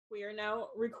We are now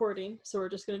recording, so we're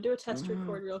just going to do a test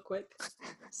record real quick.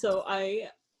 So I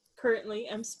currently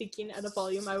am speaking at a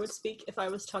volume I would speak if I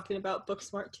was talking about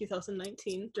Booksmart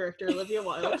 2019, director Olivia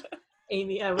Wilde.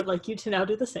 Amy, I would like you to now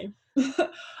do the same.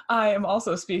 I am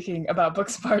also speaking about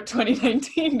Booksmart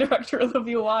 2019, director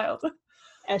Olivia Wilde.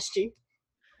 SG.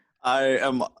 I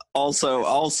am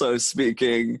also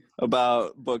speaking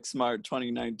about Booksmart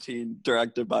 2019,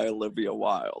 directed by Olivia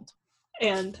Wilde.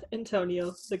 And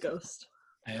Antonio, the ghost.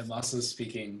 I am also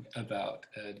speaking about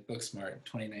Booksmart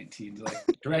 2019,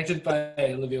 directed by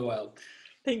Olivia Wilde.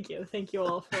 Thank you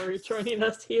all for joining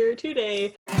us here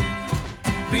today.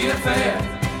 Be a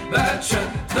fan,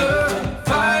 the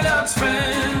Fine Arts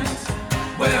Friends,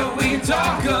 where we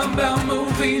talk about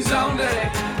movies all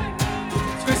day.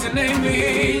 It's Chris and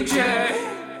Amy J.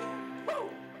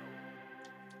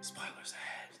 Spoilers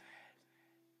ahead.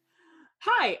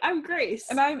 Hi, I'm Grace.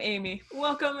 And I'm Amy.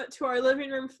 Welcome to our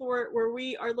living room floor where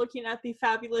we are looking at the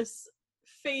fabulous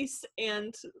face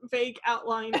and vague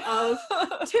outline of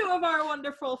two of our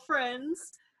wonderful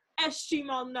friends, SG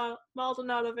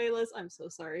Maldonado Velas. I'm so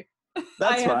sorry.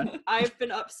 That's fine. I've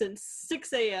been up since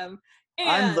 6 a.m.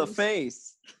 I'm the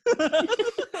face.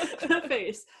 The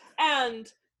face. And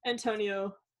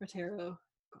Antonio Rotero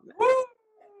Gomez.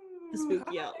 The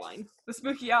spooky outline. The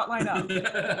spooky outline of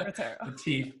The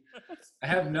teeth. I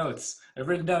have notes. I've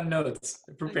written down notes.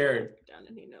 I'm prepared. Down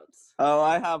any notes. Oh,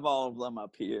 I have all of them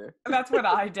up here. That's what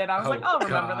I did. I was like, I'll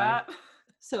remember God. that.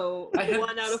 So I had-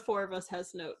 1 out of 4 of us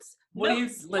has notes. What do you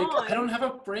Notes like? on- I don't have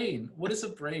a brain. What is a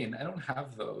brain? I don't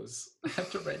have those. I have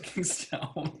to write things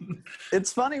down.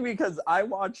 It's funny because I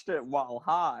watched it while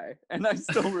high, and I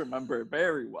still remember it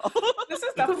very well. This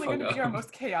is definitely fuck going to be our up.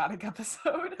 most chaotic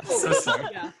episode. I'm so sorry.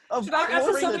 Yeah. Of Should our course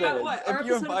Episode it about is, what? if Our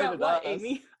you episode about invited what, us.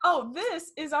 Amy? Oh,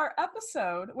 this is our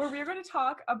episode where we are going to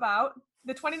talk about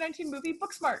the 2019 movie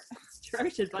Booksmart.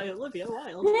 Directed by Olivia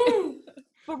Wilde.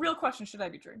 But real question, should I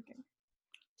be drinking?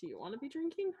 Do you want to be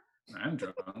drinking? I'm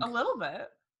drunk. A little bit.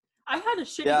 I had a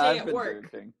shitty Yeah, day I've at been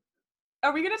work. drinking.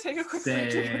 Are we going to take a quick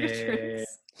break to get Say-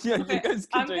 drinks? Yeah, Okay, you guys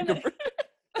I'm can take gonna- a break.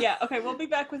 Yeah, okay, we'll be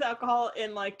back with alcohol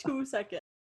in like 2 seconds.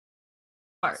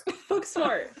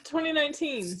 Booksmart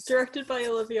 2019, directed by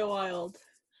Olivia Wilde.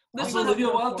 This Also, was, Olivia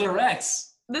Wilde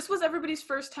directs. this was everybody's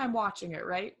first time watching it,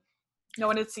 right? No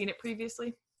one had seen it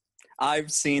previously?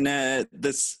 I've seen it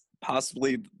this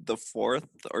possibly the 4th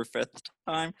or 5th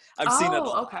time. I've seen it a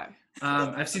lot. Okay.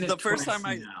 I've seen it The first twice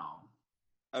time now.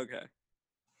 Okay.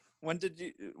 When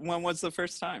was the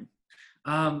first time?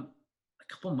 A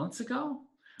couple months ago.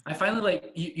 I finally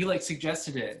you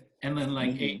suggested it, and then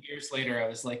 8 years later, I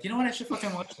was like, you know what? I should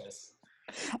fucking watch this.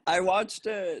 I watched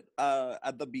it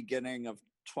at the beginning of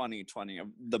 2020,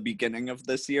 the beginning of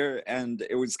this year, and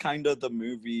it was kind of the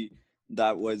movie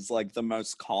that was like the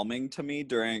most calming to me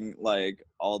during like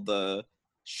all the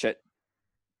shit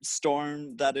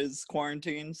storm that is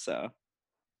quarantine. So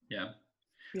Yeah.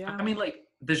 Yeah. I mean,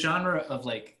 the genre of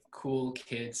cool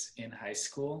kids in high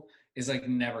school is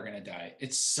never gonna die.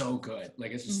 It's so good.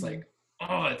 It's just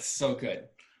oh, it's so good.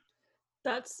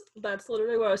 That's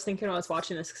literally what I was thinking when I was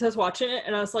watching this, because I was watching it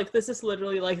and I was like, this is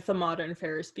literally like the modern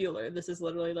Ferris Bueller. This is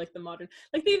literally like the modern,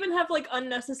 they even have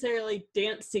unnecessarily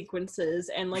dance sequences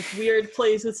and weird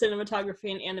plays with cinematography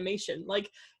and animation.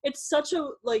 It's such a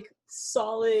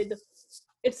solid,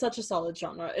 it's such a solid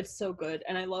genre. It's so good,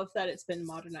 and I love that it's been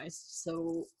modernized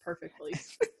so perfectly.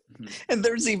 and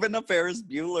there's even a Ferris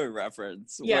Bueller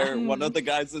reference where one of the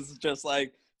guys is just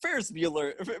like,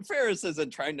 Ferris isn't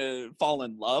trying to fall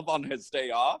in love on his day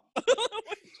off, which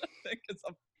I think is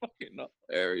a fucking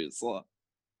hilarious line.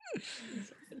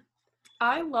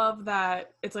 I love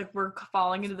that it's we're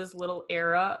falling into this little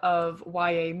era of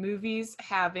YA movies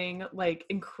having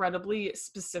incredibly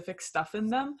specific stuff in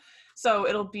them. So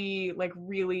it'll be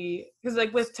really, because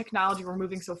with technology, we're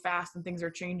moving so fast and things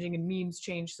are changing and memes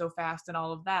change so fast and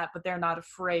all of that, but they're not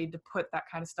afraid to put that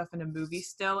kind of stuff in a movie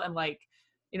still. And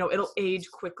it'll age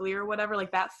quickly or whatever,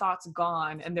 that thought's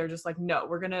gone. And they're just no,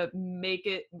 we're going to make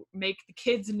the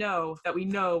kids know that we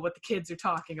know what the kids are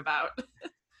talking about.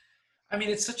 I mean,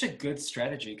 it's such a good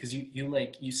strategy because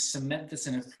you cement this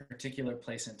in a particular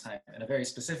place in time, in a very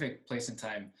specific place in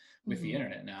time with the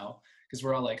internet now, because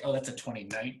we're all oh, that's a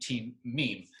 2019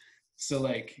 meme. So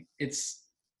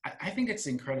I think it's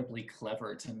incredibly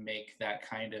clever to make that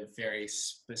kind of very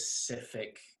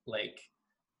specific,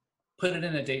 put it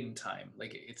in a date and time.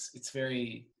 It's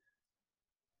very,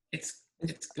 it's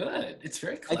good. It's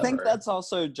very clever. I think that's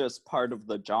also just part of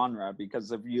the genre,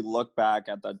 because if you look back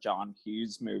at the John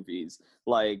Hughes movies,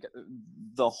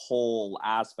 the whole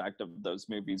aspect of those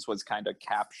movies was kind of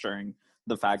capturing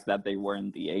the fact that they were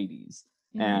in the 80s.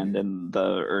 and in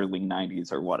the early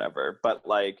 90s or whatever. But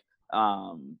like,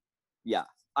 yeah,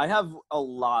 I have a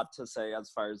lot to say as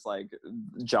far as like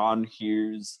John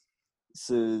Hughes's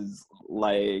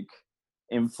like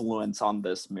influence on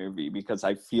this movie, because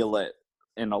I feel it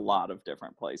in a lot of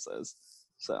different places.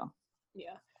 So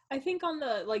yeah, I think on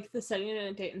the like the setting and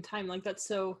a date and time, like that's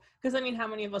so, because I mean, how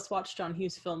many of us watch John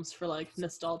Hughes films for like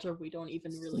nostalgia we don't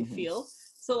even really feel?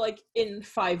 So like in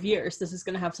 5 years, this is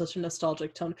going to have such a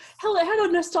nostalgic tone. Hell, it had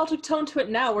a nostalgic tone to it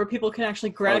now, where people can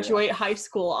actually graduate high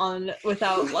school on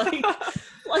without like,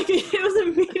 like it was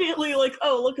immediately like,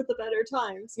 oh, look at the better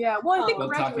times. Yeah, well, I think Well,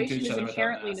 talking to graduation each is other without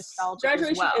inherently masks. nostalgic.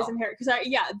 Graduation as well. is inherent,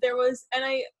 because there was, and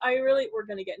I really, we're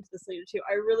going to get into this later too,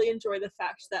 I really enjoy the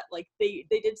fact that like they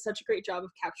did such a great job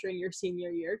of capturing your senior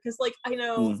year, because like I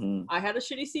know I had a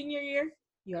shitty senior year,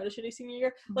 you had a shitty senior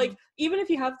year, like even if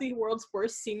you have the world's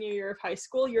worst senior year of high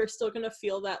school, you're still going to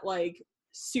feel that like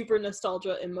super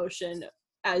nostalgia emotion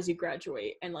as you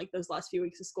graduate and like those last few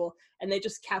weeks of school, and they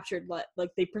just captured that,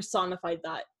 like they personified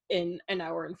that in an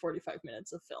hour and 45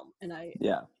 minutes of film. And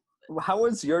how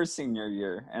was your senior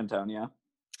year, Antonia?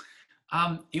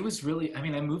 It was really, I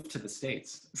mean, I moved to the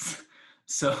States.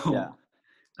 So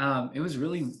it was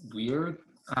really weird.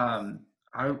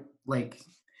 I like,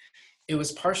 it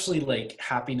was partially like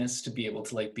happiness to be able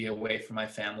to like be away from my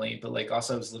family, but like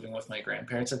also I was living with my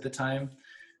grandparents at the time.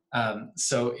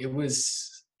 So it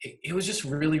was just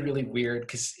really, really weird,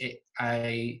 because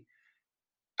I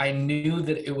knew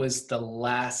that it was the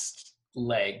last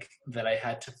leg that I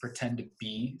had to pretend to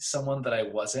be someone that I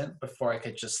wasn't before I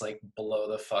could just like blow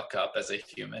the fuck up as a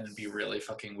human and be really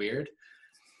fucking weird.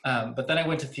 But then I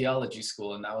went to theology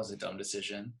school, and that was a dumb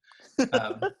decision.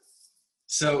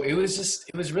 So it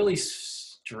was really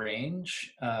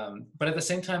strange. But at the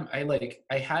same time,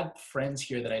 I had friends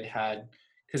here that I'd had,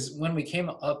 because when we came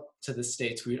up to the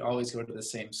States, we'd always go to the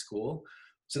same school.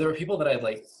 So there were people that I'd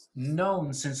like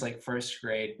known since like first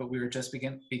grade, but we were just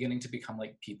beginning to become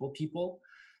like people.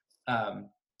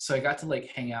 So I got to like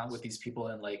hang out with these people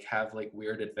and like have like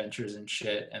weird adventures and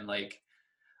shit. And like,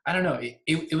 I don't know,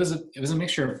 it was a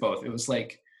mixture of both. It was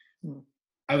like,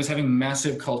 I was having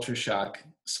massive culture shock.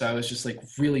 So I was just like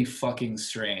really fucking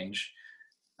strange.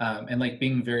 And like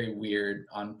being very weird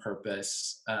on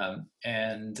purpose.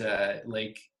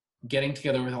 Like getting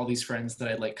together with all these friends that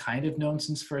I'd like kind of known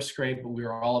since first grade, but we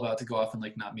were all about to go off and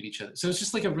like not meet each other. So it's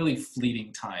just like a really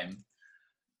fleeting time.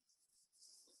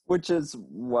 Which is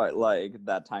what like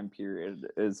that time period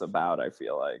is about, I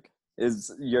feel like,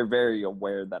 is you're very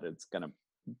aware that it's gonna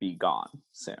be gone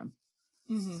soon.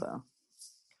 So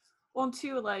well, and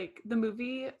two, like the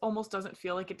movie almost doesn't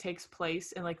feel like it takes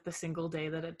place in like the single day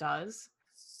that it does.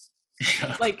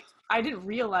 Like I didn't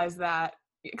realize that,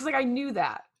 because like I knew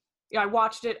that. I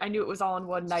watched it, I knew it was all in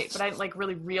one night, but I didn't like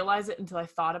really realize it until I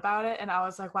thought about it, and I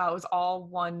was like, wow, it was all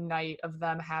one night of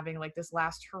them having like this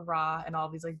last hurrah and all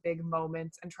these like big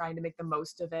moments and trying to make the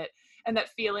most of it, and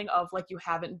that feeling of like you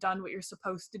haven't done what you're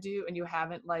supposed to do and you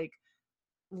haven't like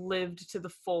lived to the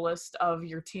fullest of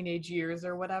your teenage years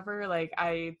or whatever. Like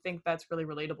I think that's really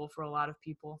relatable for a lot of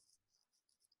people.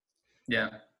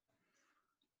 Yeah.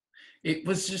 It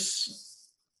was just,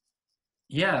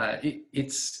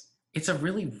 it's a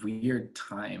really weird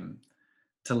time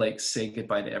to like say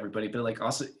goodbye to everybody, but like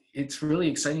also it's really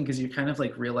exciting because you kind of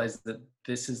like realize that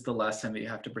this is the last time that you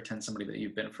have to pretend somebody that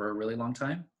you've been for a really long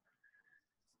time.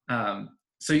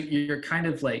 So you're kind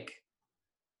of like,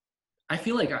 I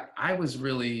feel like I was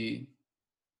really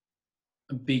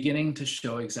beginning to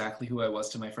show exactly who I was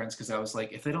to my friends, because I was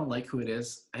like, if they don't like who it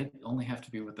is, I only have to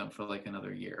be with them for like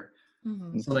another year.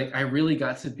 So like I really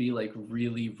got to be like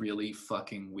really, really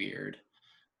fucking weird.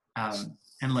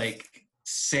 And like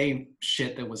say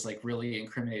shit that was like really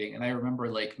incriminating. And I remember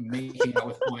like making out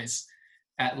with boys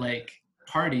at like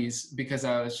parties because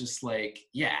I was just like,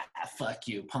 yeah, fuck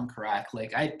you, punk rock.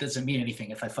 Like it doesn't mean anything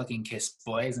if I fucking kiss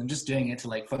boys. I'm just doing it to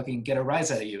like fucking get a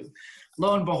rise out of you.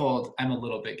 Lo and behold, I'm a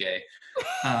little bit gay.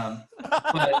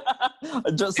 But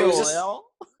just a little?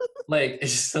 Like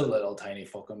it's just a little tiny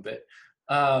fucking bit.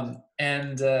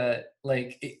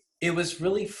 Like it was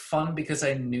really fun because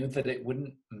I knew that it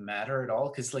wouldn't matter at all,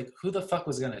 because like who the fuck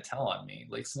was gonna tell on me?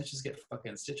 Like snitches get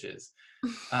fucking stitches.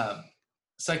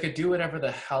 So I could do whatever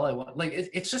the hell I want. Like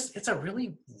it's a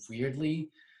really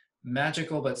weirdly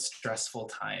magical but stressful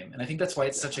time, and I think that's why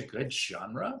it's such a good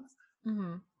genre.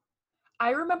 I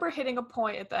remember hitting a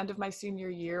point at the end of my senior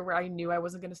year where I knew I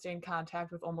wasn't going to stay in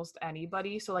contact with almost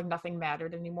anybody, so like nothing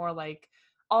mattered anymore. Like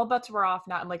all bets were off,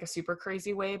 not in like a super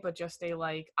crazy way, but just a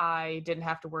like I didn't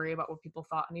have to worry about what people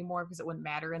thought anymore because it wouldn't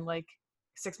matter in like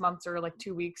 6 months or like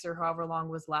 2 weeks or however long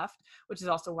was left, which is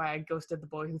also why I ghosted the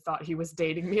boy who thought he was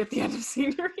dating me at the end of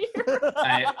senior year.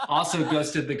 I also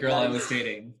ghosted the girl I was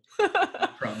dating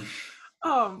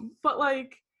from. But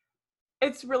like,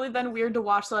 it's really then weird to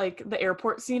watch like the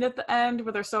airport scene at the end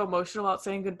where they're so emotional about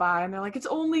saying goodbye and they're like, it's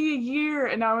only a year.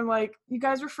 And now I'm like, you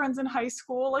guys were friends in high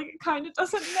school. Like, it kind of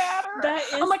doesn't matter.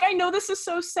 I'm like, I know this is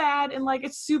so sad and like,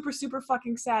 it's super, super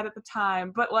fucking sad at the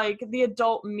time. But like, the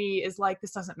adult me is like,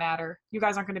 this doesn't matter. You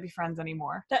guys aren't going to be friends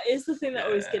anymore. That is the thing that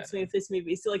always gets me with this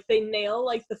movie. So like, they nail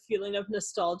like the feeling of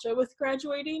nostalgia with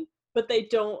graduating, but they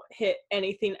don't hit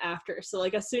anything after. So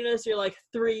like, as soon as you're like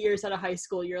 3 years out of high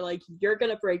school, you're like, you're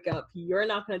gonna break up, you're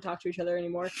not gonna talk to each other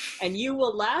anymore, and you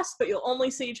will last, but you'll only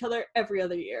see each other every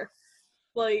other year.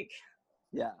 Like,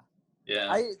 Yeah.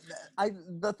 I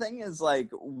The thing is, like,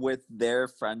 with their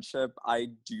friendship,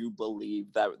 I do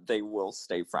believe that they will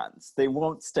stay friends. They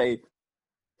won't stay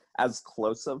as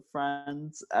close of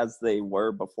friends as they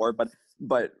were before,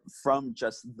 but from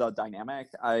just the dynamic,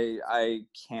 I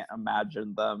can't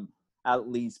imagine them at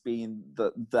least being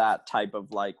that type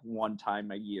of like one time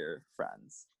a year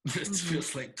friends. It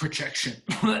feels like projection.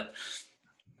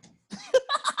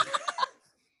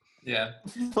 Yeah.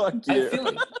 Fuck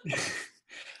you.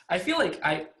 I feel like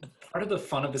part of the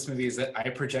fun of this movie is that I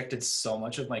projected so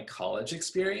much of my college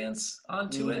experience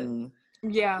onto it.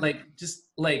 Yeah. Like, just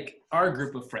like our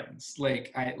group of friends,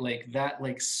 like I like that,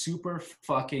 like super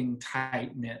fucking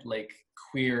tight knit, like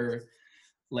queer,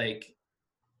 like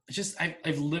just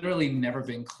I've literally never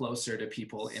been closer to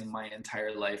people in my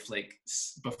entire life, like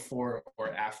before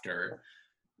or after,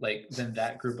 like than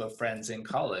that group of friends in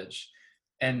college.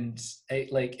 And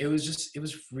it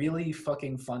was really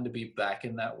fucking fun to be back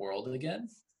in that world again.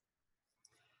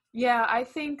 Yeah, I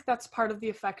think that's part of the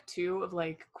effect too of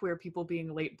like queer people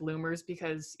being late bloomers,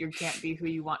 because you can't be who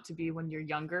you want to be when you're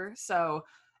younger. So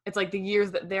it's like the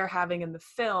years that they're having in the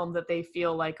film that they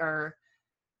feel like are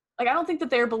like, I don't think that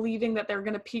they're believing that they're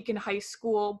going to peak in high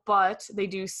school, but they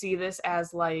do see this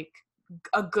as like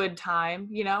a good time,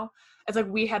 you know? It's like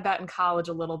we had that in college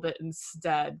a little bit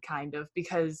instead, kind of,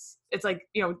 because it's like,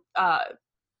 you know,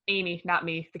 Amy, not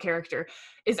me, the character,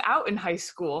 is out in high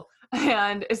school,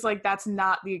 and it's like that's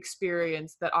not the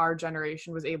experience that our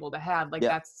generation was able to have. Like,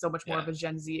 that's so much more of a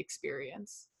Gen Z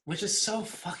experience, which is so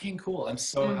fucking cool. I'm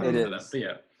so happy for them. But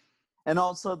yeah, and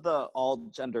also the all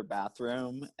gender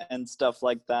bathroom and stuff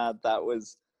like that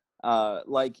was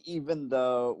like, even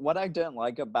though what I didn't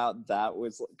like about that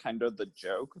was kind of the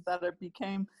joke that it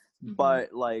became,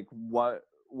 but like what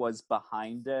was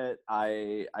behind it,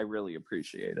 I really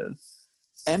appreciated.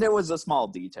 And it was a small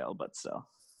detail, but still.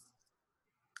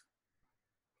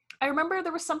 I remember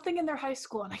there was something in their high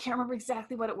school, and I can't remember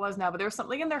exactly what it was now, but there was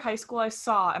something in their high school I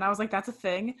saw, and I was like, that's a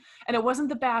thing. And it wasn't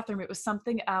the bathroom, it was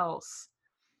something else.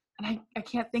 And I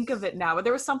can't think of it now, but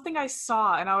there was something I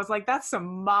saw, and I was like, that's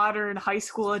some modern high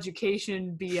school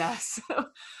education BS.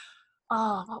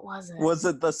 Oh, what was it? Was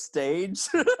it the stage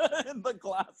in the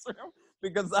classroom?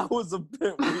 Because that was a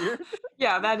bit weird.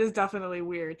 Yeah, that is definitely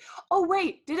weird. Oh,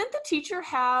 wait, didn't the teacher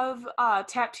have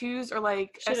tattoos or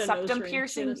like a septum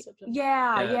piercing?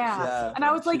 Yeah. And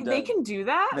I was like, they can do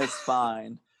that? It's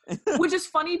fine. Which is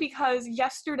funny because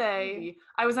yesterday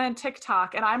I was on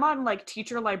TikTok, and I'm on like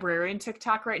teacher librarian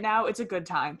TikTok right now. It's a good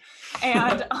time.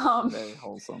 And very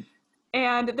wholesome.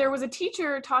 And there was a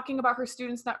teacher talking about her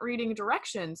students not reading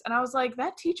directions. And I was like,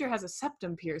 that teacher has a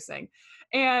septum piercing.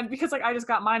 And because like I just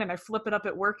got mine and I flip it up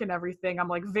at work and everything, I'm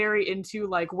like very into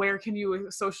like, where can you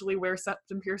socially wear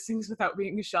septum piercings without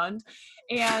being shunned?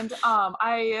 And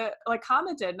I like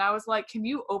commented and I was like, can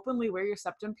you openly wear your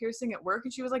septum piercing at work?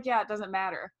 And she was like, yeah, it doesn't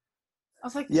matter. I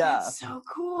was like, that's so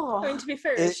cool. I mean, to be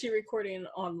fair, is she recording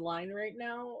online right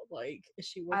now? Like, is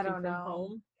she working from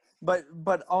home?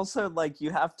 But also, like,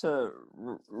 you have to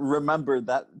remember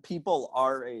that people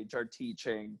our age are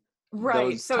teaching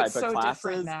those so type it's of so classes.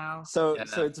 Different now. So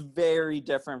it's very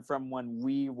different from when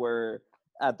we were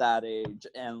at that age,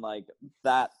 and like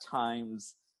that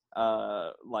times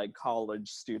like college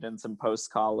students and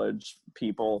post-college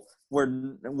people were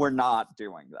not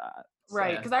doing that.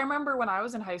 Right, because I remember when I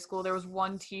was in high school, there was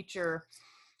one teacher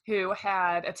who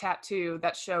had a tattoo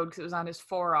that showed because it was on his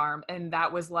forearm, and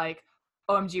that was like,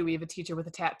 OMG, we have a teacher with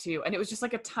a tattoo. And it was just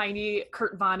like a tiny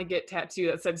Kurt Vonnegut tattoo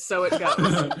that said, so it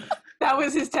goes. That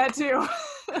was his tattoo.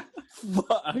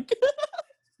 Fuck.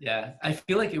 Yeah, I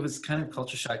feel like it was kind of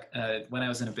culture shock when I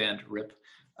was in a band, RIP.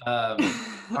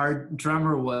 Our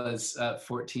drummer was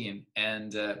 14,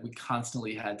 and we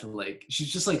constantly had to like,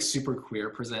 she's just like super queer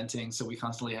presenting, so we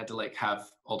constantly had to like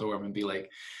have older women be like,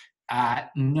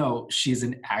 no, she's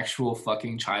an actual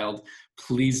fucking child.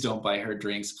 Please don't buy her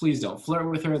drinks. Please don't flirt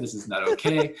with her. This is not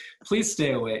okay. Please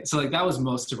stay away. So like that was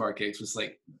most of our gigs, was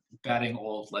like batting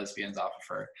old lesbians off of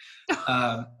her.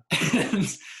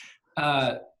 And,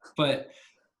 but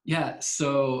yeah,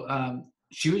 so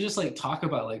she would just like talk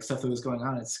about like stuff that was going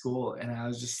on at school, and I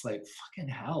was just like, fucking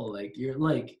hell, like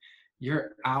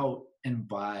you're out and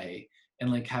bi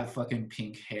and like have fucking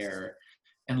pink hair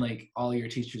and like all your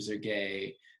teachers are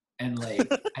gay. And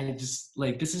like, I just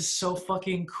like, this is so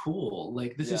fucking cool.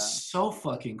 Like, this is so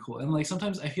fucking cool. And like,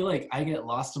 sometimes I feel like I get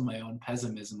lost in my own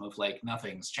pessimism of like,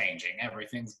 nothing's changing,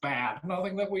 everything's bad,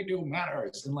 nothing that we do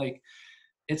matters. And like,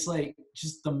 it's like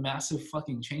just the massive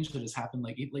fucking change that has happened.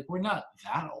 Like we're not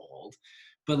that old,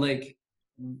 but like,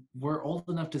 we're old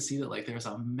enough to see that like there's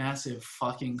a massive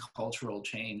fucking cultural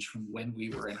change from when we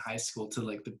were in high school to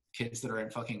like the kids that are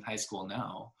in fucking high school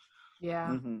now. Yeah.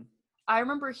 Mm-hmm. I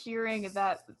remember hearing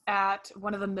that at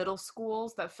one of the middle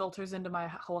schools that filters into my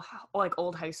whole like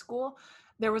old high school,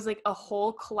 there was like a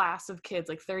whole class of kids,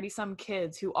 like 30 some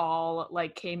kids who all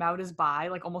like came out as bi,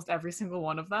 like almost every single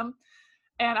one of them.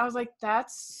 And I was like,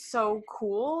 that's so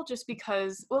cool, just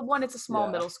because, well, one, it's a small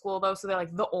middle school though, so they're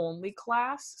like the only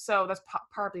class. So that's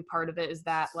partly part of it, is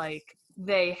that like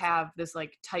they have this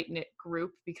like tight knit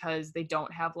group because they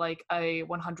don't have like a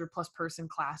 100 plus person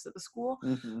class at the school.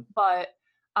 Mm-hmm. But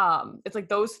it's like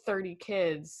those 30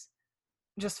 kids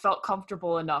just felt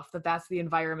comfortable enough that that's the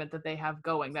environment that they have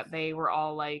going, that they were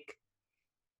all like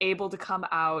able to come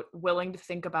out, willing to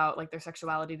think about like their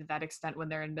sexuality to that extent when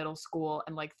they're in middle school,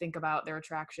 and like think about their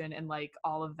attraction and like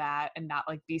all of that, and not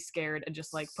like be scared and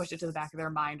just like push it to the back of their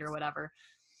mind or whatever.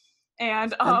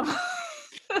 And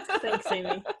thanks,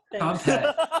 Amy. Thanks.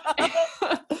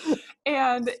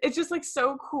 And it's just like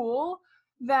so cool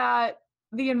that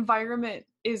the environment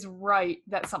is right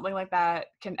that something like that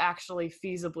can actually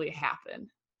feasibly happen.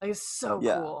 Like, it's so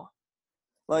cool.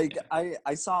 Like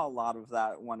I saw a lot of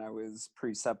that when I was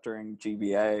preceptoring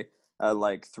GBA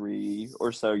like 3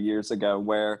 or so years ago,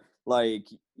 where like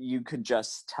you could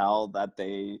just tell that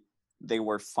they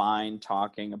were fine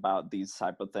talking about these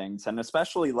type of things. And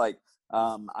especially like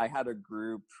I had a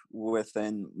group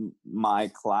within my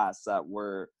class that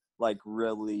were like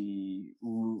really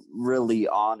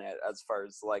on it as far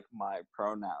as like my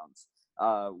pronouns,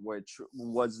 which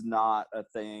was not a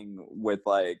thing with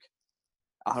like,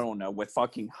 I don't know, with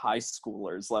fucking high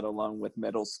schoolers, let alone with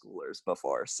middle schoolers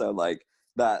before. So like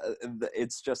that,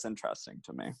 it's just interesting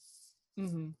to me.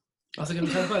 Mm-hmm. Also, can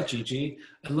we talk about Gigi?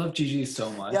 I love Gigi so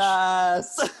much.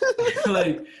 Yes.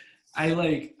 Like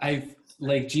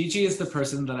Gigi is the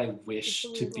person that I wish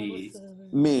to be.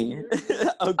 Me. Okay.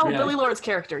 Oh, Billy Lord's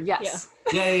character. Yes.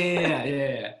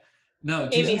 Yeah. No,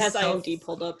 Amy has so... IMDb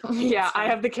pulled up. Yeah, I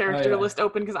have the character list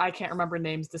open because I can't remember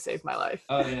names to save my life.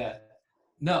 Oh yeah.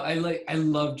 No, I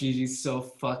love Gigi so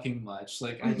fucking much.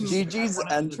 Like Gigi's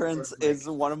entrance is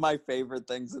one of my favorite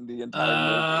things in the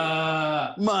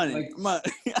entire movie. Money.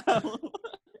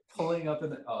 Pulling up in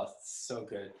the it's so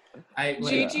good.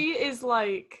 Gigi is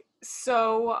like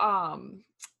so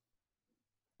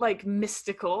like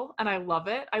mystical, and I love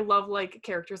it. I love like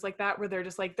characters like that where they're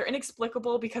just like, they're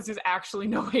inexplicable because there's actually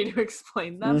no way to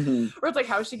explain them. Mm-hmm. Or it's like,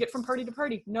 how does she get from party to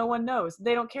party? No one knows.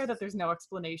 They don't care that there's no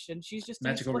explanation. She's just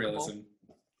magical realism.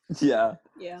 Yeah.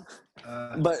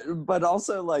 But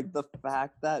also like the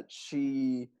fact that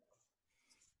she,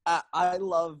 I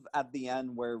love at the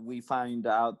end where we find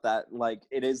out that like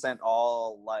it isn't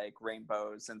all like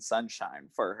rainbows and sunshine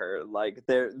for her. Like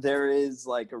there is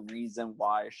like a reason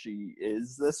why she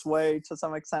is this way to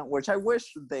some extent, which I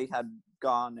wish they had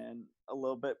gone in a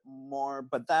little bit more,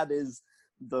 but that is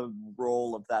the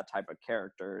role of that type of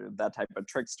character, that type of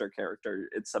trickster character.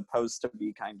 It's supposed to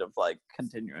be kind of like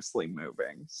continuously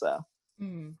moving. So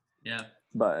yeah.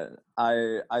 But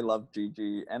I love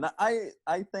Gigi, and I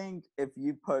think if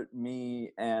you put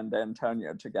me and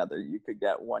Antonio together, you could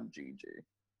get one Gigi.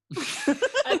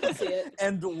 I can see it.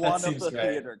 And one of the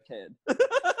theater kid.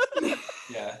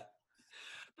 Yeah.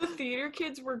 The theater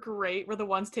kids were great, were the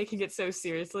ones taking it so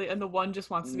seriously, and the one just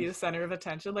wants to be the center of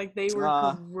attention. Like, they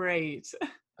were great.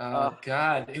 Oh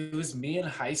God, it was me in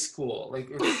high school.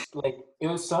 It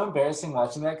was so embarrassing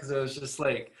watching that, because it was just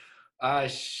like,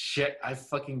 shit, I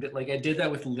fucking did. Like, I did that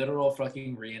with literal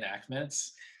fucking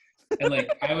reenactments, and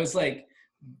like I was like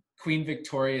Queen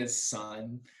Victoria's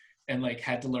son, and like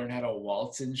had to learn how to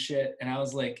waltz and shit. And I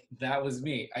was like, that was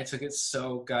me. I took it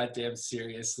so goddamn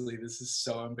seriously. This is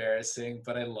so embarrassing,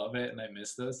 but I love it and I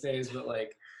miss those days. But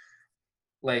like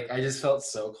I just felt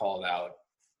so called out.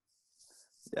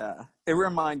 Yeah. It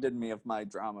reminded me of my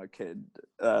drama kid,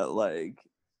 like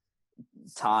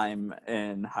time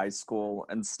in high school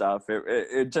and stuff.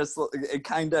 It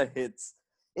kind of hits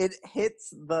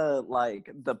the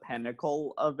like the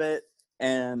pinnacle of it,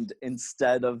 and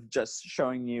instead of just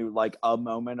showing you like a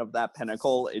moment of that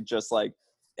pinnacle, it just like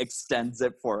extends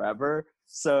it forever.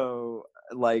 So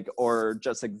like, or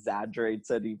just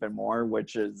exaggerates it even more,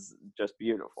 which is just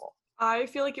beautiful. I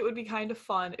feel like it would be kind of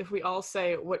fun if we all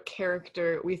say what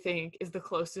character we think is the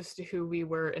closest to who we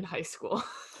were in high school.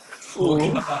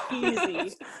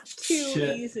 Easy. Too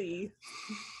Shit. easy.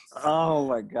 Oh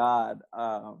my god.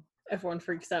 Everyone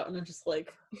freaks out and I'm just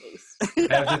like, I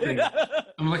have to think.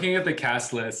 I'm looking at the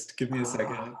cast list. Give me a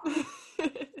second.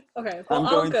 okay, well, I'm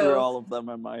I'll going through go. all of them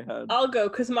in my head. I'll go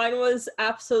because mine was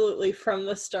absolutely from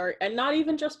the start, and not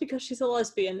even just because she's a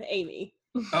lesbian, Amy.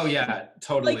 Oh yeah,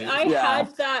 totally. Like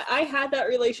I had that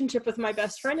relationship with my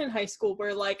best friend in high school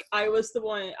where like I was the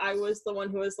one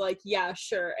who was like, yeah,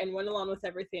 sure, and went along with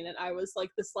everything, and I was like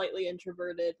the slightly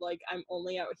introverted, like I'm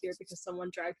only out here because someone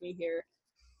dragged me here,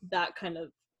 that kind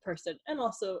of person, and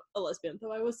also a lesbian,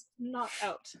 though I was not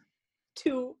out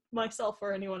to myself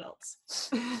or anyone else.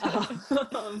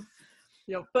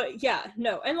 Yep. But yeah,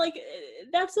 no, and like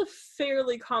that's a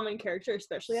fairly common character,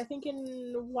 especially I think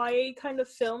in YA kind of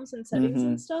films and settings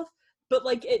and stuff. But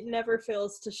like it never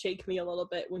fails to shake me a little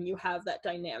bit when you have that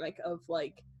dynamic of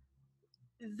like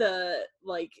the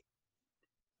like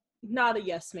not a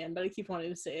yes man, but I keep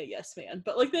wanting to say a yes man,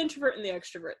 but like the introvert and the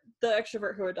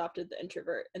extrovert who adopted the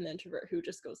introvert, and the introvert who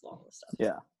just goes along with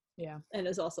stuff. Yeah. And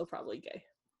is also probably gay.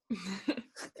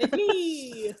 It's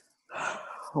me.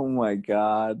 Oh my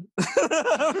god.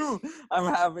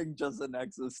 I'm having just an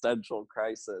existential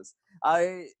crisis.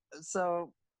 I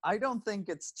don't think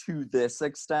it's to this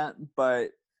extent,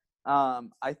 but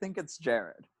I think it's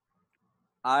Jared.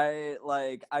 I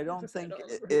don't think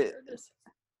it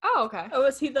Oh, okay. Oh,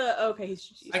 is he the okay?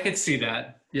 He's I could see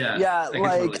that. Yeah. Yeah, I could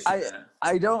like totally see that.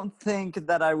 I don't think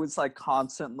that I was like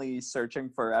constantly searching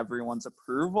for everyone's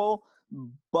approval,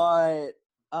 but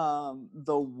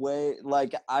the way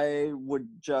like I would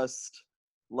just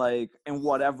like in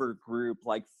whatever group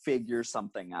like figure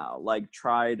something out, like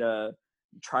try to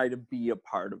be a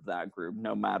part of that group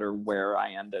no matter where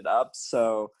I ended up.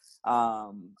 So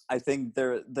I think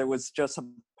there was just a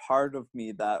part of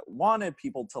me that wanted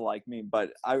people to like me,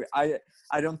 but I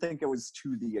don't think it was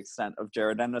to the extent of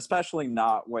Jared, and especially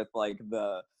not with like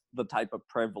the type of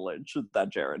privilege that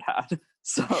Jared had.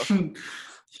 So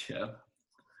Yeah.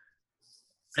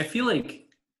 I feel like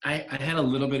I had a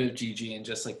little bit of Gigi and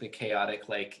just like the chaotic,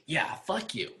 like, yeah,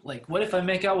 fuck you. Like, what if I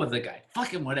make out with the guy?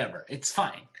 Fucking whatever. It's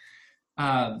fine.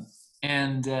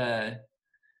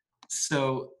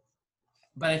 So,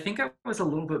 but I think I was a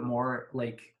little bit more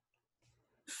like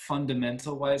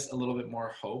fundamental wise, a little bit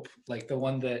more hope, like the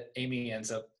one that Amy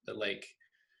ends up like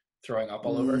throwing up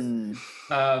all over.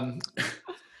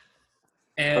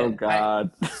 And oh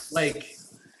god. like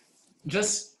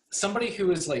just somebody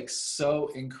who is like so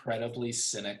incredibly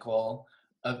cynical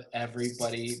of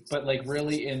everybody, but like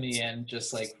really in the end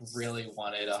just like really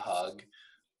wanted a hug.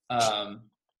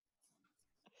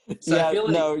 So yeah, I feel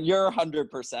like, no, you're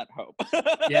 100% Hope.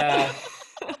 yeah.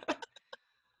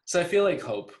 So I feel like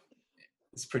Hope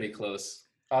is pretty close.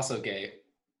 Also gay.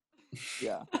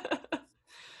 Yeah.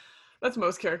 That's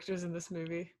most characters in this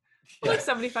movie. Like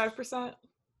 75%.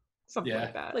 Something Yeah.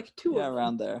 like that. like two Yeah, of them.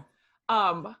 around there.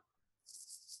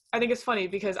 I think it's funny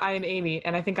because I am Amy,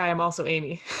 and I think I am also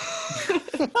Amy.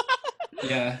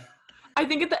 Yeah. I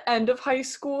think at the end of high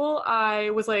school, I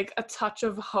was like a touch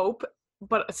of Hope,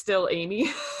 but still Amy.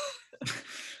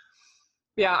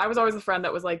 Yeah, I was always the friend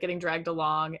that was like getting dragged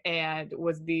along and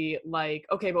was the like,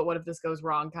 okay, but what if this goes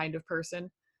wrong kind of person.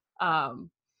 And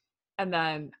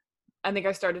then I think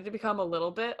I started to become a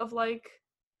little bit of like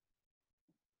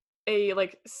a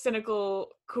like cynical,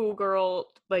 cool girl,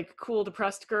 like cool,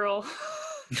 depressed girl.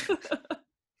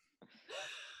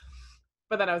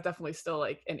 But then I was definitely still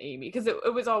like an Amy because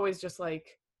it was always just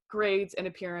like grades and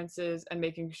appearances and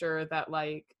making sure that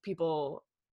like people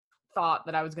thought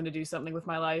that I was going to do something with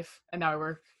my life, and now I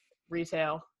work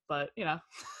retail, but you know,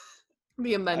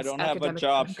 the immense I don't have a academic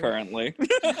job pressure. currently.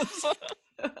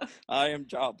 I am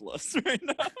jobless right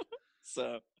now.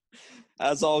 So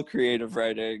as all creative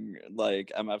writing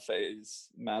like MFAs,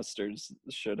 masters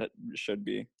should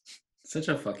be. Such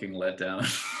a fucking letdown.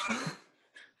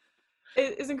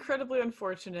 It is incredibly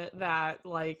unfortunate that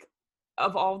like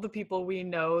of all the people we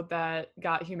know that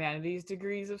got humanities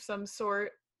degrees of some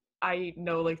sort, I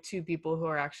know like 2 people who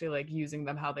are actually like using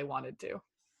them how they wanted to.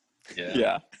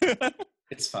 Yeah.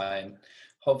 It's fine.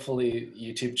 Hopefully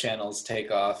YouTube channels take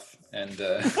off and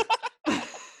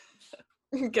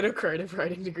Get a creative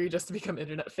writing degree just to become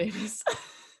internet famous.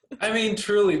 I mean,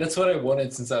 truly, that's what I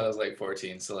wanted since I was like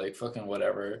 14. So like, fucking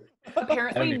whatever.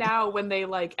 Apparently I mean- now when they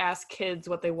like ask kids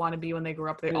what they want to be when they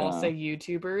grow up, they all Yeah. say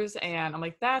YouTubers, and I'm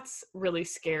like, that's really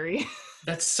scary.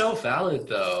 That's so valid,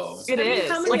 though. It I mean,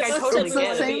 is. how many Like, of I us totally said we get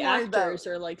want it. to be Same way that- actors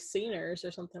or like singers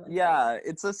or something like that? Yeah,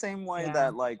 it's the same way Yeah.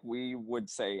 that like we would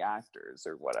say actors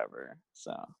or whatever.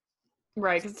 So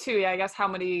Right, because too, yeah, I guess how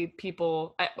many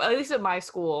people, at least at my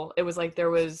school, it was like there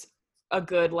was a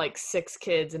good like 6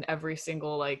 kids in every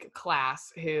single like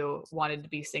class who wanted to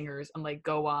be singers and like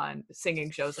go on singing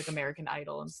shows like American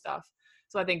Idol and stuff.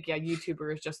 So I think, yeah,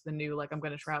 YouTuber is just the new, like, I'm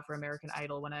going to try out for American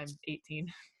Idol when I'm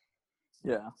 18.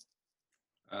 yeah.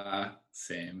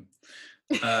 Same.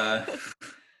 Is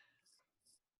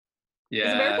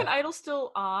American Yeah. Idol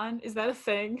still on? Is that a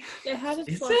thing? It had its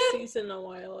Is last it? season a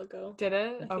while ago. Did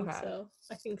it? I think Okay. so.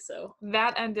 I think so.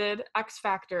 That ended. X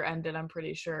Factor ended, I'm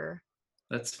pretty sure.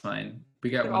 That's fine. We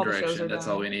got Like, One all the shows Direction. are That's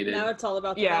all done. we needed. Now it's all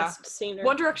about the Yeah. Masked Singer.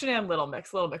 One Direction and Little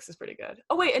Mix. Little Mix is pretty good.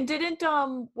 Oh wait, and didn't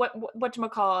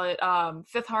whatchamacallit,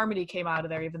 Fifth Harmony came out of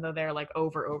there even though they're like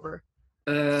over.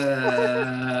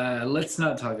 Let's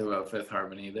not talk about Fifth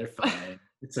Harmony. They're fine.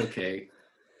 It's okay.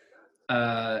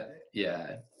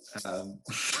 Yeah.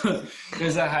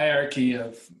 There's a hierarchy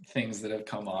of things that have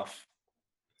come off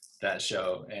that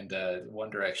show, and One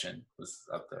Direction was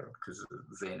up there because of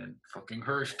Zayn and fucking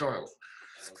Harry Styles.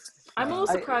 I'm a little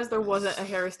I- surprised there wasn't a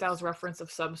Harry Styles reference of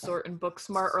some sort in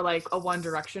Booksmart or like a One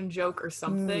Direction joke or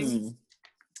something. Hmm.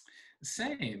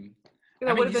 Same. That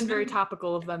I would mean, have he's been very been-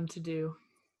 topical of them to do.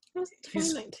 It was He's-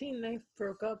 2019. They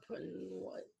broke up in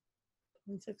what?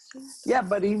 2016. Yeah,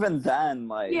 but even then,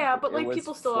 like Yeah, but it like was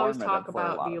people still always formative talk for a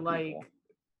about lot the of like people.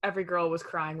 every girl was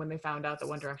crying when they found out that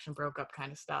One Direction broke up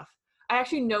kind of stuff. I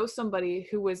actually know somebody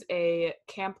who was a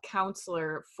camp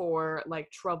counselor for like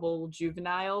troubled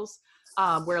juveniles,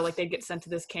 where like they'd get sent to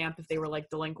this camp if they were like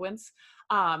delinquents.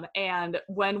 And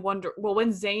when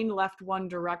Zayn left One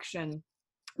Direction,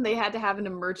 they had to have an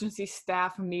emergency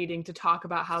staff meeting to talk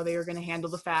about how they were going to handle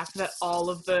the fact that all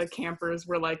of the campers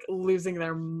were like losing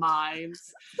their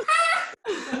minds.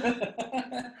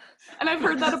 And I've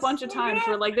heard that a bunch of times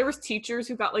where like there was teachers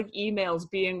who got like emails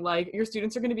being like, your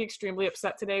students are going to be extremely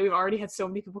upset today. We've already had so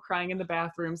many people crying in the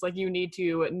bathrooms. Like you need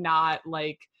to not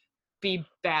like be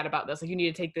bad about this. Like you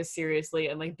need to take this seriously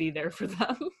and like be there for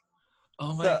them.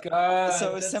 Oh my So- god. So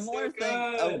a that's similar so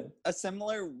thing, good. a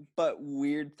similar but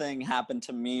weird thing happened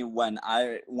to me when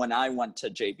I went to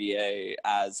JBA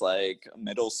as like a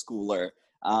middle schooler.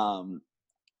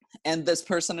 And this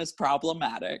person is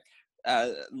problematic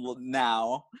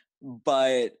now,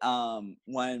 but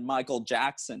when Michael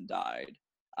Jackson died,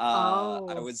 I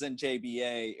Oh. was in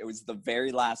JBA. It was the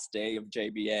very last day of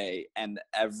JBA, and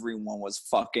everyone was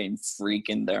fucking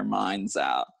freaking their minds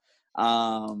out.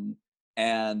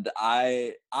 And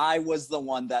I was the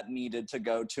one that needed to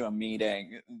go to a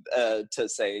meeting to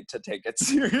take it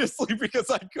seriously because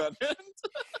I couldn't.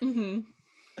 Mm-hmm.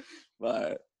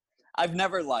 But I've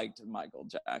never liked Michael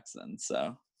Jackson,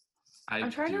 so I'm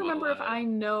trying to remember if I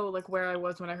know like where I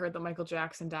was when I heard that Michael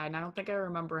Jackson died, and I don't think I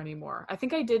remember anymore. I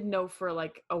think I did know for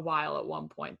like a while at one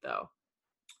point though.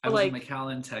 I was in like-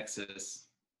 McAllen, Texas.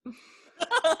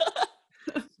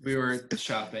 We were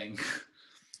shopping. It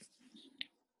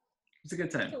was a good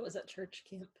time. It was at church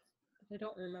camp. I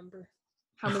don't remember.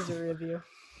 How Missouri of you.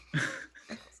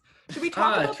 Should we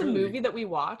talk about truly. the movie that we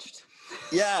watched?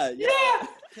 yeah.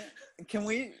 Can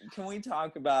we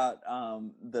talk about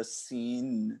the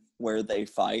scene where they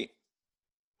fight?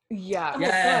 Yeah. Oh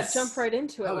Yes. God, jump right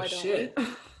into it. Oh why don't shit. we?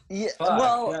 Yeah, Fuck,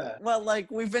 well, yeah. well,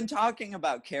 like we've been talking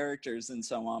about characters and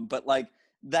so on, but like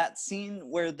that scene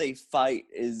where they fight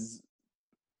is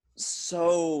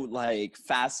so like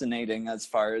fascinating as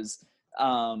far as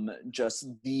just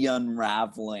the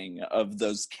unraveling of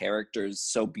those characters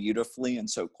so beautifully and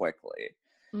so quickly.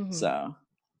 Mhm. So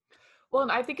Well,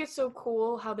 and I think it's so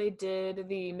cool how they did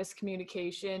the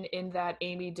miscommunication in that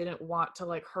Amy didn't want to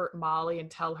like hurt Molly and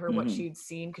tell her what Mhm. she'd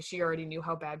seen because she already knew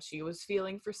how bad she was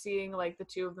feeling for seeing like the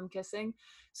two of them kissing.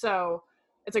 So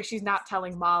it's like she's not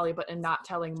telling Molly, but in not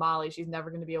telling Molly, she's never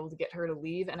going to be able to get her to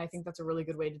leave. And I think that's a really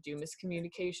good way to do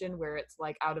miscommunication where it's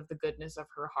like out of the goodness of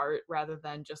her heart rather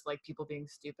than just like people being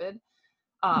stupid.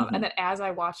 Mhm. And then as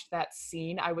I watched that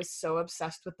scene, I was so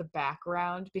obsessed with the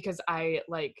background because I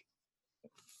like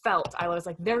felt, I was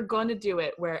like, they're going to do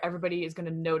it where everybody is going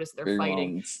to notice they're fighting.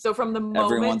 Everyone's- So from the moment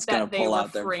everyone's gonna that they pull were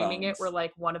out their framing it, phones. where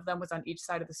like one of them was on each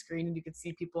side of the screen and you could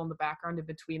see people in the background in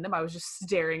between them, I was just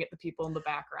staring at the people in the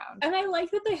background. And I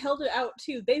like that they held it out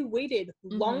too. They waited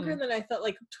longer Mhm. than I thought,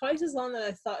 like twice as long as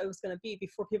I thought it was going to be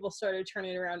before people started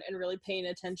turning around and really paying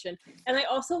attention. And I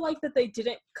also like that they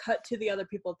didn't cut to the other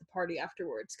people at the party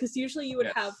afterwards, because usually you would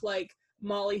Yes. have like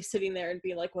Molly sitting there and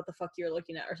be like, what the fuck you're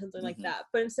looking at, or something like Mhm. that.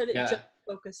 But instead it Yeah. just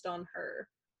focused on her.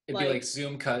 It'd be Like- like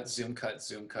zoom cut, zoom cut,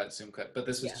 zoom cut, zoom cut. But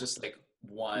this was Yeah. just like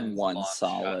one One long shot.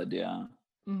 solid, yeah.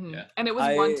 Mhm. Yeah. And it was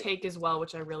I- one take as well,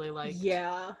 which I really liked.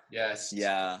 Yeah. Yes.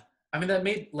 Yeah. I mean, that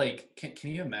made like, can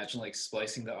you imagine like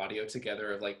splicing the audio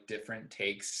together of like different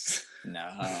takes?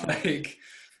 No. Like,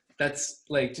 that's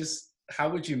like, just how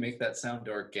would you make that sound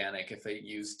organic if they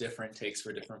use different takes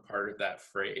for different part of that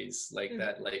phrase? Like Mhm.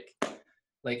 that,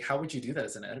 like how would you do that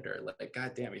as an editor? Like,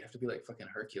 god damn, you have to be like fucking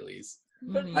Hercules.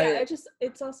 But Mhm. yeah,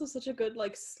 it's also such a good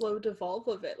like slow devolve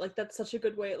of it. Like that's such a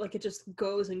good way. Like it just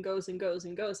goes and goes and goes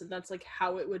and goes, and that's like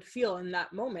how it would feel in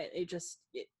that moment.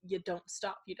 You don't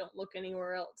stop. You don't look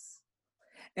anywhere else.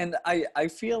 And I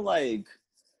feel like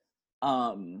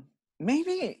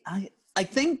maybe I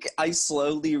think I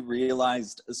slowly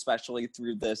realized, especially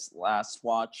through this last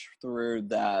watch through,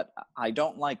 that I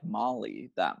don't like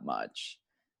Molly that much.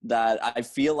 That I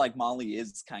feel like Molly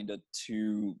is kind of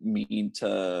too mean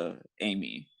to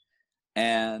Amy.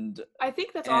 And I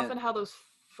think that's And- often how those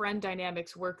friend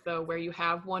dynamics work, though, where you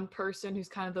have one person who's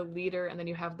kind of the leader and then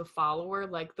you have the follower.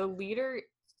 Like the leader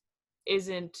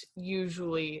isn't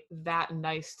usually that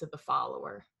nice to the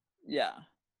follower. yeah,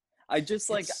 I just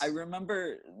like, I It's-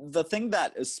 remember the thing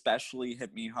that especially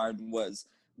hit me hard was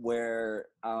where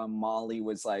Molly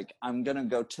was like, I'm gonna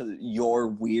go to your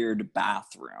weird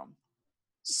bathroom.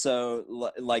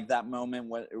 So like that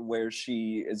moment where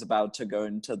she is about to go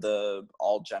into the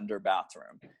all gender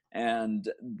bathroom, and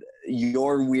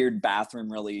your weird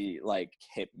bathroom really like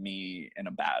hit me in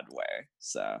a bad way.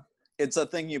 So it's a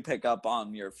thing you pick up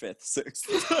on your fifth, sixth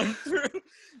time through.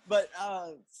 But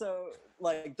so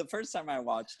like the first time I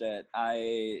watched it,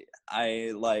 I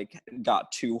like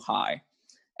got too high,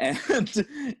 and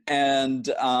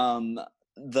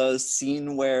the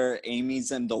scene where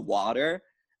Amy's in the water,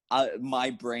 my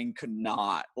brain could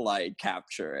not like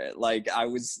capture it. Like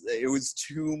it was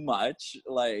too much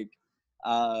like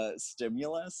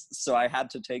stimulus, so I had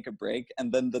to take a break.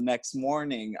 And then the next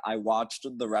morning I watched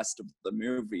the rest of the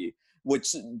movie,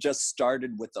 which just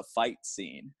started with a fight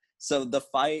scene. So the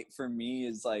fight for me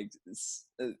is like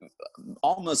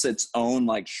almost its own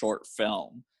like short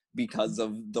film, because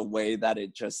of the way that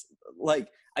it just like,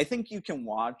 I think you can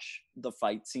watch the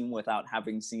fight scene without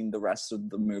having seen the rest of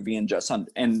the movie and just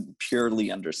and purely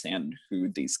understand who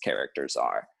these characters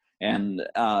are, and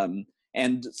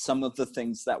some of the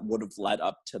things that would have led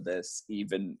up to this,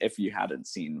 even if you hadn't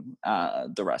seen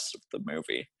the rest of the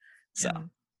movie. So Mhm.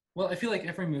 Well, I feel like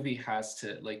every movie has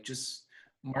to, like, just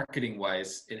marketing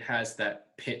wise, it has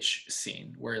that pitch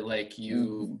scene where like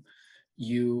you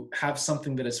have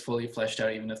something that is fully fleshed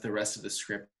out, even if the rest of the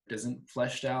script isn't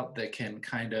fleshed out, that can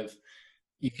kind of,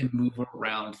 you can move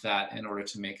around that in order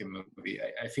to make a movie.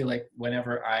 I feel like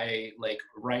whenever I like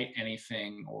write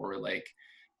anything or like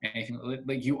anything,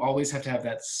 like you always have to have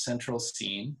that central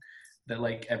scene that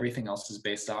like everything else is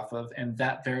based off of, and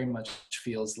that very much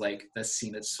feels like the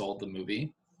scene that sold the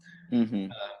movie.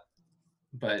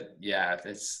 But yeah,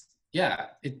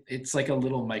 it's like a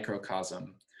little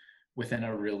microcosm within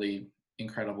a really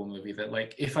incredible movie that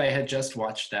like if I had just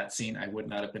watched that scene, I would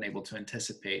not have been able to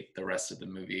anticipate the rest of the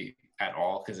movie at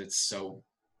all, because it's so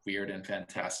weird and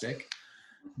fantastic.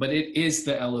 But it is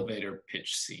the elevator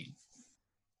pitch scene.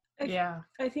 Yeah.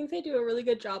 I think they do a really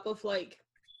good job of like,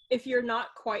 if you're not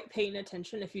quite paying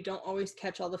attention, if you don't always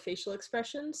catch all the facial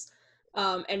expressions,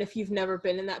 and if you've never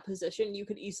been in that position, you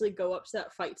could easily go up to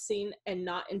that fight scene and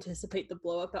not anticipate the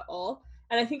blow up at all.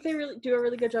 And I think they really do a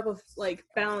really good job of like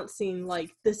balancing like,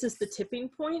 this is the tipping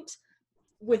point,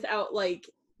 without like,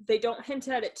 they don't hint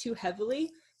at it too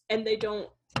heavily, and they don't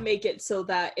make it so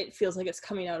that it feels like it's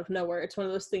coming out of nowhere. It's one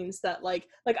of those things that like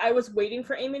I was waiting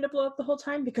for Amy to blow up the whole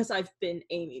time because I've been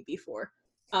Amy before.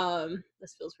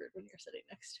 This feels weird when you're sitting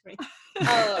next to me.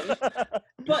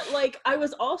 But like I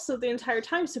was also the entire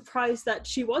time surprised that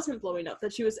she wasn't blowing up,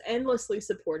 that she was endlessly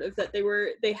supportive, that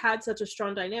they had such a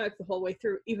strong dynamic the whole way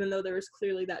through, even though there was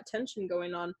clearly that tension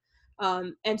going on.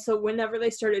 And so whenever they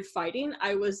started fighting,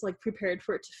 I was like prepared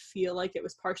for it to feel like it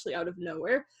was partially out of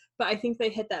nowhere. But I think they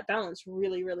hit that balance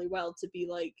really, really well to be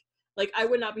like I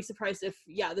would not be surprised if,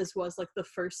 yeah, this was like the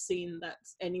first scene that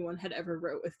anyone had ever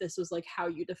wrote, if this was like how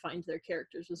you defined their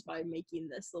characters, was by making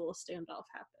this little standoff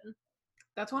happen.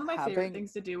 That's one of my favorite having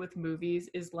things to do with movies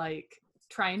is like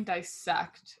try and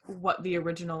dissect what the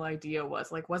original idea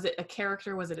was. Like, was it a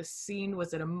character? Was it a scene?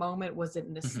 Was it a moment? Was it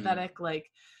an aesthetic?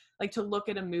 Like to look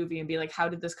at a movie and be like, how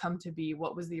did this come to be?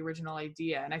 What was the original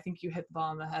idea? And I think you hit the ball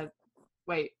on the head.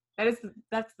 Wait,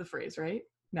 that's the phrase, right?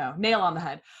 No, nail on the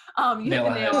head. You hit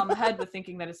the nail on the head with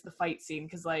thinking that it's the fight scene,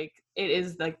 because like it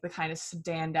is like the kind of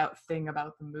standout thing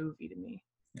about the movie to me.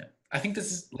 Yeah, I think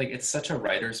this is like, it's such a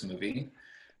writer's movie,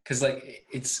 because like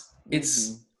it's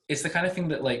the kind of thing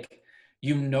that like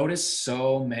you notice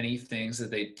so many things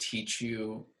that they teach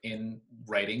you in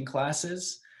writing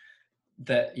classes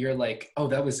that you're like, oh,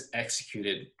 that was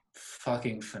executed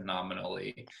fucking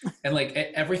phenomenally. And like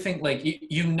everything, like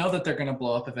you know that they're gonna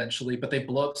blow up eventually, but they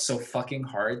blow up so fucking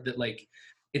hard that like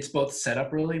it's both set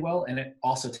up really well and it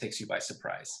also takes you by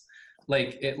surprise.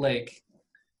 Like it, like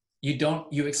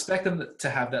you expect them to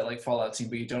have that like fallout scene,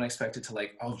 but you don't expect it to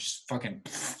like, oh, just fucking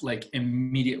like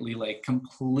immediately like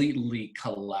completely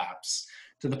collapse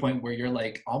to the point where you're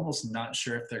like almost not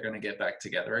sure if they're gonna get back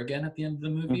together again at the end of the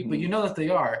movie, but you know that they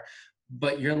are.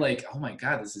 But you're like, oh my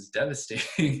God, this is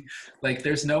devastating. Like,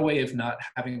 there's no way of not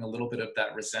having a little bit of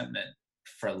that resentment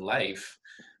for life.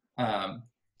 And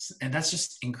that's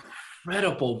just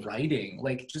incredible writing.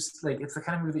 Like, just like, it's the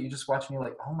kind of movie that you just watch and you're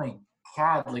like, oh my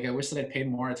God, like, I wish that I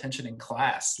paid more attention in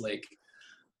class. Like,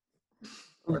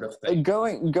 sort of thing.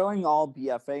 Going all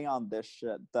BFA on this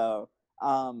shit, though,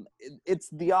 it's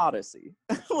the Odyssey.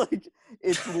 Like,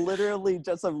 it's literally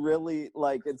just a really,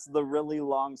 like, it's the really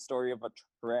long story of a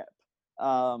trip.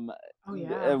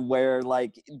 Where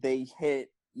like they hit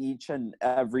each and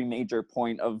every major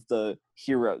point of the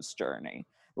hero's journey,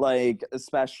 like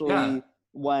especially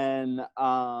when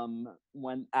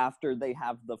after they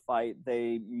have the fight,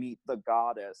 they meet the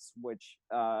goddess, which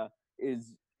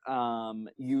is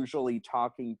usually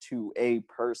talking to a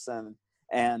person,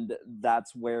 and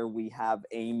that's where we have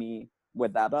Amy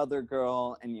with that other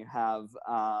girl, and you have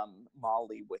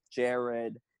Molly with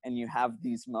Jared. And you have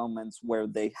these moments where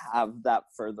they have that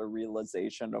further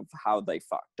realization of how they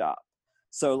fucked up.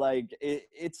 So like,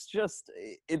 it's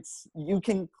you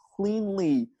can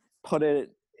cleanly put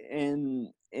it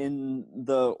in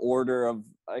the order of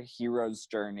a hero's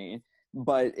journey,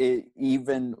 but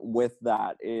even with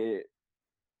that,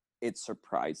 it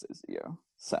surprises you.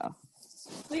 So.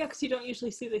 Well, yeah, because you don't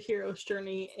usually see the hero's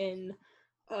journey in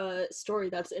a story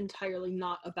that's entirely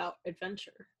not about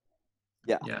adventure.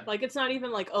 Yeah. Like, it's not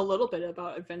even like a little bit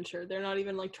about adventure. They're not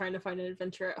even like trying to find an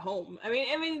adventure at home. I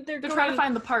mean they're trying to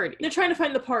find the party. They're trying to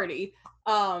find the party.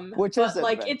 Which is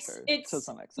like adventure, it's to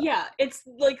some extent. Yeah, it's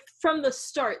like from the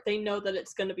start they know that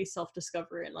it's going to be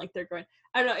self-discovery, and like they're going,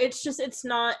 I don't know, it's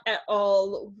not at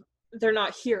all, they're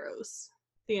not heroes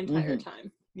the entire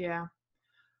time. Yeah.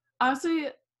 Honestly,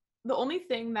 the only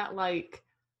thing that like,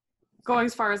 going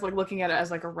as far as like looking at it as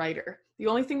like a writer, the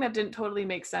only thing that didn't totally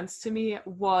make sense to me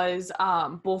was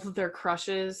both of their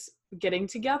crushes getting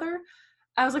together.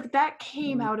 I was like, that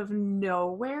came out of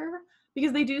nowhere,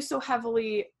 because they do so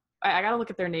heavily. I gotta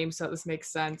look at their names so this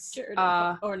makes sense. Jared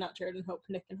and Hope. Or not Jared and Hope,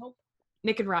 Nick and Hope.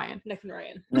 Nick and Ryan.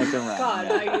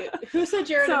 God, who said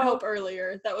Jared and Hope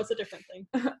earlier? That was a different thing.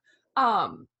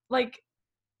 Like,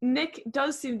 Nick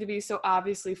does seem to be so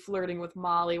obviously flirting with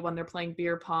Molly when they're playing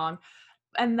beer pong.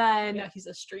 And then he's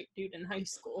a straight dude in high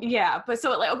school. Yeah, but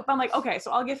so like I'm like, okay,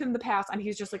 so I'll give him the pass, and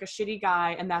he's just like a shitty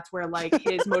guy, and that's where like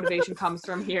his motivation comes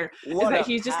from here. Is that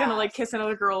he's just gonna like kiss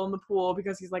another girl in the pool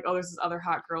because he's like, oh, there's this other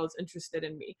hot girl that's interested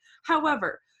in me.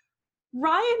 However,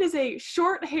 Ryan is a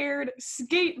short-haired,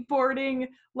 skateboarding,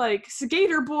 like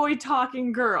skater boy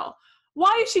talking girl.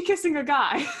 Why is she kissing a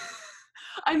guy?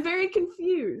 I'm very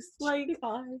confused. Like,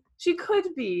 she could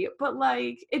be, but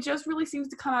like, it just really seems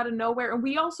to come out of nowhere. And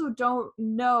we also don't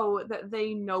know that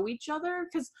they know each other,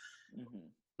 because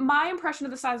my impression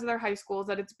of the size of their high school is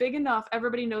that it's big enough,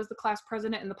 everybody knows the class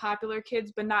president and the popular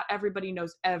kids, but not everybody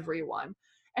knows everyone.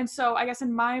 And so I guess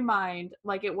in my mind,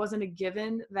 like, it wasn't a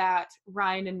given that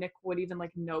Ryan and Nick would even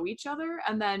like know each other.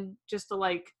 And then just to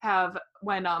like have,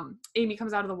 when Amy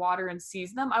comes out of the water and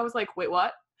sees them, I was like, wait,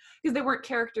 what? Because they weren't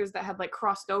characters that had like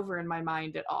crossed over in my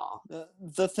mind at all.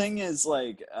 The thing is,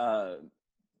 like,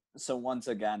 so once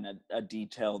again, a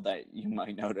detail that you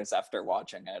might notice after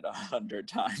watching it 100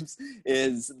 times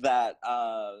is that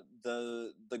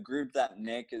the group that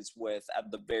Nick is with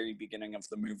at the very beginning of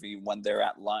the movie when they're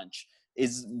at lunch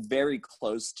is very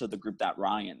close to the group that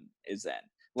Ryan is in.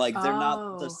 Like, they're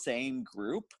not the same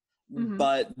group,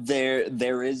 but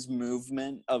there is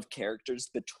movement of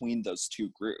characters between those two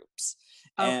groups.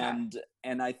 Okay.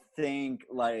 And I think,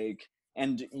 like,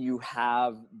 and you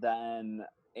have then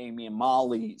Amy and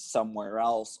Molly somewhere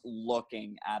else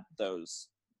looking at those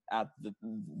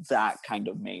that kind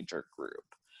of major group.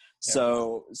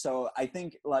 Yeah. So I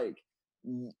think like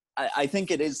I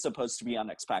think it is supposed to be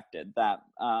unexpected that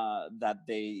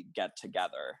they get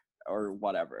together or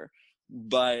whatever,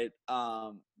 but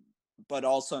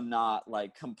also not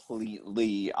like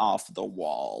completely off the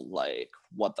wall, like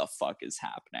what the fuck is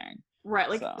happening. Right,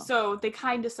 like, so they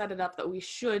kind of set it up that we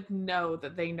should know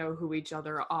that they know who each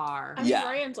other are. I mean, Yeah.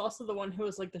 Ryan's also the one who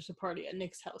was like, there's a party at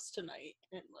Nick's house tonight,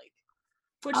 and like,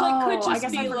 which like could just I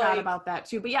guess be I forgot like about that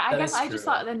too. But yeah, I That guess is I just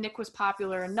true. thought that Nick was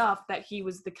popular enough that he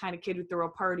was the kind of kid who'd throw a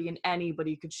party and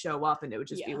anybody could show up and it would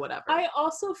just be Yeah. whatever. I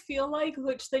also feel like,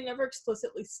 which they never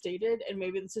explicitly stated, and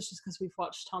maybe this is just because we've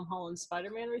watched Tom Holland's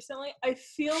Spider-Man recently, I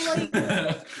feel like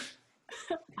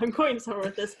I'm going somewhere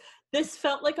with this. This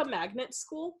felt like a magnet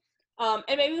school. And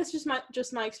maybe this is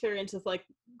just my experience of like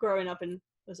growing up in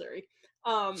Missouri.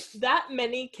 That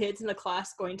many kids in a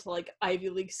class going to like Ivy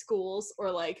League schools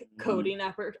or like coding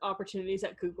opportunities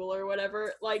at Google or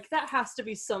whatever, like that has to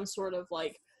be some sort of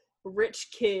like rich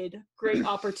kid, great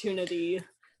opportunity.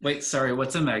 Wait, sorry,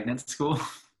 what's a magnet school?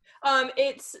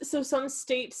 It's so some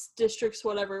states, districts,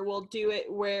 whatever, will do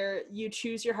it where you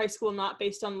choose your high school not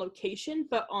based on location,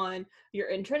 but on your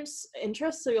interests.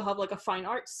 So you'll have like a fine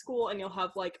arts school and you'll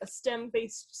have like a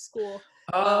STEM-based school.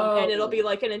 And it'll be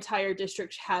like an entire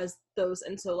district has those.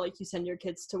 And so like you send your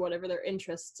kids to whatever their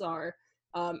interests are.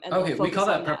 And Okay, we call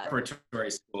that focus on preparatory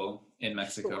school in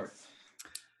Mexico. Sure.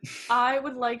 I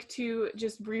would like to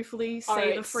just briefly say All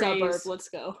right, the phrase, suburb, let's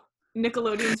go.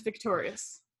 Nickelodeon's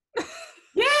victorious.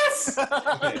 Yes!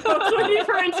 I was waiting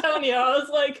for Antonio. I was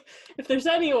like, if there's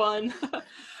anyone.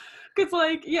 Because,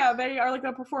 like, yeah, they are, like,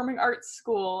 a performing arts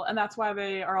school, and that's why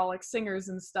they are all, like, singers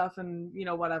and stuff and, you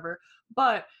know, whatever.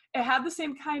 But it had the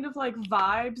same kind of, like,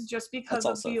 vibes just because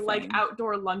That's of the, also like, fun.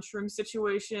 outdoor lunchroom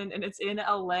situation, and it's in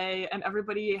LA, and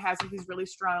everybody has, like, these really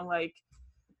strong, like,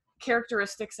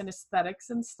 characteristics and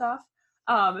aesthetics and stuff.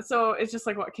 So it's just,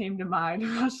 like, what came to mind.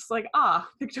 I was just like,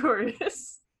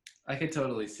 victorious. I could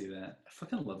totally see that. I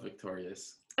fucking love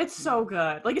Victorious. It's so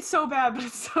good. Like, it's so bad, but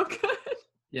it's so good.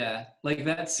 Yeah, like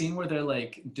that scene where they're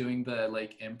like doing the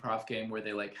like improv game where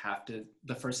they like have to,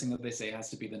 the first thing that they say has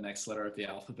to be the next letter of the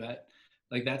alphabet.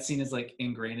 Like that scene is like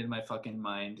ingrained in my fucking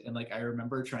mind. And like I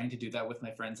remember trying to do that with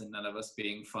my friends and none of us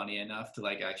being funny enough to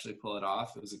like actually pull it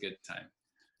off. It was a good time.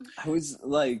 I was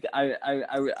like, I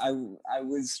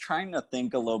was trying to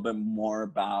think a little bit more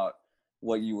about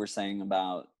what you were saying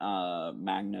about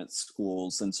magnet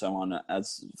schools and so on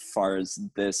as far as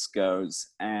this goes.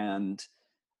 And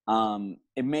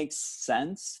it makes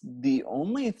sense. The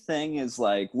only thing is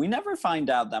like, we never find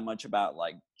out that much about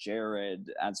like Jared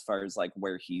as far as like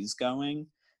where he's going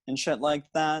and shit like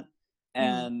that.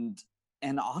 And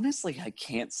honestly, I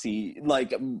can't see,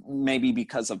 like, maybe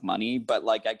because of money, but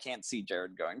like I can't see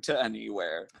Jared going to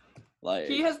anywhere. Like,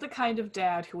 He has the kind of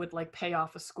dad who would like pay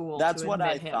off a school. that's to what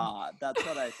I admit him. thought. That's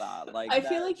what I thought. Like, I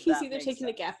feel like he's that either makes taking a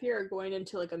sense. gap year or going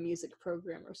into like a music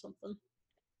program or something.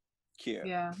 Cute.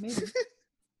 Yeah, maybe.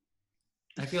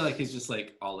 I feel like he's just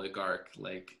like oligarch,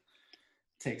 like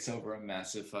takes over a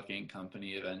massive fucking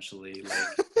company eventually,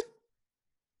 like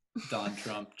Don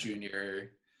Trump Jr.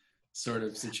 sort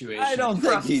of situation. I don't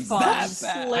think he's Fun. that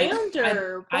bad.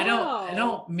 Slander. I wow.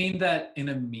 don't mean that in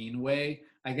a mean way.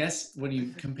 I guess when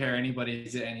you compare anybody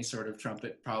to any sort of Trump,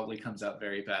 it probably comes out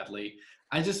very badly.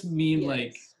 I just mean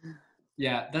like,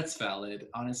 yeah, that's valid.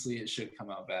 Honestly, it should come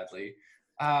out badly.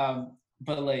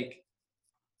 But like,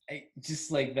 I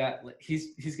just like that. Like,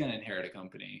 he's gonna inherit a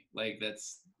company. Like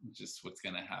that's just what's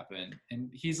gonna happen.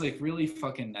 And he's like really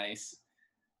fucking nice.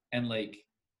 And like,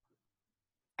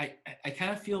 I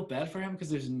kind of feel bad for him because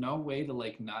there's no way to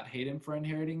like not hate him for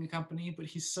inheriting a company. But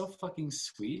he's so fucking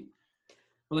sweet.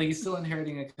 But like he's still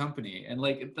inheriting a company, and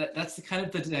like that's the kind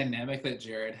of the dynamic that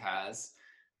Jared has,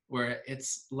 where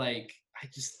it's like I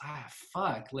just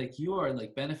fuck, like you are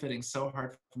like benefiting so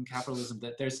hard from capitalism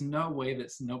that there's no way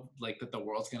that the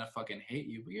world's gonna fucking hate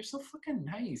you, but you're so fucking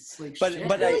nice. Like, But shit.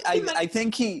 I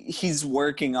think he's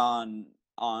working on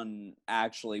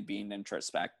actually being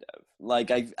introspective. Like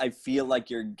I feel like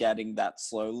you're getting that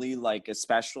slowly, like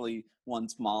especially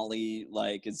once Molly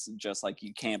like is just like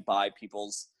you can't buy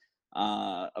people's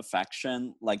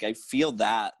affection. Like I feel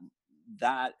that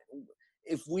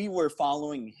if we were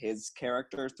following his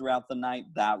character throughout the night,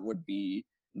 that would be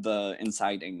the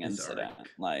inciting His incident. arc.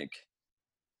 Like,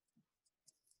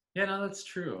 Yeah, no, that's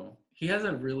true. He has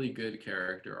a really good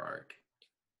character arc.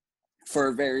 for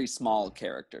a very small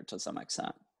character to some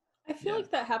extent. I feel Yeah.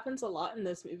 like that happens a lot in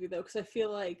this movie though, because I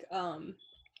feel like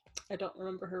I don't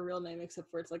remember her real name except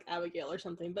for it's like Abigail or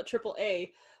something, but Triple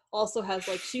A also has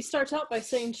like, she starts out by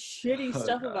saying shitty Oh,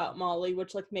 stuff God. about Molly,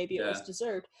 which like maybe it was Yeah.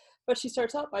 deserved, but she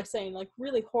starts out by saying like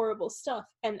really horrible stuff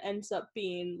and ends up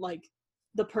being like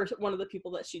one of the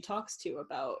people that she talks to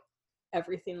about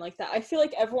everything like that. I feel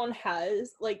like everyone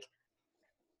has like,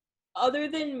 other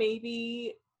than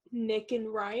maybe Nick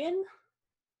and Ryan,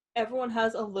 everyone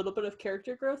has a little bit of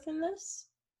character growth in this.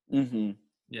 Mm-hmm.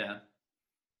 Yeah.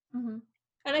 Mm-hmm.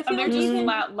 And I And feel they're like just even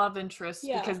flat love interests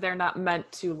Yeah. because they're not meant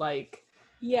to like.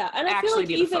 yeah, and I feel actually like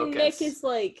be the even Nick focus. is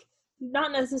like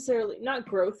not necessarily not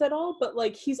growth at all, but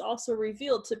like he's also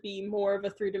revealed to be more of a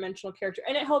three-dimensional character.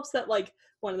 And it helps that like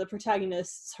one of the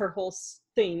protagonists, her whole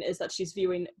thing is that she's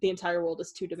viewing the entire world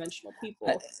as two-dimensional people.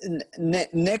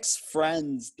 Nick's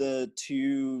friends, the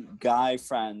two guy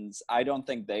friends, I don't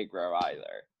think they grow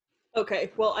either.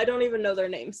 Okay, well, I don't even know their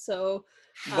names, so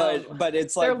But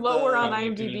it's like They're lower on the-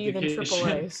 IMDb than Indication.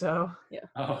 AAA, so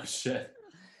Oh shit.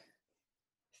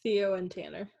 Theo and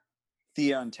Tanner.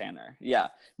 Theo and Tanner, yeah,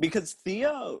 because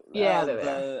Theo, Yeah,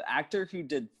 the actor who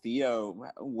did Theo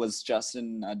was just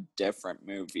in a different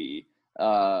movie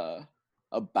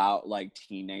about like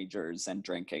teenagers and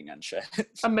drinking and shit.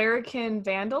 American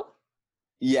Vandal.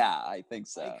 Yeah, I think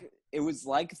so. Like- It was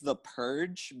like The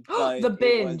Purge, but The it was-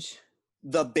 Binge.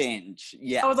 The Binge,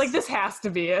 yes. I was like, this has to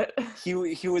be it.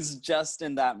 He was just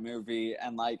in that movie,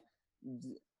 and like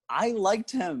I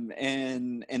liked him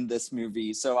in this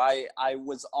movie, so I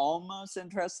was almost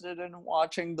interested in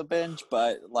watching The Binge,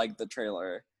 but like the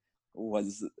trailer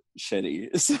was shitty.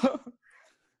 So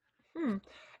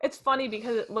It's funny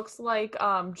because it looks like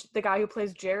the guy who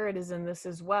plays Jared is in this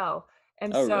as well,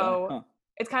 and oh, so really? Huh.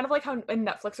 it's kind of like how in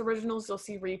Netflix originals you'll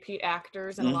see repeat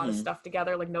actors and a lot of Mhm. stuff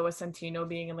together, like Noah Centineo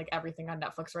being in like everything on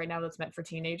Netflix right now that's meant for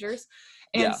teenagers,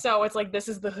 and Yeah. so it's like this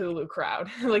is the Hulu crowd,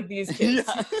 like these kids.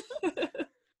 Yeah.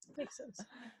 Makes sense.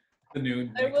 The new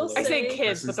I will I say Say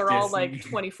kids, but versus they're all Disney. like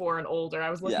 24 and older. I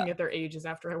was looking Yeah. at their ages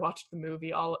after I watched the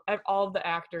movie. All of the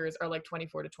actors are like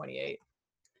 24 to 28.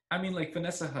 I mean, like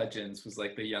Vanessa Hudgens was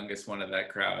like the youngest one of that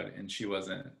crowd, and she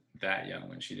wasn't that young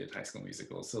when she did High School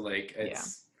Musical. So like,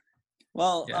 it's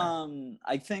Well, Yeah.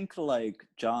 I think like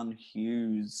John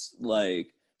Hughes,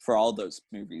 like for all those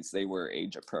movies, they were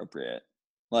age appropriate.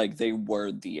 Like they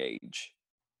were the age,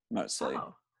 mostly.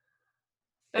 Oh.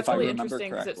 That's If I really remember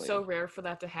interesting because it's so correctly. rare for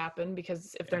that to happen,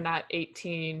 because if they're not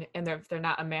 18 and they're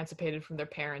not emancipated from their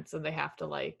parents, then they have to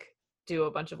like do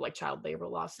a bunch of like child labor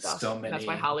law stuff. So And that's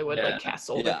why many- Hollywood yeah. like casts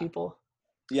older Yeah. people.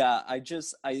 Yeah,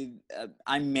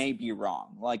 I may be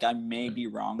wrong. Like I may be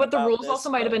wrong. But the about rules this, also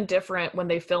might have but- been different when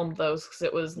they filmed those because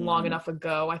it was long Mhm. enough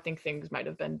ago. I think things might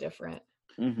have been different.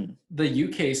 Mhm. the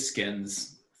UK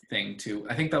Skins thing too.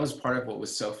 I think that was part of what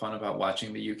was so fun about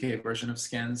watching the UK version of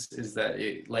Skins, is that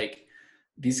it like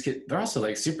these kids, they're also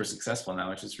like super successful now,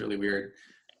 which is really weird.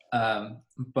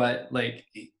 But like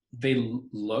they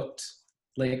looked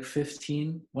like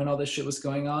 15 when all this shit was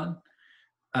going on.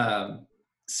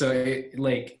 So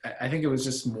I think it was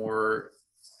just more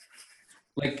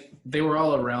like they were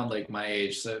all around like my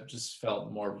age, so it just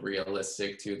felt more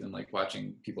realistic too than like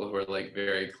watching people who are like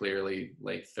very clearly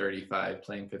like 35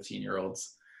 playing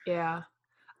 15-year-olds. Yeah.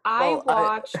 Well,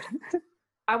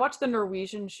 I watched the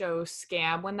Norwegian show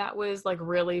Scam when that was like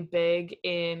really big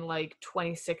in like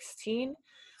 2016.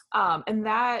 And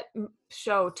that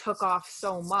show took off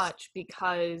so much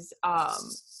because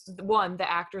one, the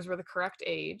actors were the correct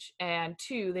age, and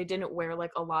two, they didn't wear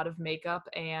like a lot of makeup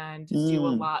and do a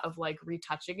Mm. lot of like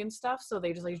retouching and stuff. So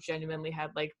they just like genuinely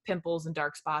had like pimples and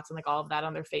dark spots and like all of that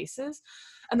on their faces.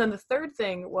 And then the third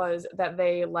thing was that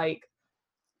they like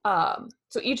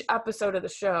so each episode of the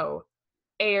show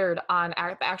aired on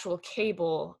the actual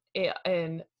cable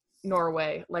in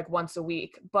Norway like once a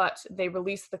week, but they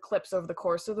released the clips over the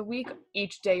course of the week,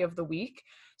 each day of the week.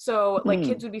 So like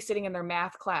kids would be sitting in their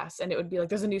math class and it would be like,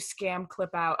 there's a new Scam clip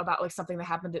out about like something that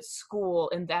happened at school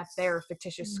in that their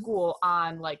fictitious school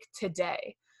on like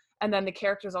today. And then the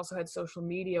characters also had social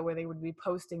media where they would be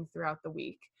posting throughout the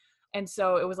week. And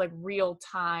so it was like real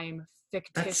time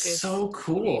fictitious. That's so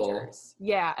cool. teenagers.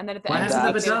 Yeah, and then at the Why end of the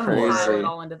hasn't week, that they been would done compile more? it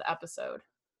all into the episode.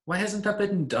 Why hasn't that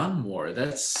been done more?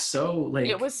 That's so like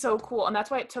It was so cool, and that's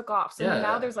why it took off. So Yeah.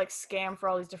 now there's like Scam for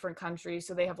all these different countries.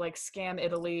 So they have like Scam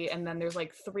Italy, and then there's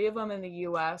like 3 of them in the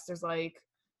US. There's like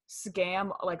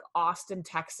Scam like Austin,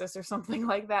 Texas, or something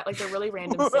like that. Like they're really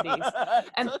random cities.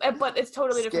 And but it's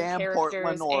totally different Scam characters,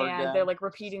 Portland, Oregon. and they're like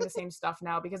repeating the same stuff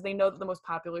now because they know that the most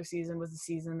popular season was the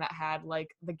season that had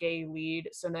like the gay lead.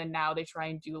 So then now they try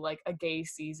and do like a gay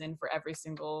season for every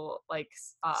single like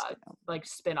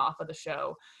spin-off of the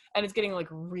show, and it's getting like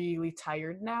really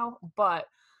tired now. But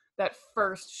that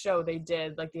first show they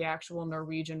did, like the actual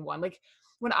Norwegian one. Like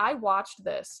when I watched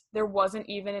this, there wasn't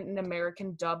even an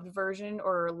American dubbed version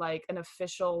or like an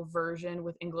official version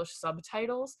with English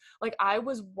subtitles. Like I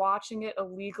was watching it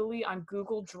illegally on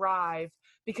Google Drive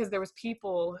because there was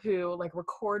people who like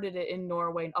recorded it in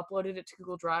Norway and uploaded it to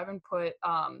Google Drive and put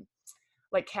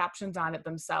like captions on it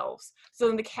themselves. So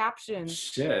then the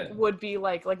captions would be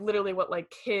like literally what like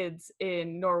kids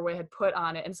in Norway had put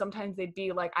on it. And sometimes they'd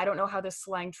be like, I don't know how this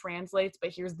slang translates,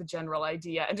 but here's the general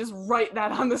idea, and just write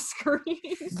that on the screen.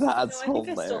 That's I hilarious.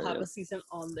 think I still have a season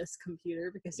on this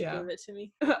computer because you gave it to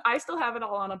me. I still have it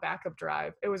all on a backup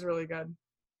drive. It was really good.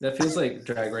 That feels like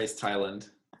Drag Race Thailand.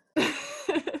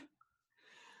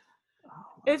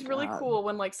 It's really cool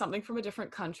when like something from a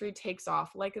different country takes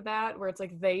off like that, where it's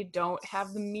like they don't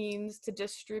have the means to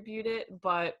distribute it,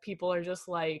 but people are just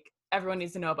like, everyone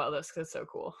needs to know about this because it's so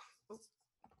cool.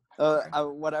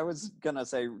 What I was gonna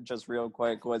say just real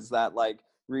quick was that like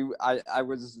I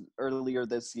was earlier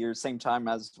this year, same time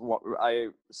as I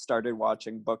started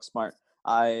watching Booksmart,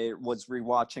 I was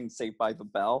rewatching Saved by the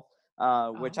Bell,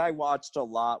 which I watched a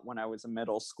lot when I was in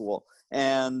middle school,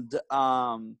 and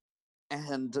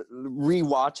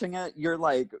rewatching it, you're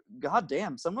like, God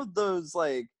damn, so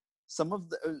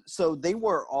they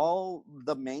were all,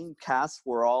 the main cast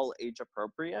were all age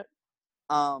appropriate,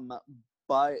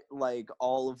 but like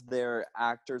all of their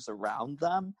actors around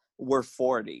them were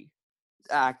 40,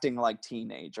 acting like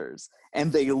teenagers,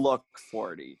 and they look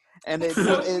 40, and it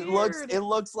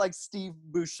looks like Steve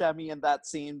Buscemi in that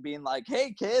scene being like,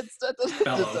 hey kids,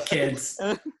 fellow kids.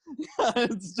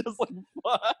 It's just like,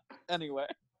 what? Anyway.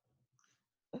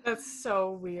 That's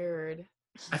so weird.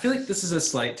 I feel like this is a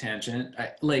slight tangent.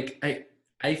 I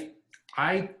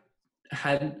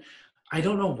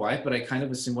don't know why, but I kind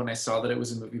of assumed when I saw that it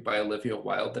was a movie by Olivia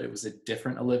Wilde that it was a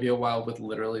different Olivia Wilde with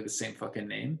literally the same fucking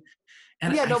name.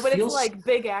 And but it's like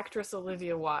big actress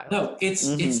Olivia Wilde. No,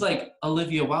 it's like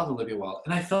Olivia Wilde.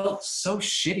 And I felt so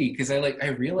shitty because I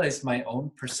realized my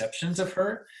own perceptions of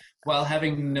her while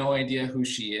having no idea who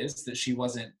she is, that she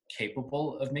wasn't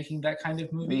capable of making that kind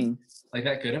of movie, like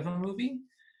that good of a movie.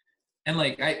 And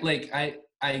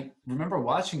I remember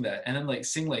watching that and then like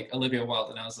seeing like Olivia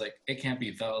Wilde, and I was like, it can't be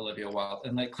the Olivia Wilde,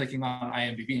 and like clicking on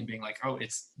IMDb and being like, oh,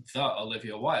 it's the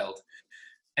Olivia Wilde,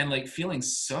 and like feeling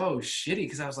so shitty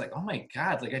because I was like, oh my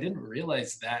God, like I didn't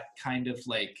realize that kind of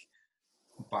like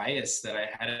bias that I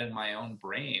had in my own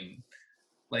brain.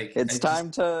 Like it's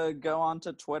time to go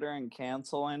onto Twitter and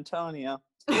cancel Antonia.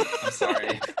 I'm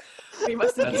sorry. We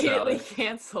must immediately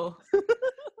cancel.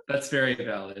 That's very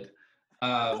valid.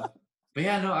 But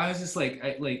yeah, no, I was just like,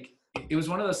 it was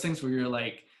one of those things where you're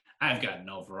like, I've gotten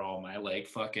over all my like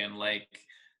fucking like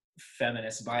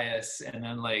feminist bias, and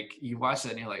then like you watch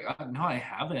that and you're like, oh, no, I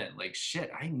haven't. Like shit,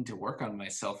 I need to work on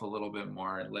myself a little bit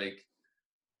more. Like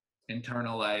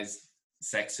internalized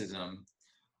sexism.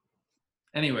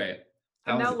 Anyway.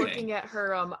 I'm now looking at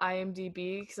her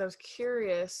IMDb because I was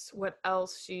curious what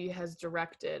else she has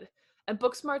directed. And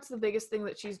Booksmart's the biggest thing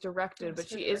that she's directed, but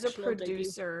she is a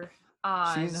producer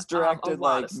on she's directed a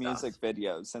lot like of music stuff.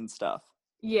 videos and stuff.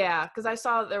 Yeah, because I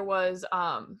saw there was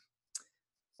an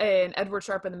Edward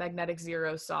Sharpe and the Magnetic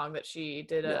Zero song that she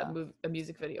did a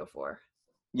music video for.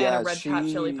 Yeah, and a Red Hot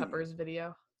Chili Peppers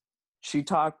video. She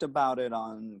talked about it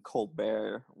on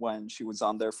Colbert when she was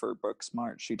on there for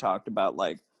Booksmart. She talked about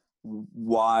like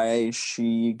why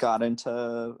she got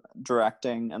into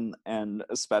directing and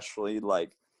especially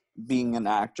like being an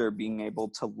actor, being able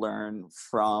to learn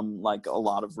from like a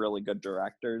lot of really good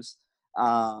directors.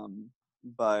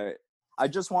 But I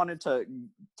just wanted to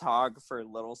talk for a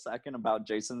little second about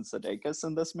Jason Sudeikis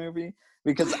in this movie,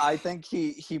 because I think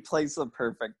he plays the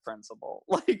perfect principal.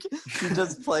 Like he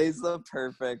just plays the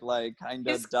perfect like kind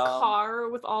of dumb car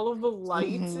with all of the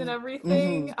lights and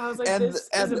everything. I was like, this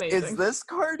is amazing. Is this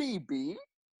Cardi B?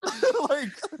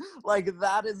 like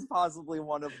that is possibly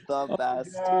one of the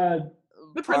best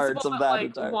the parts principal of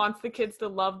that that like wants the kids to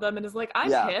love them and is like,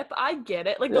 I'm hip, I get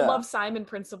it. Like the Love Simon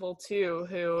principal too,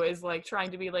 who is like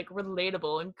trying to be like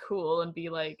relatable and cool and be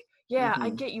like, I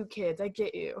get you kids, I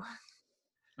get you.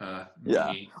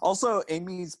 Also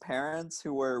Amy's parents,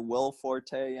 who were Will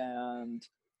Forte and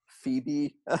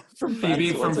Phoebe from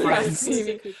Friends.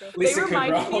 Lisa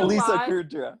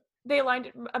Kudrow. They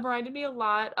reminded me a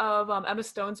lot of Emma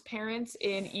Stone's parents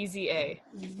in Easy A.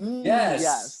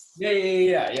 Yes.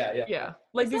 Yeah.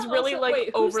 Like these really also, like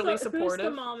overly supportive.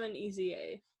 Who's the mom in Easy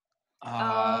A?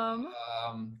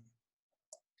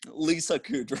 Lisa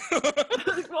Kudrow.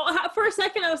 Well, for a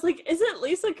second, I was like, is it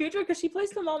Lisa Kudrow? Because she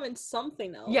plays the mom in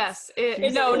something else. Yes.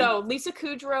 No. Lisa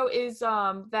Kudrow is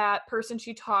that person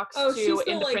she talks to she's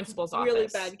in the principal's really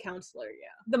office. bad counselor, yeah.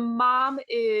 The mom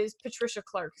is Patricia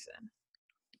Clarkson.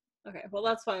 Okay, well,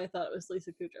 that's why I thought it was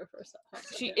Lisa Kudrow for a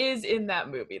second. She is in that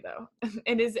movie, though,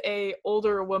 and is a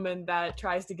older woman that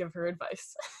tries to give her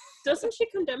advice. Doesn't she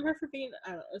condemn her for being, I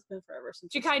don't know, it's been forever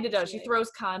since. She kind of does. She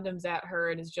throws condoms at her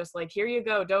and is just like, here you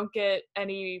go. Don't get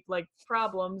any, like,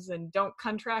 problems and don't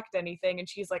contract anything. And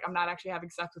she's like, I'm not actually having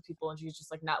sex with people. And she's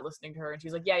just, like, not listening to her. And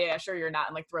she's like, yeah, sure you're not.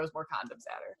 And, like, throws more condoms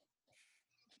at her.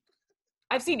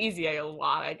 I've seen Easy A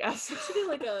lot, I guess. We should do,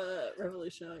 like, a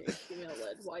revolutionary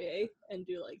female-led YA and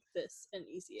do, like, this and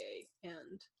Easy A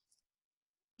and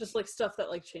just, like, stuff that,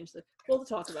 like, changed the... We'll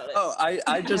talk about it. Oh,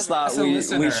 I just thought we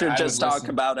should just talk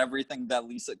about everything that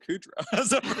Lisa Kudrow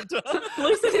has ever done.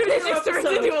 Lisa Kudrow turns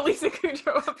into a Lisa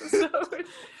Kudrow episode.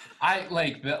 I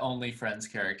like the only Friends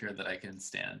character that I can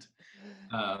stand.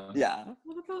 Yeah.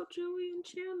 What about Joey and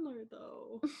Chandler,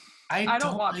 though? I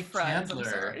don't watch like Friends, Chandler.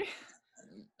 I'm sorry.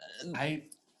 I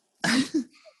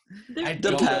Depends.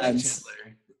 don't like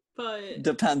Chandler. But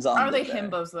Depends on. Are they day.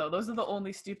 himbos, though? Those are the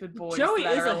only stupid boys Joey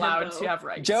that is are a allowed himbo. to have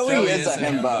rights. Joey is a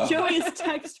himbo. Joey is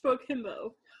textbook himbo.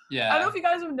 Yeah. I don't know if you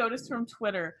guys have noticed from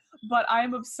Twitter, but I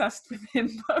am obsessed with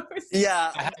himbos.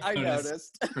 Yeah, I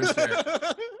noticed, noticed. for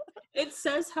sure. It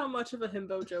says how much of a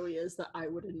himbo Joey is that I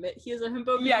would admit he is a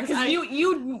himbo. Yeah, because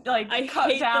you like I cut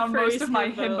hate the down most phrase of my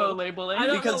himbo. himbo labeling. I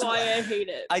don't Because know why I hate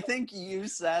it. I think you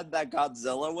said that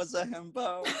Godzilla was a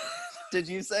himbo. Did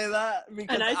you say that?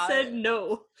 Because And I said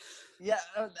no. Yeah,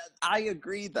 I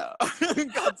agree though.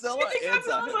 Godzilla You think is a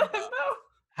Godzilla's himbo. a himbo?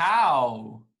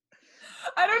 How?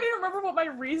 I don't even remember what my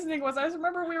reasoning was. I just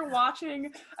remember we were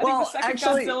watching, I Well, think, the second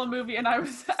actually- Godzilla movie, and I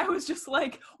was just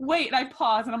like, wait, and I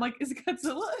paused, and I'm like, is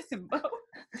Godzilla a himbo?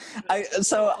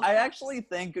 I actually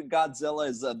think Godzilla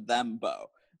is a thembo.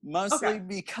 Mostly Okay.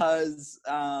 because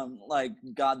like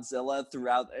Godzilla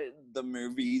throughout the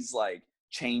movies like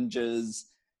changes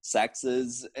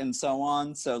sexes and so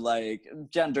on. So like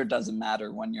gender doesn't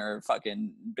matter when you're a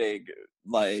fucking big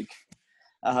like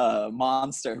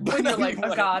monster. When you're like a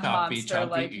anyway. god Chompy, monster, chompy,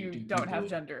 like doo, you doo, don't doo, have doo.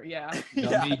 gender, yeah.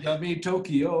 Yummy, yummy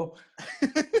Tokyo.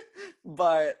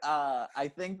 But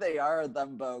I think they are a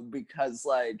thembo because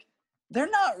like they're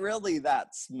not really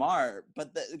that smart,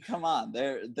 but come on,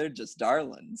 they're just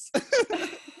darlings. What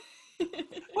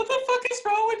the fuck is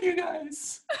wrong with you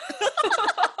guys?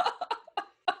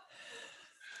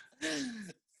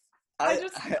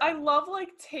 I love like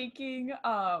taking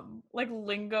like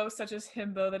lingo such as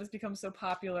himbo that has become so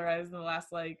popularized in the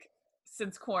last like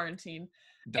since quarantine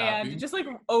and just like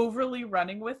overly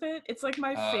running with it. It's like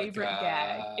my favorite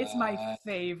gag. It's my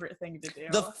favorite thing to do.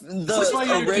 The why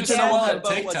you're just original on himbo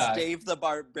was TikTok. Dave the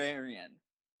Barbarian.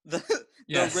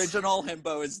 Yes. The original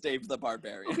himbo is Dave the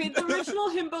Barbarian. Okay, the original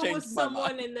himbo Changed was my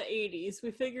someone mind. in the 80s.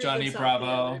 We figured Johnny this out Bravo.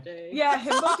 the other day. Yeah,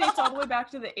 himbo dates all the way back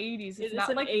to the 80s. It It's is not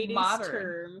an like 80s modern.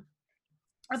 term.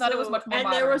 I thought it was much more and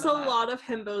modern. there was a than that. lot of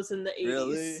himbos in the 80s.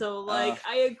 Really? So like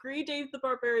I agree Dave the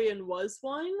Barbarian was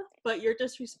one, but you're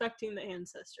disrespecting the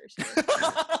ancestors.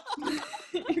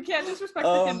 You can't disrespect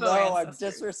Oh the himbo no,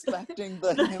 ancestors. I'm disrespecting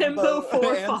the, The himbo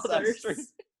forefathers.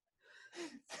 ancestors.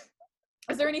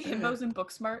 Is there any himbos in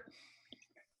Booksmart?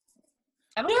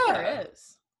 I don't think there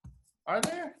is. Are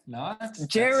there? Not.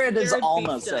 Jared is Jared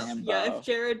almost beefed a up. himbo. Yeah, if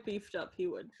Jared beefed up, he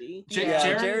would be. Yeah,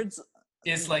 Jared Jared's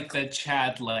is like the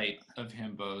Chad light of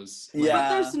himbos. Yeah. But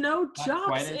there's no quite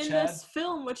jocks a in Chad. this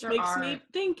film, which There makes me aren't.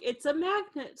 think it's a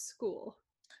magnet school.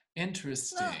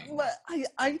 Interesting. But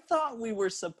I thought we were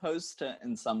supposed to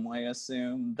in some way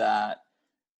assume that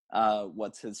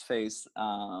what's his face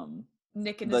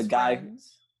Nick and the his guy-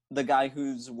 friends. the guy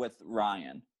who's with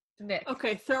Ryan. Nick.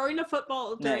 Okay, throwing a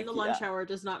football during Nick, the lunch yeah. hour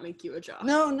does not make you a jock.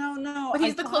 No. But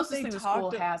he's I the thought closest they thing the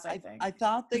school talked has, I think. I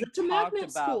thought they It's a talked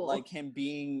magnet about school. like him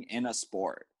being in a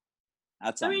sport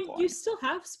at I some mean, point. you still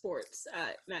have sports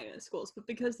at magnet schools, but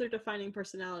because their defining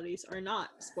personalities are not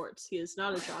sports, he is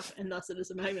not a jock, and thus it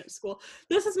is a magnet school.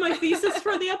 This is my thesis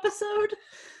for the episode.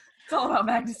 It's all about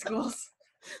magnet schools.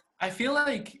 I feel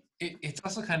like it's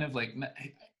also kind of like,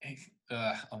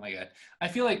 oh my god. I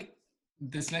feel like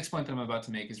this next point that I'm about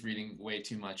to make is reading way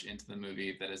too much into the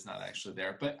movie that is not actually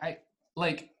there. But I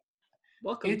like.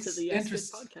 Welcome to It's the Yes Good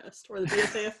podcast, or the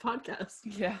BFAF podcast.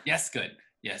 Yeah. Yes, good.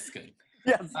 Yes, good.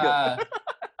 yes, good.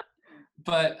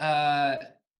 But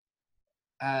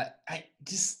I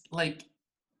just like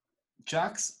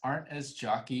jocks aren't as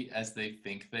jockey as they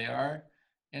think they are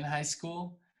in high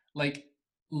school. Like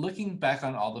looking back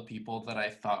on all the people that I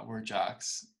thought were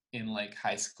jocks in like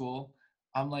high school,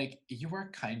 I'm like, you are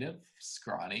kind of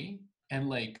scrawny and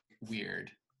like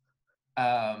weird.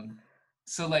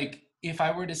 So like if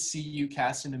I were to see you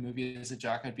cast in a movie as a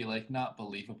jock, I'd be like, not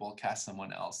believable, cast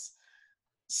someone else.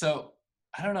 So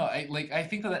I don't know. I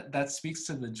think that speaks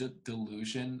to the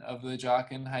delusion of the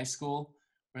jock in high school,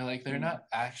 where like they're not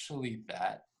actually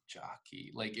that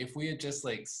jockey. Like if we had just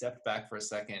like stepped back for a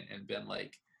second and been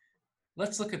like,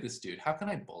 let's look at this dude. How can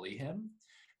I bully him?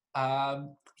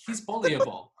 He's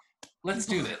bullyable. Let's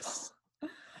do this.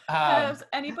 Has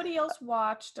anybody else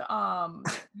watched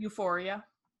Euphoria?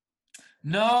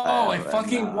 No, I haven't,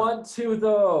 fucking no. want to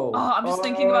though. Oh, I'm just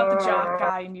thinking about the jock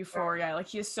guy in Euphoria. Like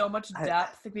he has so much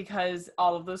depth because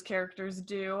all of those characters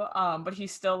do. But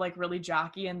he's still like really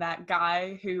jockey, and that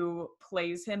guy who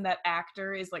plays him, that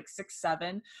actor, is like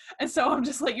 6'7". And so I'm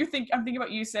just like, I'm thinking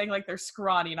about you saying like they're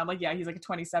scrawny, and I'm like, yeah, he's like a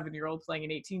 27-year-old playing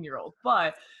an 18-year-old.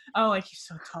 But I'm like, he's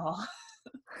so tall.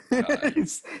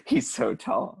 he's so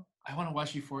tall. I want to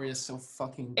watch Euphoria so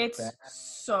fucking It's bad.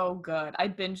 so good. I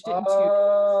binged it in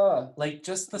 2 Like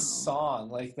just the song,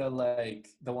 like the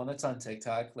one that's on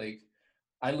TikTok. Like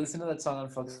I listen to that song on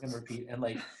fucking repeat, and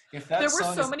like if that There were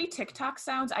song so is, many TikTok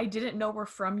sounds I didn't know were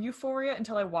from Euphoria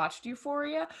until I watched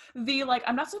Euphoria. The like,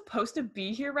 I'm not supposed to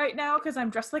be here right now because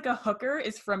I'm dressed like a hooker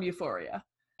is from Euphoria.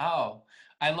 oh,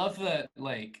 I love the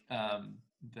like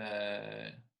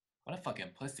the what a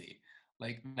fucking pussy,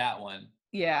 like that one.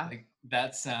 Yeah. Like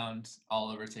that sound all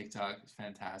over TikTok is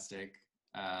fantastic.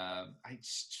 I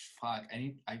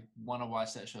want to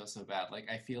watch that show so bad. Like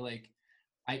I feel like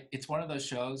it's one of those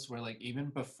shows where like even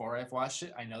before I've watched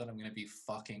it, I know that I'm gonna be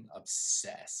fucking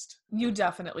obsessed. You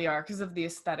definitely are because of the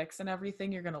aesthetics and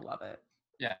everything. You're gonna love it.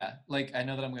 Yeah, like I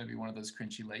know that I'm gonna be one of those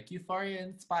cringy like Euphoria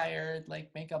inspired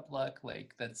like makeup look.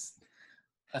 Like that's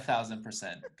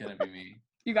 1,000% gonna be me.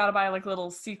 You gotta buy like little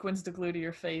sequins to glue to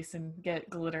your face and get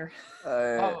glitter.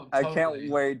 I can't Totally.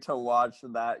 wait to watch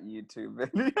that YouTube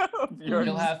video of yours.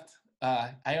 You'll have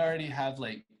to, I already have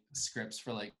like scripts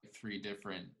for like 3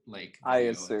 different like I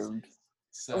videos. assumed.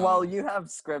 So Well, you have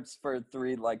scripts for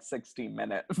 3 like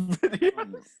 60-minute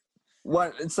videos.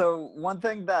 One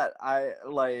thing that I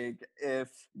like, if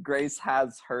Grace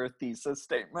has her thesis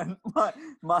statement,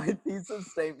 my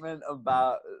thesis statement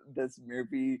about this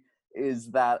movie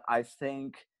is that I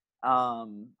think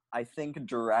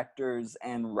directors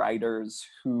and writers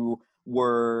who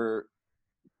were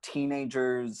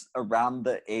teenagers around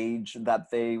the age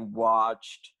that they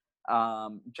watched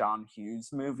John Hughes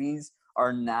movies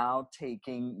are now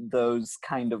taking those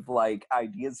kind of like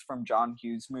ideas from John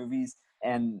Hughes movies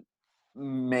and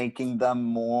making them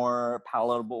more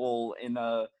palatable in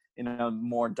a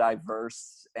more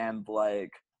diverse and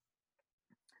like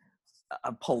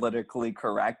a politically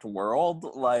correct world.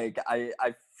 Like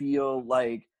I feel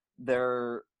like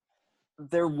there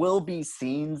will be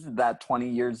scenes that 20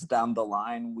 years down the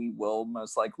line we will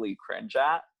most likely cringe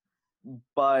at,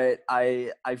 but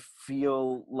I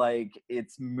feel like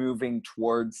it's moving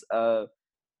towards a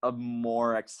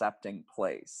more accepting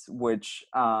place, which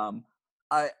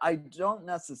I don't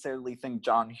necessarily think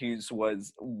John Hughes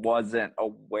wasn't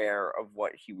aware of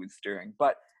what he was doing,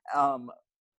 but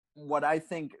what I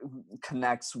think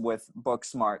connects with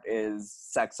Booksmart is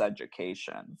Sex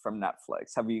Education from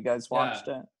Netflix. Have you guys watched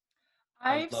it?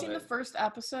 I've love seen the it. first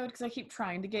episode because I keep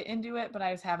trying to get into it, but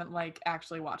I just haven't like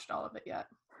actually watched all of it yet.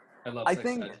 I love I sex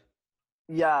think ed.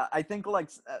 Yeah, I think like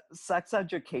Sex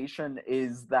Education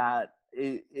is that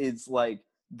it's like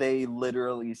they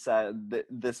literally said that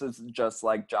this is just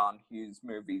like John Hughes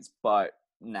movies, but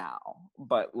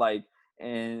like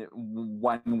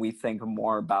when we think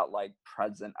more about like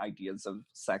present ideas of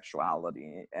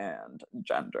sexuality and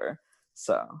gender.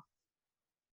 So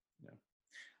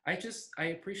I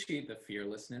appreciate the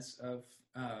fearlessness of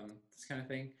this kind of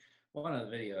thing. One of the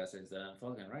video essays that I'm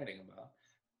fucking writing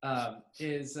about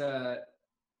is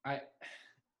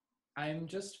I'm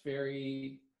just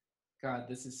very, God,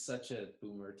 this is such a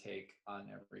boomer take on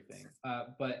everything.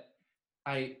 But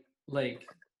I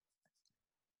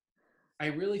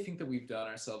really think that we've done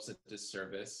ourselves a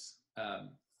disservice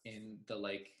in the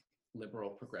like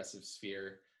liberal progressive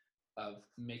sphere of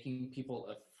making people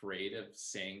afraid of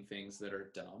saying things that are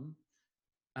dumb.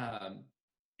 And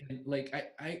like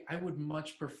I would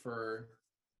much prefer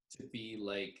to be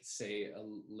like, say, a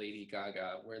Lady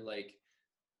Gaga, where like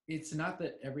it's not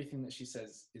that everything that she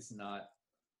says is not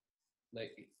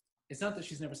like, it's not that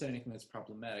she's never said anything that's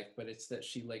problematic, but it's that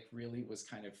she like really was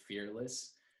kind of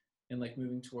fearless and like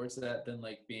moving towards that than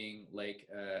like being like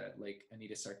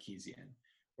Anita Sarkeesian,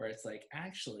 where it's like,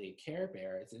 actually Care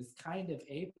Bears is kind of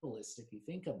ableist if you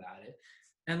think about it.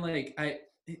 And like I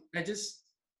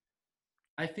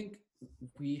think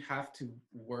we have to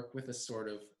work with a sort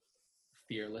of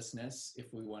fearlessness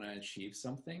if we want to achieve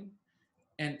something.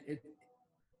 And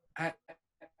I,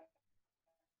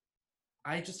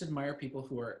 I just admire people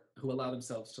who allow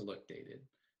themselves to look dated.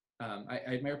 I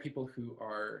admire people who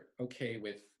are okay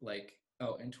with like,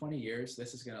 oh, in 20 years,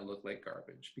 this is going to look like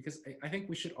garbage. Because I think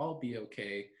we should all be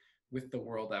okay with the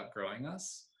world outgrowing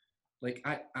us. Like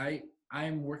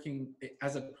I'm working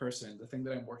as a person, the thing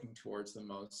that I'm working towards the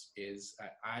most is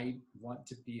I want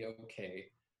to be okay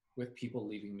with people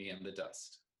leaving me in the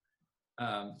dust.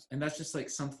 And that's just like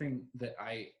something that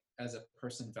I, as a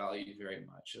person, value very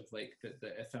much, of like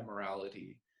the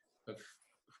ephemerality of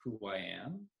who I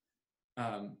am.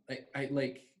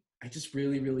 I just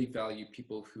really, really value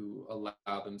people who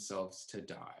allow themselves to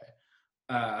die.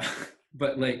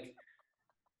 But like,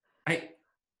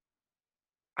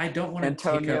 I don't want to take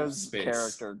up Antonio's space.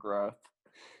 character growth.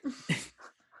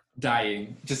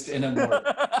 Dying, just in a more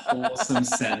wholesome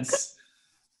sense.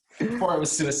 Before it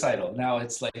was suicidal. Now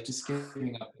it's like just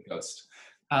giving up the ghost.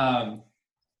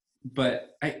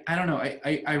 But I don't know.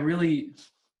 I really.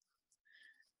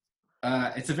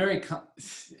 It's a very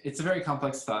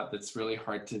complex thought that's really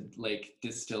hard to like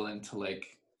distill into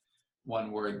like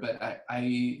one word. But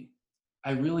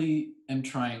I really am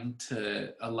trying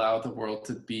to allow the world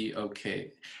to be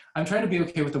okay. I'm trying to be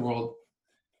okay with the world.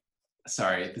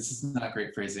 Sorry, this is not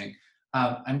great phrasing.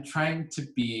 I'm trying to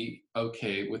be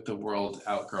okay with the world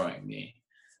outgrowing me.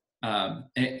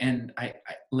 And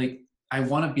I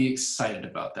want to be excited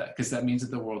about that because that means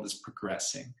that the world is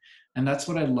progressing. And that's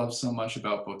what I love so much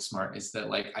about Booksmart is that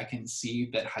like I can see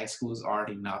that high school is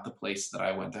already not the place that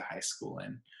I went to high school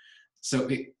in. So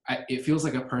it feels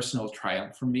like a personal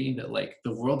triumph for me that like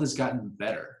the world has gotten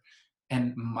better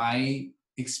and my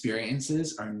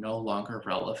experiences are no longer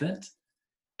relevant.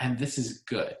 And this is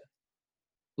good.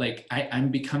 Like I'm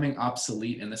becoming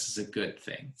obsolete and this is a good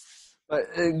thing. But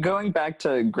going back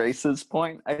to Grace's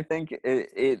point, I think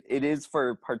it is for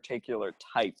a particular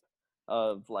type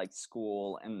of like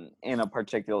school and in a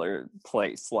particular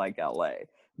place like LA.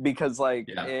 Because like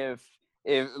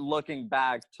if looking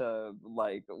back to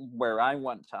like where I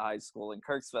went to high school in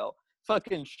Kirksville,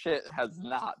 fucking shit has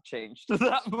not changed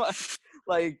that much.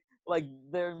 Like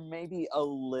there may be a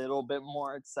little bit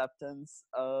more acceptance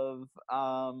of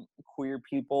queer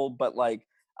people, but like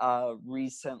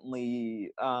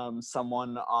recently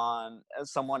someone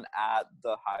at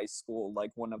the high school,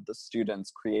 like one of the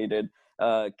students, created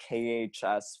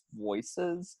KHS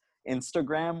Voices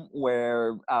Instagram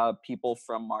where people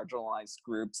from marginalized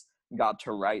groups got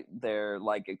to write their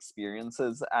like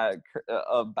experiences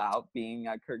about being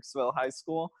at Kirksville High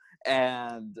School,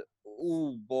 and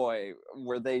oh boy,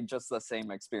 were they just the same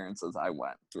experiences I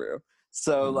went through.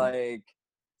 So like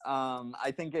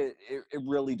I think it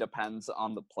really depends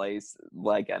on the place,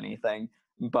 like anything.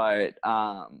 But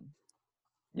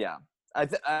yeah,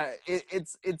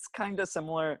 it's kind of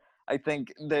similar. I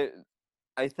think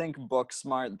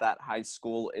Booksmart, that high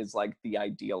school is like the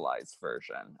idealized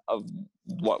version of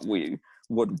what we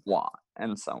would want,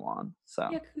 and so on. So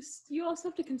yeah, because you also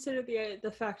have to consider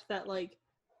the fact that like,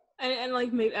 and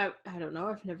like maybe I don't know,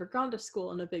 I've never gone to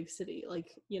school in a big city,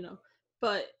 like, you know,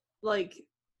 but like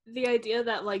the idea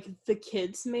that like the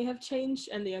kids may have changed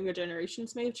and the younger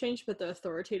generations may have changed, but the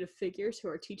authoritative figures who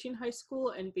are teaching high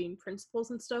school and being principals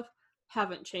and stuff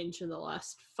haven't changed in the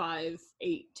last 5,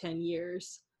 8, 10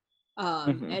 years.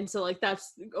 And so like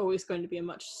that's always going to be a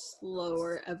much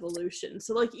slower evolution.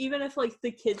 So like even if like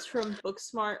the kids from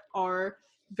Booksmart are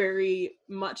very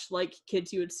much like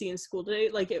kids you would see in school today,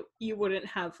 like you wouldn't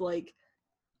have like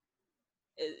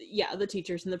the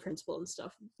teachers and the principal and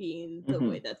stuff being the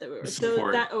way that they were.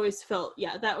 So that always felt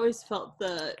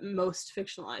the most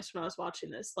fictionalized when I was watching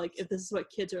this. Like if this is what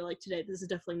kids are like today, this is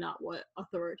definitely not what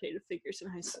authoritative figures in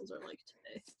high schools are like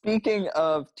today. Speaking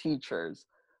of teachers,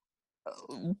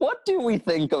 what do we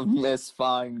think of Miss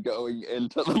Fine going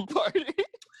into the party?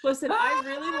 Listen, I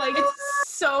really like it's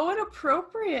so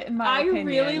inappropriate in my opinion.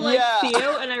 I really like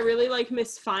Theo and I really like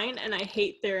Miss Fine, and I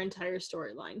hate their entire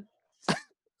storyline.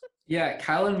 Yeah,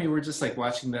 Kyle and me were just like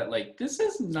watching that, like, this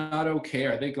is not okay.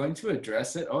 Are they going to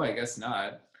address it? Oh, I guess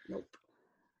not. Nope.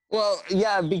 Well,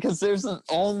 yeah, because there's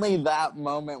only that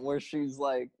moment where she's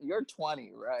like, "You're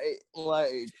 20, right?"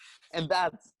 Like, and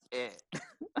that's it.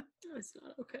 It's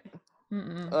not okay.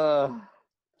 No.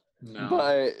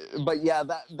 But yeah,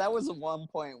 that was one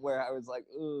point where I was like,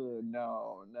 "Ooh,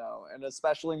 no," and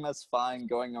especially Miss Fine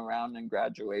going around in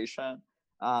graduation,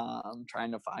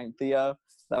 trying to find Theo.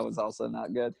 That was also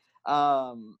not good.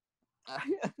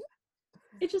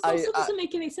 It just also doesn't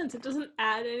make any sense. It doesn't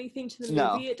add anything to the movie.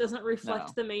 No. It doesn't reflect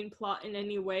No. the main plot in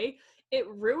any way. It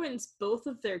ruins both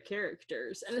of their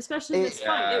characters, and especially Miss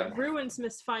Fine. Yeah. It ruins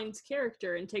Miss Fine's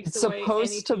character and takes It's away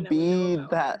supposed to anything that we know be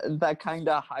about her. that kind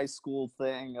of high school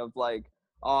thing of like,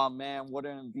 oh man,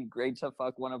 wouldn't it be great to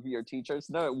fuck one of your teachers?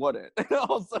 No, it wouldn't.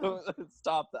 Also,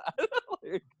 stop that.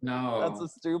 Like, No, that's a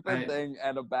stupid I- thing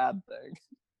and a bad thing.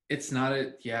 it's not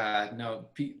a no.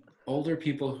 Older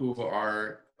people who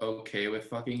are okay with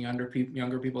fucking younger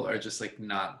people are just like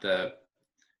not the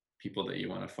people that you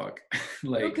want to fuck.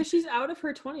 Like, because she's out of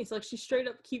her 20s. Like, she straight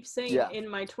up keeps saying Yeah. in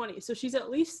my 20s. So she's at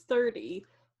least 30.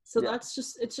 So Yeah. it's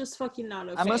just fucking not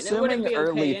okay. I'm and it wouldn't assuming be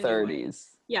early okay anyway. 30s.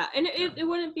 Yeah, and it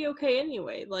wouldn't be okay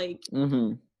anyway. Like,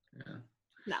 Mm-hmm. yeah.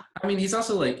 No. I mean, he's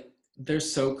also like, they're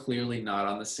so clearly not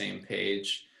on the same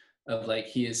page of like,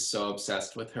 he is so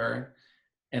obsessed with her.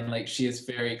 And like, she is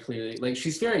very clearly, like,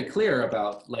 she's very clear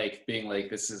about like being like,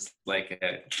 this is like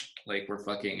it, like we're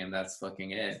fucking and that's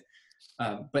fucking it.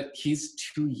 But he's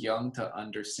too young to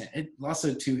understand. It,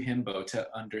 also too himbo to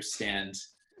understand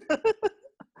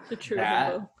the true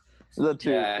that. himbo. The two.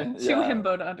 Yeah. Too yeah.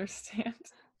 himbo to understand.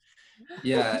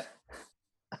 Yeah.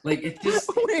 Like, it just,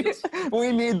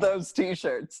 we need those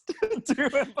t-shirts. too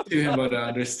himbo to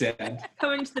understand.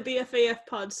 Coming to the BFAF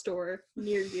pod store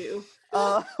near you.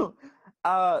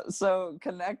 So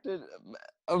connected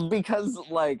because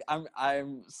like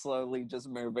I'm slowly just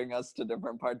moving us to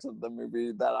different parts of the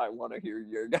movie that I want to hear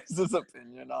your guys'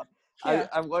 opinion on. Yeah.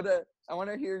 I want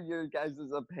to hear your guys'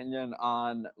 opinion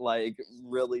on like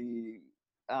really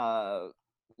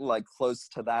like close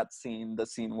to that scene, the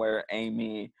scene where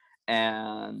Amy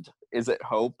and is it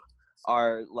Hope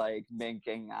are like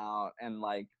making out, and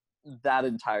like that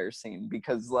entire scene,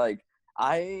 because like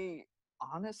I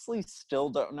honestly still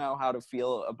don't know how to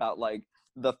feel about like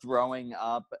the throwing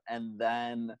up and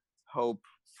then Hope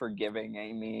forgiving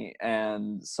Amy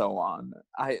and so on.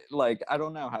 I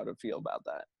don't know how to feel about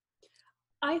that.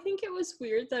 I think it was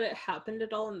weird that it happened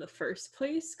at all in the first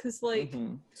place, because like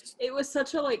Mhm. it was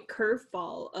such a like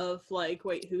curveball of like,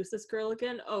 wait, who's this girl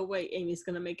again? Oh wait, Amy's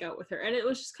gonna make out with her. And it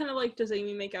was just kind of like, does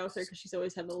Amy make out with her because she's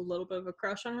always had a little bit of a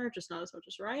crush on her, just not as much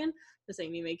as Ryan? Does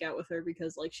Amy make out with her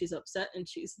because like she's upset and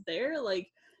she's there? Like,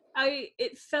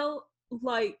 it felt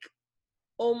like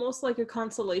almost like a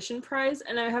consolation prize,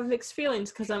 and I have mixed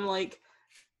feelings because I'm like,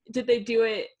 did they do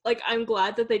it like, I'm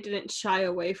glad that they didn't shy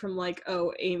away from like,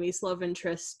 oh, Amy's love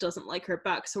interest doesn't like her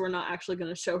back, so we're not actually going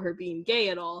to show her being gay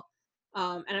at all,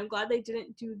 and I'm glad they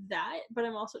didn't do that. But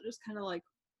I'm also just kind of like,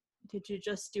 did you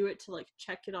just do it to like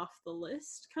check it off the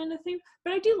list kind of thing?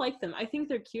 But I do like them. I think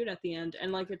they're cute at the end,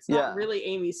 and like it's not Yeah. really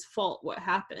Amy's fault what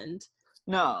happened.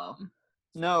 No,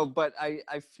 but I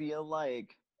feel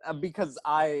like because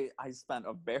I spent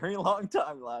a very long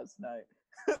time last night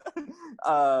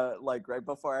like right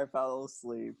before I fell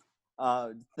asleep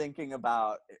thinking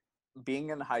about being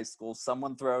in high school,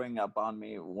 someone throwing up on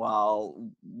me while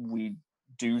we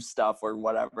do stuff or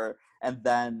whatever, and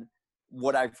then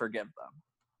would I forgive them?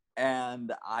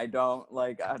 And I don't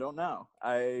know.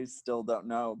 I still don't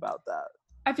know about that.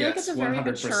 I feel like it's Yes, a very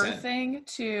mature 100%. thing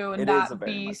to It is a not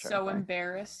very be mature so thing.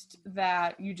 embarrassed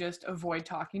that you just avoid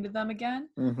talking to them again.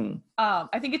 Mm-hmm.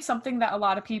 I think it's something that a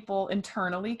lot of people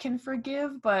internally can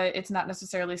forgive, but it's not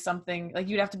necessarily something like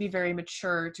you'd have to be very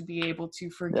mature to be able to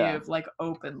forgive like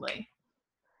openly.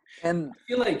 And I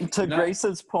feel like to not-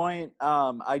 Grace's point,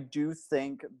 I do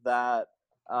think that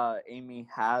Amy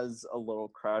has a little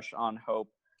crush on Hope,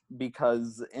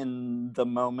 because in the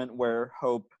moment where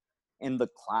Hope in the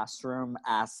classroom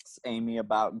asks Amy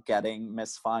about getting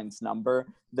Miss Fine's number,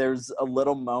 there's a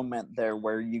little moment there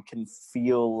where you can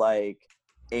feel like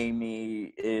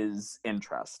Amy is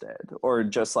interested, or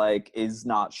just like is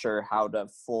not sure how to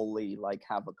fully like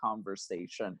have a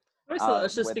conversation. I thought it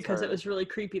was just with because her. it was really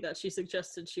creepy that she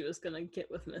suggested she was gonna get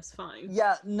with Miss Fine.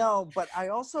 Yeah, no, but I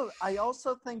also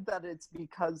think that it's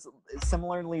because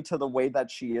similarly to the way that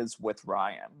she is with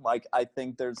Ryan, like I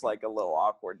think there's like a little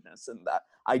awkwardness in that.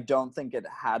 I don't think it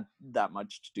had that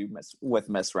much to do with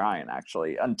Miss Ryan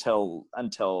actually until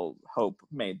Hope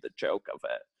made the joke of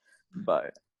it.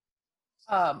 But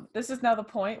This is now the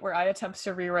point where I attempt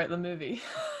to rewrite the movie.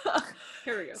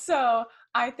 Here we go. So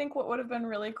I think what would have been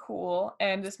really cool,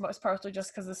 and this was partially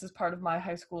just because this is part of my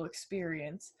high school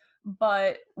experience,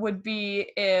 but would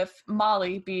be if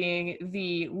Molly being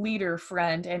the leader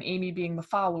friend and Amy being the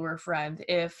follower friend,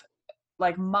 if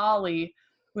like Molly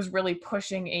was really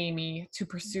pushing Amy to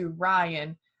pursue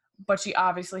Ryan, but she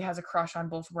obviously has a crush on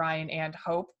both Ryan and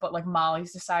Hope, but like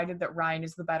Molly's decided that Ryan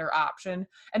is the better option.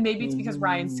 And maybe it's because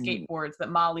Ryan skateboards that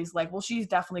Molly's like, well, she's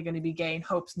definitely going to be gay and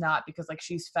Hope's not because like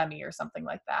she's femmy or something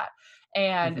like that.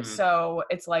 And so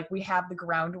it's like we have the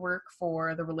groundwork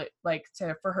for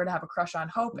for her to have a crush on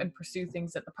Hope and pursue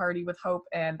things at the party with Hope,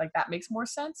 and like that makes more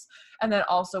sense. And then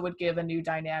also would give a new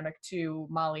dynamic to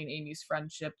Molly and Amy's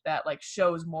friendship that like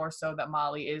shows more so that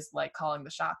Molly is like calling the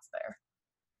shots there.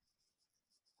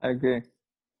 I agree.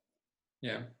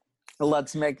 Yeah.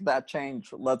 Let's make that change.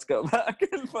 Let's go back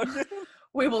and fucking...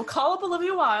 We will call up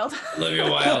Olivia Wilde.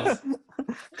 Olivia Wilde.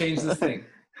 Change this thing.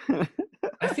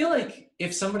 I feel like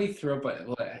if somebody threw up,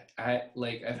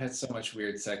 I've had so much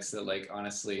weird sex that like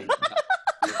honestly,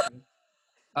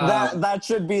 that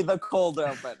should be the cold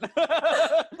open.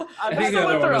 I think the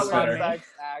other one was better. Sex,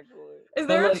 actually. Is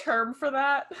there a term for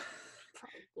that?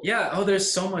 Yeah. Oh,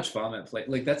 there's so much vomit play.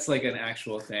 Like that's like an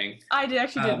actual thing. I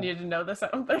didn't need to know this. I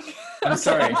don't think. I'm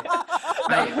sorry.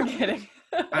 I'm kidding.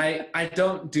 I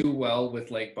don't do well with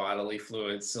like bodily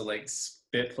fluids, so like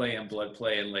spit play and blood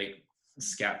play and like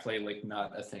scat play like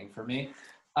not a thing for me.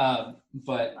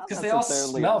 But because they all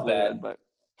smell bad. But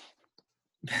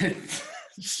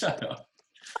shut up.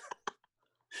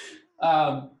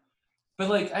 But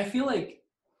like I feel like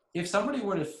if somebody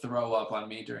were to throw up on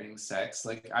me during sex,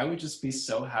 like I would just be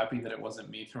so happy that it wasn't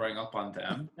me throwing up on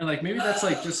them. And like maybe that's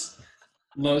like just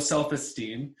low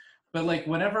self-esteem. But like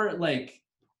whenever like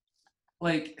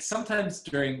sometimes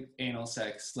during anal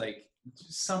sex, like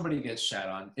somebody gets shat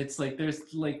on. It's like there's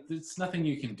nothing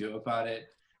you can do about it.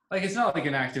 Like it's not like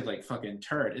an active like fucking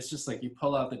turd. It's just like you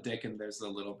pull out the dick and there's a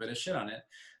little bit of shit on it.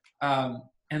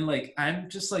 And like I'm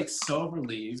just like so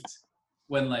relieved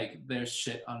when like there's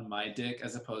shit on my dick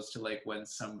as opposed to like when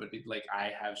somebody like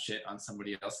I have shit on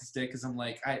somebody else's dick, because I'm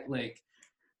like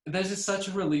there's just such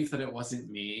a relief that it wasn't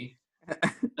me.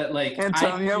 That like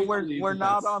Antonia, we're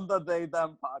not on the They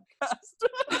Them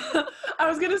podcast. I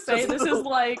was gonna say this is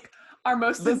like our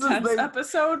most intense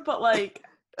episode, but like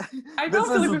I don't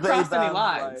feel like we crossed any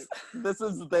lines. Like, this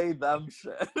is they them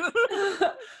shit.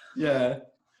 Yeah.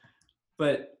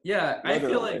 But yeah, literally. I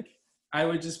feel like I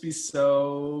would just be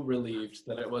so relieved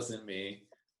that it wasn't me,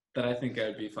 that I think I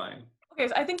would be fine. Okay,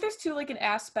 so I think there's too like an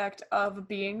aspect of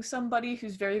being somebody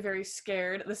who's very, very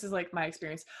scared. This is like my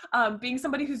experience. Being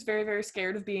somebody who's very, very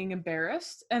scared of being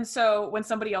embarrassed. And so when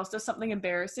somebody else does something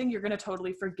embarrassing, you're going to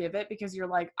totally forgive it because you're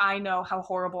like, I know how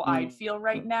horrible I'd feel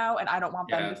right now and I don't want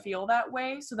them to feel that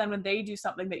way. So then when they do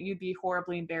something that you'd be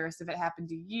horribly embarrassed if it happened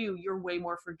to you, you're way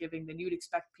more forgiving than you'd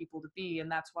expect people to be. And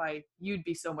that's why you'd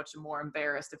be so much more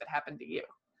embarrassed if it happened to you.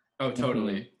 Oh,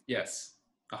 totally. Yes.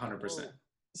 100%.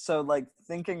 So like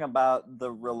thinking about the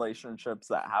relationships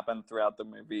that happen throughout the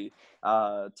movie,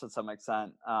 to some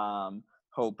extent,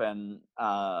 Hope and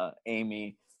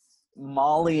Amy,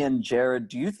 Molly and Jared,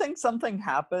 do you think something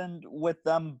happened with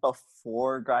them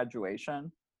before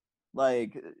graduation?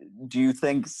 Like, do you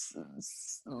think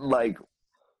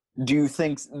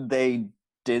they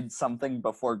did something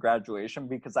before graduation?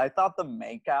 Because I thought the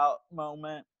makeout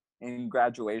moment in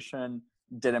graduation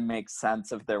didn't make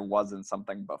sense if there wasn't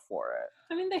something before it.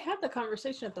 I mean, they had the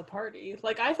conversation at the party.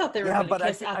 Like, I thought they were going to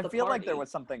kiss at the party. I feel like there was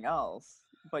something else.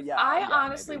 But yeah, I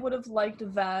honestly would have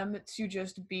liked them to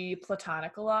just be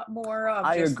platonic a lot more.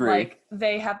 I agree. Like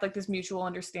they have like this mutual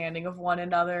understanding of one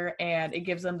another, and it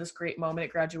gives them this great moment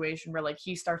at graduation where like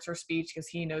he starts her speech because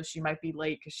he knows she might be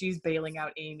late because she's bailing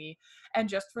out Amy, and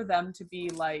just for them to be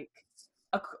like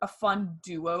a fun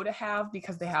duo to have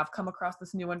because they have come across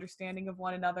this new understanding of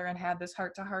one another and had this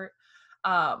heart to heart.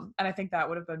 And I think that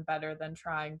would have been better than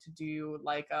trying to do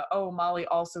like Molly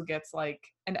also gets like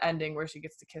an ending where she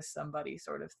gets to kiss somebody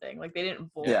sort of thing. Like they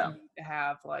didn't both need to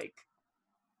have like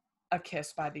a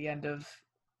kiss by the end of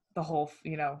the whole,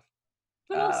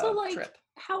 but also like trip.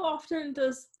 How often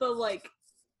does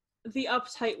the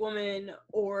uptight woman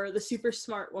or the super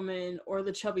smart woman or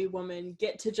the chubby woman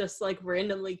get to just like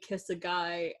randomly kiss a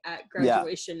guy at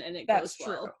graduation and it goes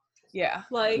well? Yeah.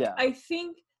 I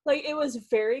think like it was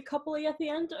very coupley at the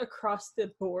end across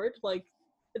the board. Like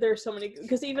there's so many,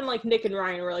 because even like Nick and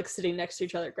Ryan were like sitting next to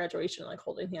each other at graduation, like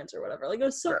holding hands or whatever. Like it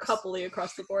was so coupley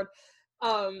across the board.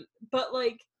 But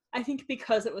like I think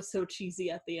because it was so cheesy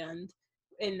at the end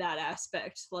in that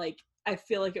aspect, like I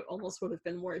feel like it almost would have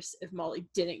been worse if Molly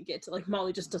didn't get to, like,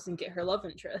 Molly just doesn't get her love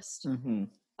interest. Mm-hmm.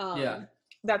 Yeah.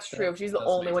 That's true. She's the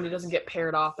only one who doesn't get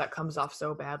paired off. That comes off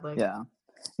so badly. Yeah.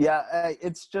 Yeah,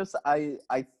 it's just, I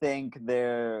think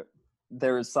there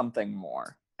is something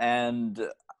more. And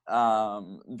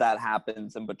that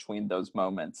happens in between those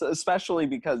moments, especially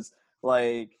because,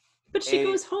 like, But she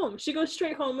goes home. She goes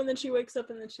straight home, and then she wakes up,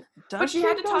 and then she. But she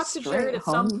had to talk to Jared at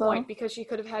some point because she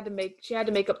had to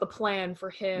make up the plan for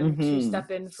him to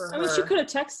step in for her. I mean, she could have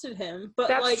texted him, but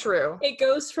that's true. It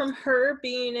goes from her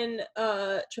being in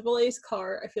AAA's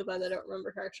car. I feel bad I don't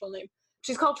remember her actual name.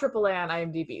 She's called AAA on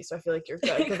IMDb, so I feel like you're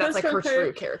good because that's like her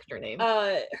true character name.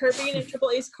 Her being in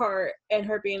AAA's car and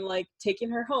her being like taking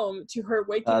her home to her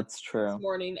waking up this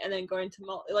morning and then going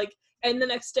to and the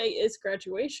next day is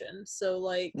graduation. So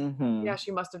like, yeah, she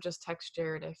must have just texted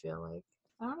Jared. I feel like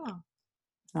I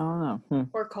don't know.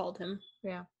 Or called him.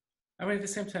 Yeah. I mean, at the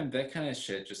same time, that kind of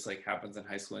shit just like happens in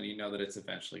high school, and you know that it's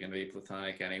eventually going to be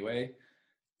platonic anyway.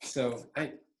 So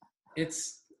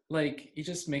it's like you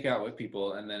just make out with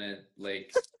people, and then it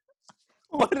like.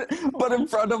 But in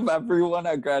front of everyone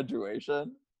at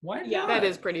graduation. Why not? Yeah, that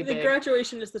is pretty big. The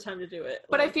graduation is the time to do it.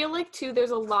 But I feel like too, there's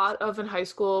a lot of in high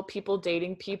school people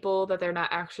dating people that they're not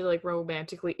actually like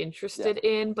romantically interested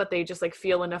in, but they just like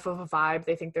feel enough of a vibe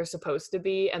they think they're supposed to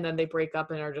be, and then they break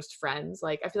up and are just friends.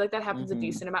 Like I feel like that happens a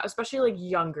decent amount, especially like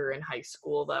younger in high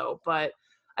school though. But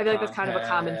I feel like that's kind of a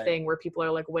common thing where people are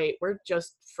like, wait, we're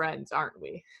just friends, aren't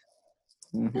we?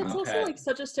 It's also like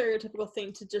such a stereotypical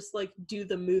thing to just like do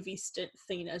the movie stint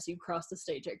thing as you cross the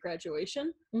stage at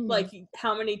graduation. Like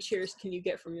how many cheers can you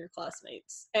get from your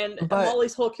classmates? And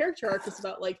Molly's whole character arc is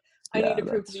about like, I need to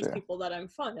prove to these people that I'm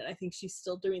fun, and I think she's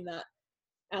still doing that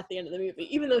at the end of the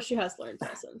movie, even though she has learned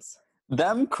lessons.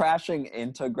 Them crashing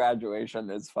into graduation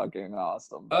is fucking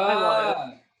awesome. I love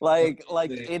it.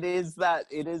 Like it is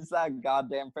that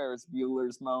goddamn Ferris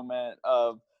Bueller's moment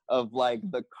of like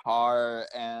the car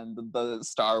and the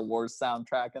Star Wars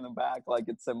soundtrack in the back. Like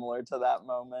it's similar to that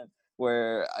moment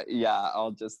where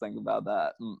I'll just think about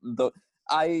that.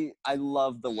 I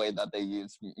love the way that they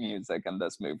use music in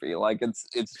this movie. Like it's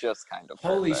just kind of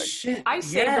perfect. Holy shit. I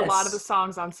saved a lot of the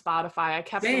songs on Spotify. I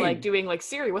kept like doing like,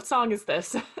 Siri, what song is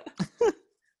this?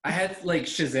 I had like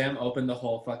Shazam open the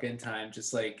whole fucking time,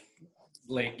 just like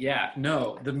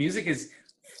the music is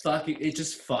fucking, it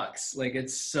just fucks. Like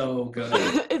it's so good.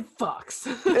 It fucks.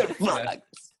 It fucks.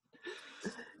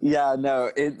 Yeah,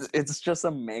 no, it's just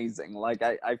amazing. Like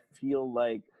I feel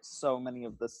like so many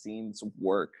of the scenes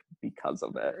work because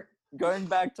of it. Going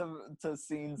back to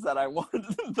scenes that I want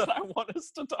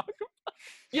us to talk about.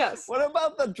 Yes. What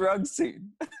about the drug scene?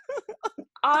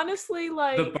 Honestly,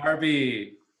 like the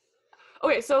Barbie.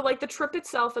 Okay, so like the trip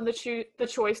itself and the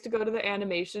choice to go to the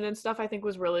animation and stuff, I think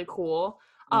was really cool.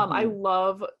 I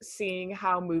love seeing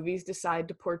how movies decide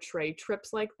to portray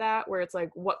trips like that, where it's like,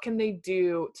 what can they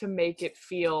do to make it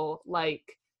feel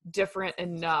like different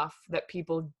enough that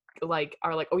people like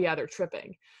are like, oh yeah, they're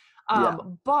tripping.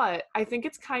 But I think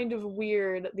it's kind of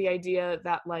weird, the idea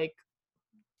that like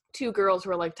two girls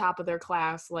who are like top of their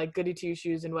class, like goody two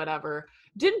shoes and whatever,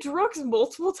 did drugs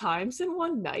multiple times in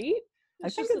one night. I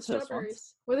think it's the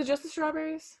strawberries. Was it just the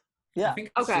strawberries? Yeah. I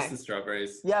think it's just the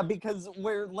strawberries. Yeah, because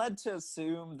we're led to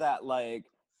assume that like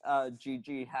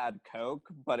Gigi had Coke,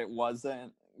 but it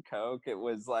wasn't Coke. It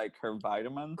was like her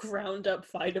vitamins. Ground up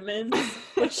vitamins,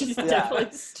 which she's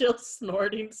definitely still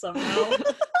snorting somehow.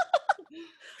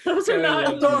 Those are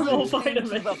not normal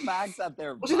vitamins. The fact that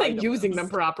they're she's like using them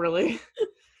properly.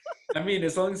 I mean,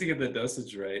 as long as you get the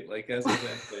dosage right, like that's the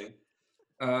thing.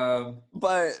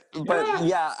 But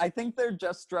yeah, I think they're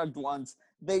just drugged once.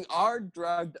 They are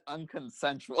drugged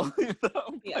unconsensually,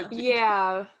 though.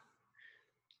 Yeah.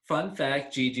 Fun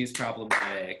fact: Gigi's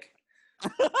problematic.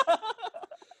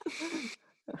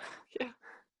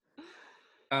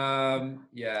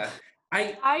 Yeah.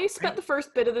 I spent the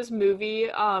first bit of this movie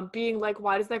being like,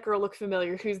 why does that girl look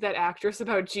familiar? Who's that actress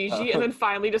about Gigi? And then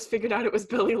finally just figured out it was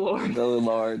Billy Lord. Billy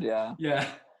Lord, yeah. Yeah.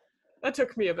 That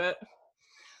took me a bit.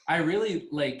 I really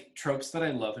like tropes that I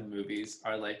love in movies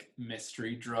are like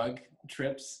mystery drug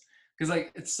trips. Because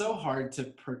like it's so hard to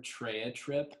portray a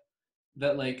trip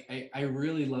that like I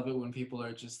really love it when people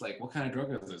are just like, what kind of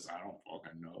drug is this? I don't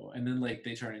fucking know. And then like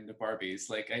they turn into Barbies.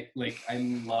 I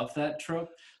love that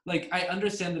trope. Like I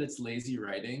understand that it's lazy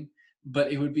writing,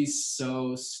 but it would be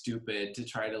so stupid to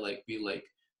try to like be like,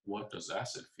 what does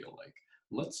acid feel like?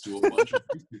 Let's do a bunch of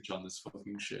research on this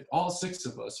fucking shit. All 6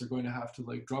 of us are going to have to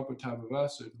like drop a tab of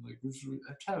acid. Like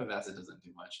a tab of acid doesn't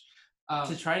do much.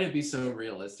 To try to be so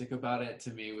realistic about it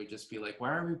to me would just be like,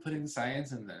 why are we putting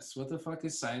science in this? What the fuck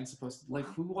is science supposed to, like,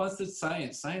 who wants this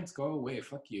science? Science, go away,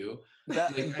 fuck you.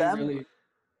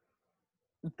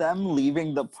 Them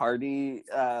leaving the party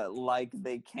like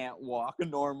they can't walk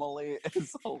normally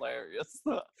is hilarious.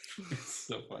 It's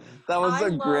so funny. That was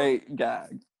a great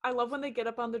gag. I love when they get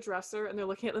up on the dresser and they're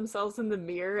looking at themselves in the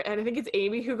mirror, and I think it's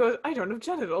Amy who goes, I don't have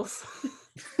genitals.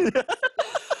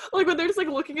 Like when they're just like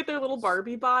looking at their little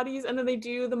Barbie bodies, and then they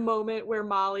do the moment where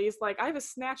Molly's like, I have a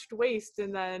snatched waist,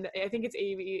 and then I think it's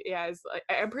Amy,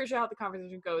 I'm pretty sure how the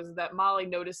conversation goes is that Molly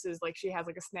notices like she has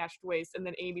like a snatched waist, and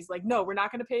then Amy's like, no, we're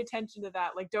not going to pay attention to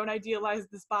that, like don't idealize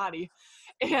this body.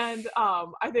 And I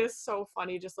think it's so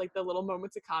funny, just like the little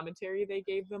moments of commentary they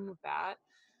gave them with that.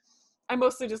 I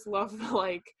mostly just love the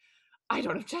like, I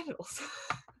don't have genitals.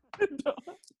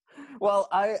 Well,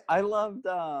 I loved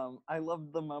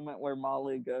the moment where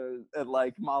Molly goes,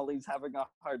 like Molly's having a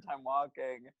hard time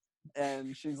walking,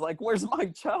 and she's like, "Where's my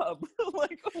chub?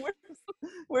 Like,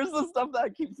 where's the stuff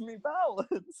that keeps me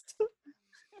balanced?"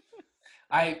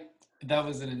 That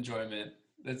was an enjoyment.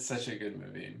 That's such a good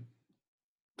movie.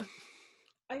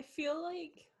 I feel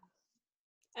like,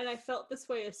 and I felt this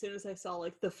way as soon as I saw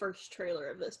like the first trailer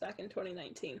of this back in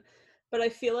 2019. But I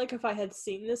feel like if I had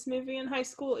seen this movie in high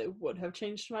school, it would have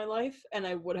changed my life, and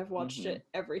I would have watched it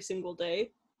every single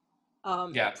day.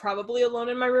 Probably alone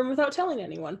in my room without telling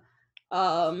anyone.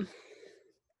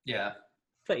 Yeah.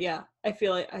 But yeah, I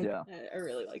feel like I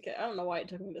really like it. I don't know why it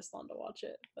took me this long to watch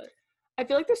it, but I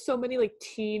feel like there's so many like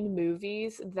teen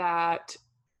movies that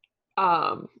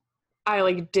I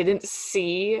like didn't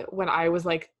see when I was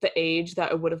like the age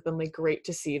that it would have been like great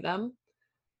to see them.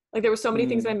 Like there were so many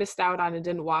things I missed out on and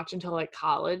didn't watch until like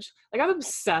college. Like I'm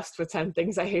obsessed with 10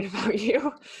 Things I Hate About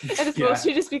You. And it's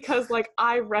mostly just because like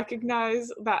I recognize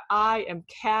that I am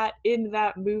Kat in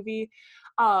that movie.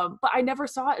 But I never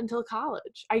saw it until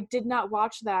college. I did not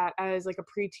watch that as like a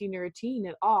preteen or a teen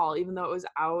at all, even though it was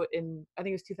out in, I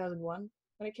think it was 2001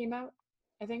 when it came out.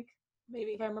 I think,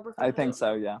 maybe, if I remember correctly. I think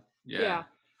so, yeah. Yeah.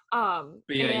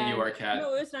 But yeah, you are Kat.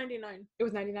 No, it was 99. It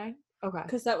was 99? Okay.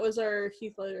 Because that was our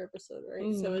Heath Ledger episode, right?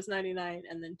 Mm. So it was 99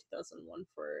 and then 2001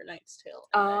 for Knight's Tale.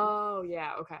 Oh,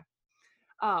 yeah, okay.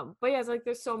 But yeah, it's like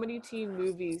there's so many teen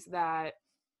movies that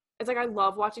it's like I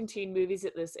love watching teen movies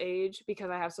at this age because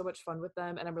I have so much fun with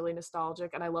them and I'm really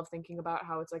nostalgic and I love thinking about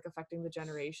how it's like affecting the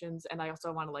generations, and I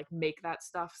also want to like make that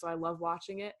stuff, so I love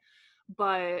watching it.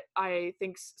 But I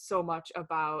think so much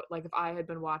about like if I had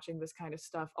been watching this kind of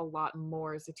stuff a lot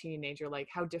more as a teenager, like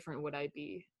how different would I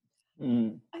be?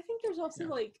 I think there's also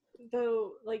like,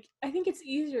 though, like I think it's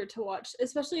easier to watch,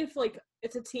 especially if like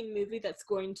it's a teen movie that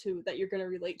you're gonna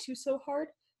relate to so hard.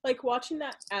 Like watching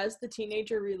that as the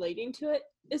teenager relating to it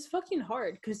is fucking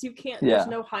hard because you can't. There's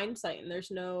no hindsight and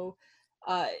there's no.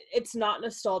 It's not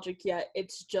nostalgic yet.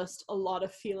 It's just a lot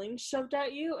of feelings shoved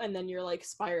at you, and then you're like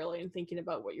spiraling and thinking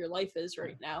about what your life is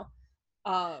right now.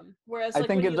 Whereas I like,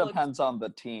 think it depends on the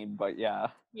teen, but yeah.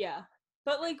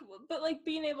 But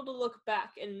being able to look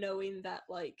back and knowing that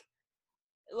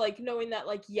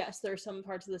yes, there are some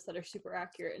parts of this that are super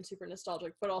accurate and super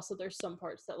nostalgic, but also there's some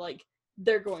parts that like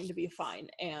they're going to be fine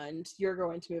and you're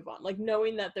going to move on. Like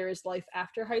knowing that there is life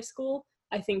after high school,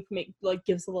 I think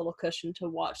gives a little cushion to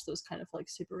watch those kind of like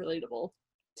super relatable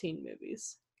teen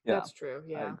movies. Yeah, that's true.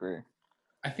 Yeah, I agree.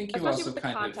 I think you especially also with the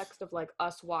kind context of like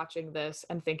us watching this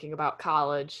and thinking about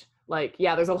college. Like,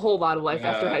 yeah, there's a whole lot of life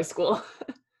after high school.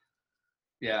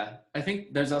 Yeah, I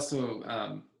think there's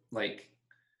also like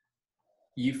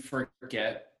you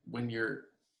forget when you're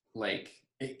like,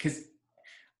 because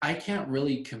I can't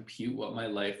really compute what my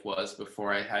life was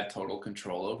before I had total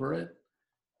control over it.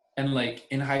 And like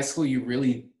in high school, you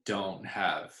really don't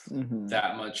have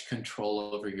that much control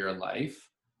over your life.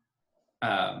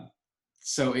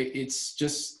 So it's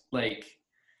just like,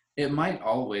 it might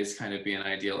always kind of be an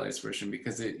idealized version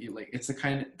because they're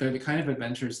the kind of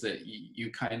adventures that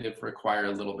you kind of require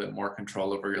a little bit more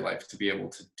control over your life to be able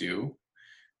to do,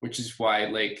 which is why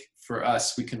like for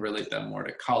us, we can relate that more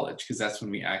to college because that's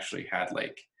when we actually had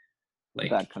like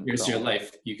here's your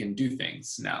life, you can do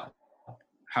things now.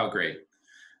 How great.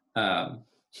 But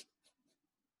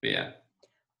yeah.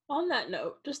 On that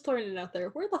note, just throwing it out there,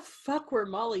 where the fuck were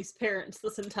Molly's parents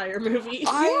this entire movie?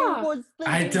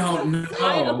 I don't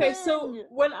know. Okay, so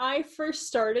when I first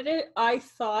started it, I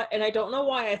thought, and I don't know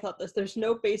why I thought this, there's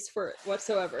no base for it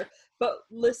whatsoever, but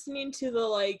listening to the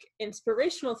like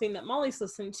inspirational thing that Molly's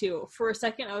listening to, for a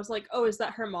second I was like, oh, is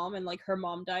that her mom? And like her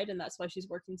mom died and that's why she's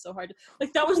working so hard.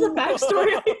 Like that was the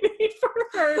backstory I made for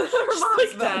her. Her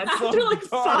mom's dead. After like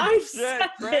 5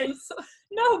 seconds.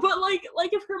 No, but like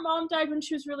if her mom died when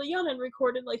she was really young and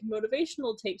recorded like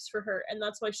motivational tapes for her, and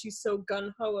that's why she's so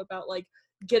gung-ho about like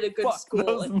get a good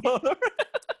school.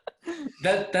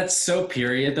 That's so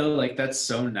period though, like that's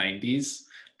so 90s,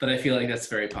 but I feel like that's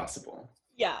very possible.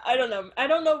 Yeah, I don't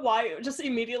know why it just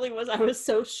immediately I was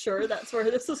so sure that's where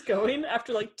this was going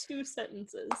after like 2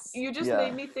 sentences. You just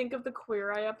made me think of the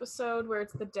Queer Eye episode where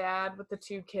it's the dad with the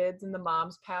 2 kids and the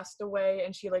mom's passed away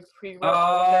and she like pre-wrote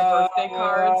all of their birthday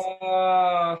cards.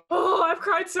 Oh, I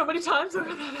cried so many times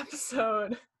over that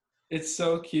episode. It's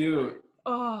so cute.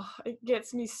 Oh, it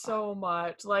gets me so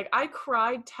much. Like, I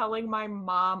cried telling my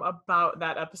mom about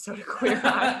that episode of Queer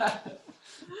Eye.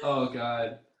 Oh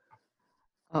God.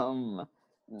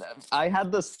 I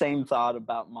had the same thought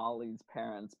about Molly's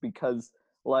parents because,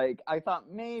 like, I thought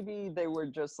maybe they were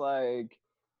just like,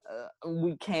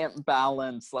 we can't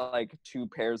balance like two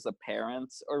pairs of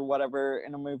parents or whatever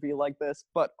in a movie like this,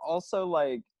 but also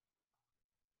like,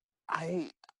 I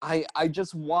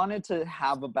just wanted to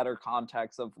have a better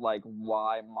context of like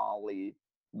why Molly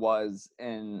was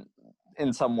in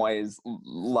some ways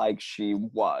like she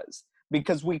was,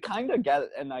 because we kind of get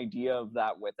an idea of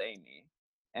that with Amy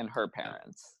and her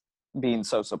parents being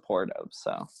so supportive.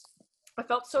 So I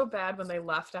felt so bad when they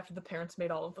left after the parents made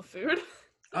all of the food.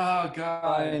 Oh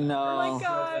God. I know. Like,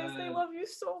 guys, they love you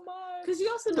so much. Because you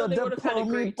also know The they would have had a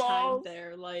great time meatballs.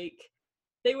 there. Like,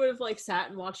 they would have like sat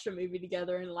and watched a movie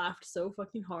together and laughed so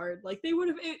fucking hard. Like, they would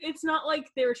have. It's not like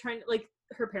they were trying to, like,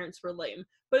 her parents were lame,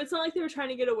 but it's not like they were trying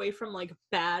to get away from like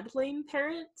bad lame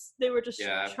parents. They were just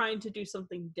trying to do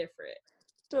something different.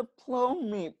 Diploma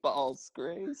meatballs,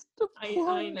 Grace. I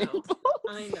know. Meatballs.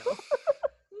 I know.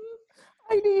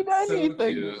 I need So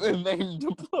anything cute. named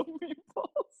diploma meatballs.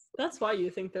 That's why you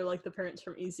think they're like the parents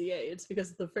from Easy A. It's because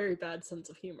of the very bad sense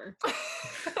of humor.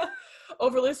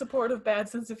 Overly supportive, bad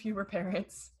sense of humor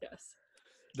parents. Yes.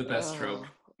 The best trope.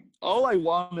 All I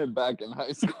wanted back in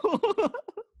high school.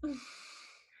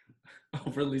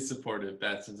 Overly supportive,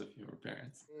 bad sense of humor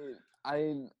parents.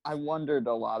 I wondered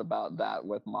a lot about that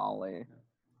with Molly.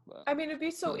 But, I mean, it'd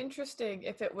be so interesting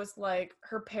if it was like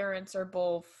her parents are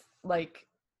both like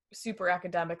super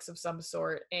academics of some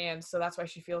sort, and so that's why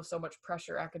she feels so much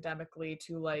pressure academically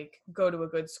to like go to a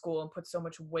good school and put so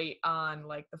much weight on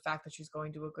like the fact that she's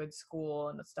going to a good school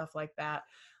and stuff like that.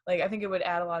 Like, I think it would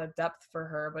add a lot of depth for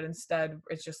her, but instead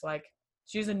it's just like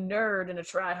she's a nerd and a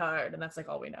tryhard, and that's like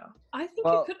all we know. I think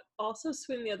Well- it could also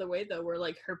swing the other way though, where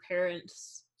like her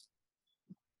parents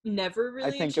never really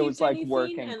I think it achieved was like anything,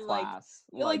 working and class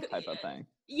like, type of thing.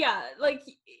 yeah, like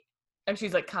And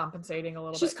she's like compensating a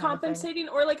little she's bit. kind of thing. compensating,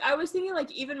 or like I was thinking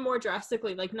like even more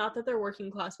drastically, like not that they're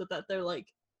working class, but that they're like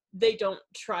they don't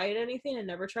try at anything and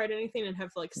never tried anything and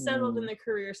have like settled in their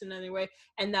careers in any way,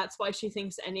 and that's why she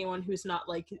thinks anyone who's not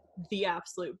like the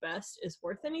absolute best is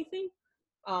worth anything,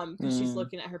 because she's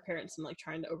looking at her parents and like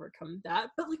trying to overcome that.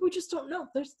 But like we just don't know.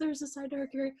 There's a side to her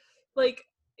career, like,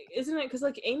 isn't it? Because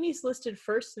like Amy's listed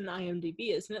first in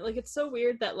IMDb, isn't it? Like it's so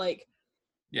weird that like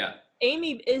Yeah.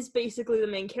 Amy is basically the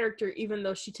main character, even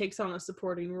though she takes on a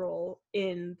supporting role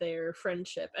in their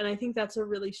friendship. And I think that's a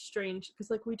really strange, because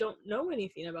like we don't know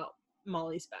anything about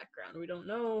Molly's background. We don't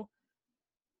know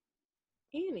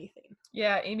anything.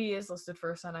 Yeah, Amy is listed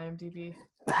first on IMDb.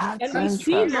 That's And we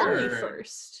see interesting. Molly Sure.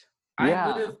 first. Yeah.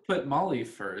 I would have put Molly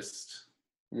first.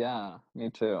 Yeah, me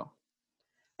too.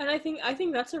 And I think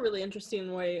that's a really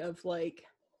interesting way of like,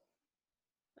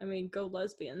 I mean, go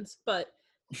lesbians, but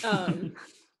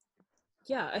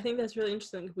yeah, I think that's really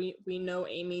interesting. We know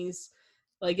Amy's,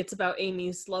 like, it's about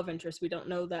Amy's love interest. We don't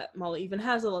know that Molly even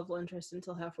has a love interest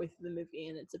until halfway through the movie,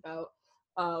 and it's about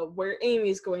where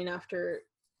Amy's going after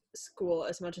school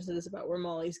as much as it is about where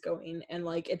Molly's going, and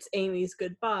like it's Amy's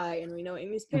goodbye, and we know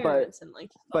Amy's parents, and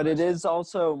like. But it is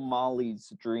also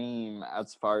Molly's dream,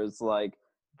 as far as like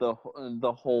the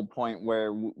whole point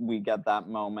where we get that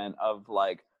moment of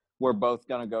like, we're both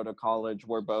gonna go to college,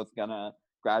 we're both gonna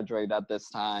graduate at this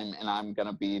time, and I'm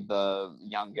gonna be the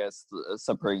youngest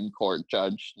Supreme Court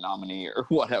judge nominee or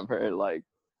whatever. Like,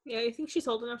 Yeah, I think she's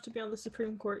old enough to be on the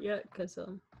Supreme Court yet, because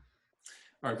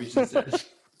RBG said.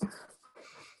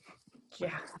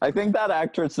 Yeah. I think that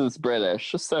actress is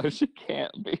British, so she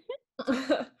can't be.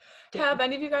 Have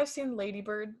any of you guys seen Lady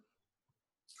Bird?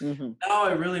 Mhm. No,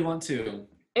 I really want to.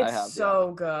 It's have,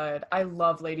 so good. I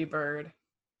love Lady Bird.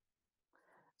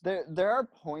 There are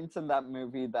points in that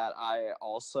movie that I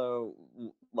also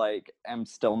like am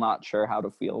still not sure how to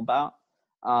feel about.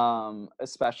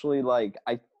 Especially like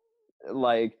I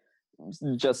like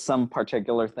just some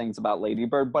particular things about Lady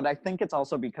Bird, but I think it's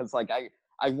also because like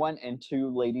I went into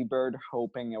Lady Bird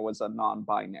hoping it was a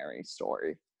non-binary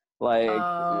story. Like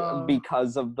Oh.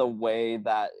 because of the way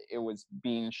that it was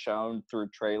being shown through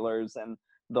trailers and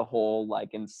the whole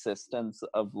like insistence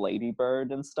of Lady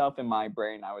Bird and stuff, in my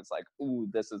brain I was like, ooh,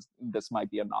 this might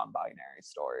be a non-binary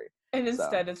story. And So.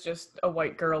 instead it's just a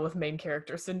white girl with main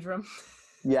character syndrome.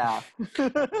 Yeah.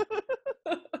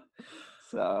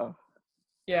 So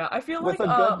Yeah, I feel With like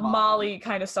a good mom. Molly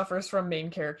kind of suffers from main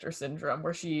character syndrome,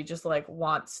 where she just like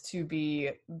wants to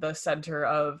be the center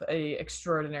of a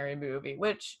extraordinary movie,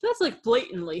 which That's like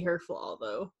blatantly her flaw,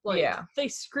 though. Like, Yeah. they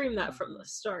scream that from the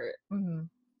start. mhm.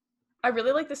 I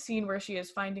really like the scene where she is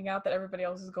finding out that everybody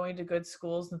else is going to good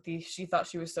schools, and she thought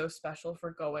she was so special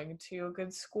for going to a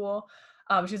good school.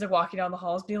 She's like walking down the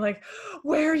halls, being like,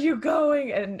 "Where are you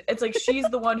going?" And it's like she's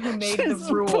the one who made the She's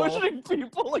rule. pushing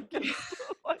people against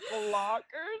like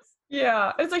lockers.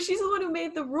 Yeah, it's like she's the one who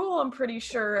made the rule, I'm pretty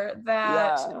sure,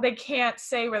 that Yeah. they can't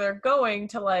say where they're going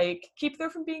to like keep there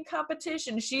from being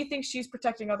competition. She thinks she's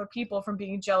protecting other people from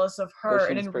being jealous of her,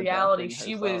 But and she's in reality, protecting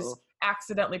she was herself.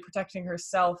 accidentally protecting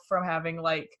herself from having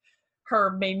like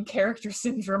her main character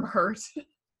syndrome hurt.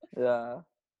 Yeah.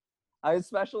 I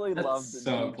especially That's loved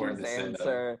so important Gigi's to say, though.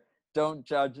 answer. Don't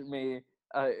judge me.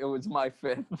 It was my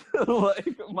fifth,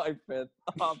 like my fifth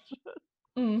option.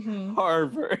 Mm-hmm.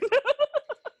 Harvard.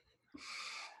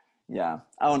 Yeah.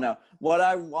 Oh no. What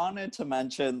I wanted to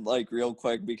mention, like real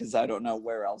quick, because I don't know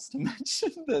where else to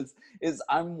mention this, is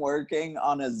I'm working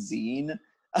on a zine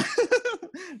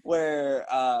where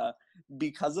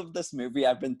because of this movie,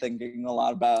 I've been thinking a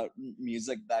lot about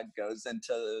music that goes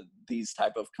into these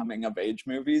type of coming of age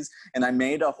movies, and I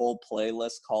made a whole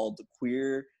playlist called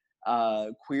queer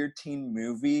teen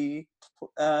movie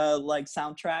like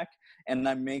soundtrack, and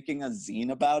I'm making a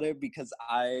zine about it because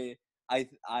I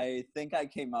think I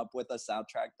came up with a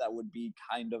soundtrack that would be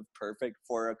kind of perfect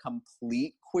for a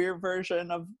complete queer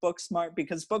version of Booksmart,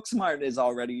 because Booksmart is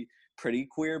already pretty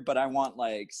queer, but I want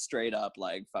like straight up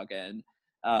like fucking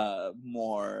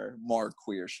more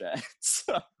queer shit.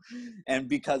 So, and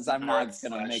because I'm not North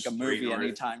gonna make a slash movie three north.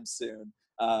 anytime soon,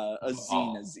 a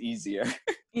zine is easier.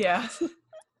 Yeah.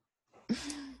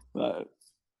 But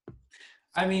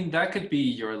I mean, that could be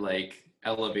your like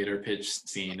elevator pitch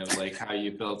scene of like how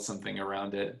you build something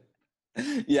around it.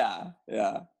 yeah,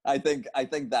 I think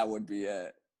that would be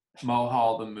it.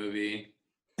 Mohall the movie.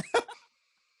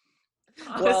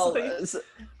 Honestly.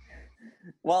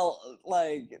 Well,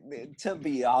 like to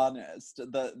be honest,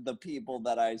 the people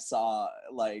that I saw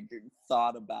like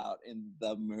thought about in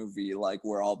the movie like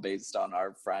were all based on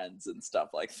our friends and stuff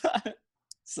like that.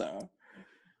 So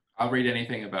I'll read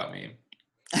anything about me.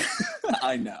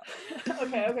 I know.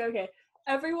 Okay.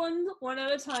 Everyone, one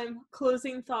at a time,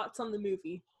 closing thoughts on the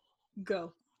movie.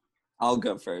 Go. I'll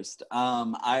go first.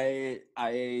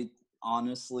 I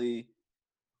honestly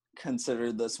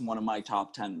consider this one of my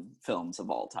top 10 films of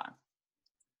all time.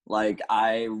 Like,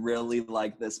 I really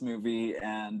like this movie,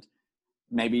 and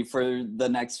maybe for the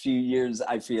next few years,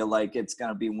 I feel like it's going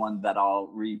to be one that I'll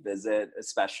revisit,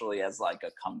 especially as like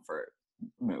a comfort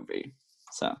movie.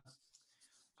 So,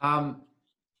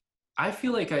 I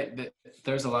feel like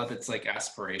there's a lot that's like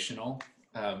aspirational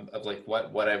of like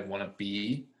what I want to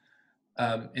be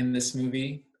in this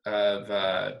movie. Of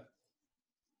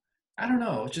I don't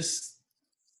know, just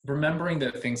remembering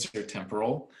that things are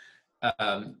temporal,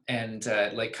 and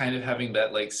like kind of having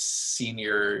that like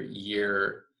senior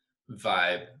year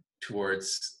vibe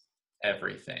towards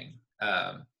everything,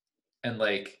 and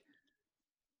like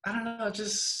I don't know,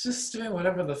 just doing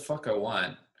whatever the fuck I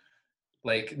want.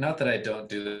 Like, not that I don't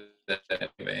do that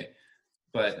anyway,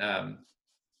 but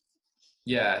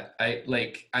yeah,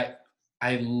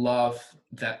 I love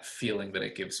that feeling that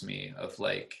it gives me of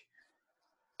like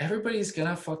everybody's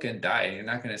gonna fucking die and you're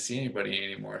not gonna see anybody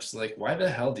anymore. So like, why the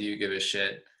hell do you give a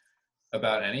shit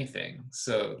about anything?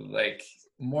 So like,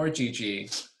 more Gigi.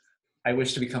 I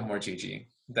wish to become more Gigi.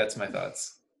 That's my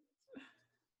thoughts.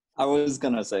 I was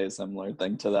going to say a similar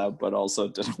thing to that, but also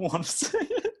didn't want to say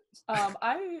it.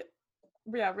 I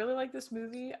really like this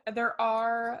movie. There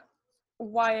are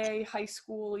YA high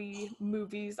school-y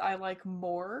movies I like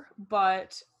more,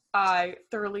 but I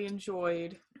thoroughly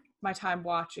enjoyed my time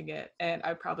watching it, and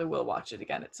I probably will watch it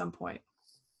again at some point.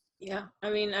 Yeah, I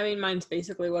mean, mine's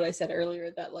basically what I said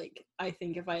earlier, that like I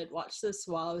think if I had watched this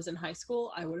while I was in high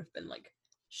school, I would have been like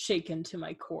shaken to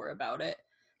my core about it.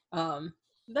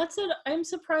 That said, I'm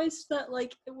surprised that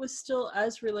like it was still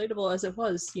as relatable as it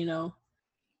was, you know,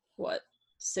 what,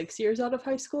 6 years out of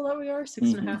high school that we are,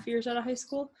 6.5 years out of high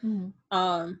school.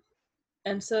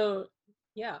 And so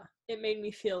yeah, it made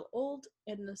me feel old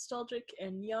and nostalgic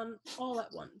and young all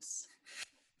at once.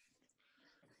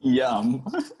 Yum.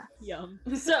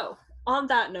 So on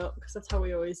that note, because that's how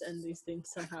we always end these things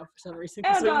somehow for some reason,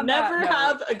 because And we on that never note.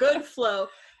 have a good flow.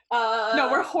 No,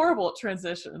 we're horrible at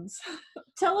transitions.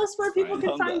 Tell us where people Fine, can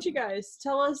on find that. you guys.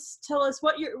 Tell us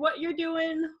what you're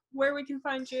doing, where we can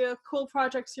find you, cool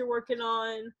projects you're working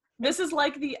on. This is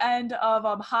like the end of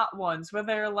Hot Ones, where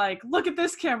they're like, look at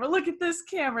this camera,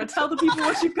 tell the people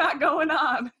what you've got going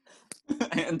on.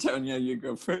 Antonio, you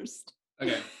go first.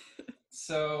 Okay.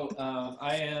 So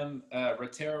I am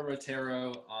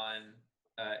Rotero on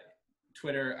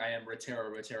Twitter. I am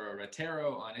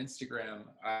Rotero on Instagram.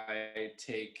 I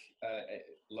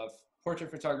love portrait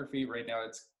photography. Right now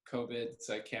it's COVID,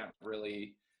 so I can't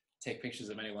really take pictures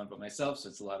of anyone but myself, so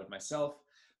it's a lot of myself.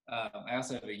 I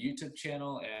also have a YouTube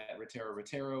channel at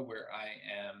Rotero, where I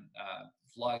am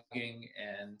vlogging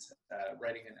and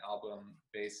writing an album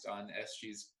based on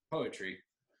SG's poetry.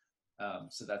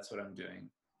 So that's what I'm doing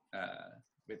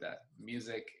with that,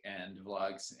 music and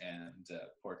vlogs and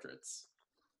portraits.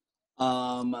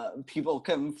 People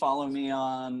can follow me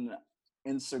on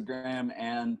Instagram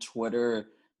and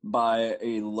Twitter by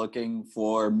looking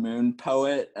for Moon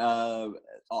Poet.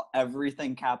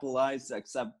 Everything capitalized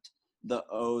except the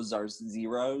O's are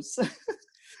zeros.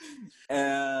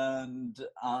 And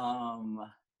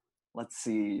let's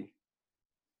see.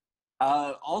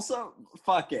 Also,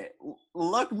 fuck it.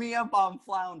 Look me up on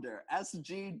Flounder.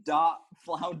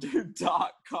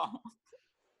 sg.flounder.com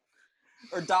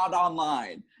or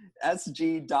 .online.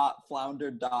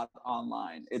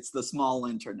 sg.flounder.online. It's the small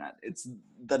internet. It's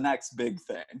the next big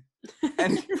thing.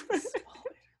 Anyway.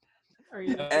 Are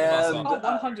you? And,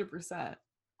 100%.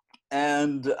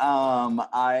 And I'm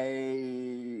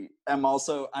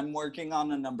working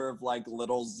on a number of like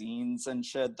little zines and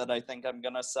shit that I think I'm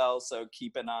gonna sell, so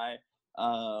keep an eye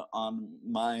on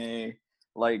my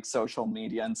like social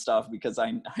media and stuff, because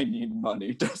I need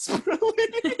money desperately.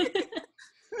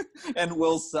 And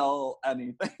will sell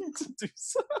anything to do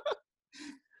so.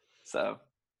 So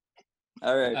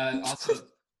all right. Also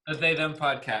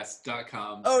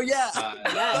theythempodcast.com. Oh yeah.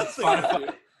 Yes.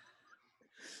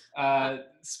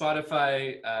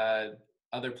 Spotify,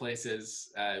 other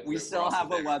places. We still also have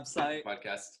a there. website.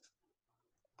 Podcast.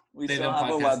 We They still Them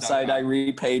have a Podcast.com. website. I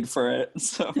repaid for it,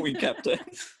 so we kept it.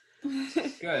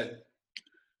 Good.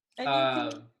 And you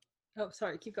can- oh,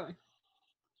 sorry. Keep going.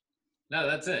 No,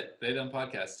 that's it. They Them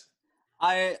Podcast.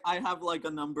 I have like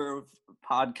a number of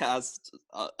podcasts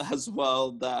as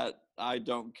well that I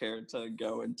don't care to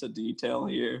go into detail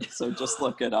here, so just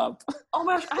look it up. Oh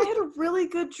my gosh, I had a really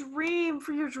good dream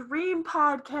for your dream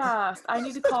podcast. I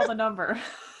need to call the number.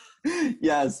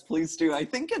 Yes, please do. I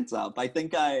think it's up. I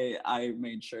think I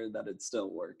made sure that it's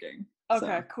still working.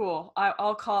 Okay, cool.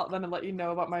 I'll call them and let you know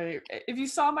about my... If you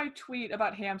saw my tweet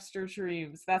about hamster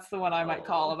dreams, that's the one I might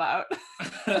call about.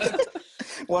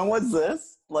 When was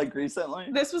this? Like recently?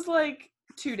 This was like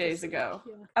 2 days ago.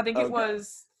 Yeah. I think it Okay.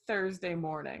 was Thursday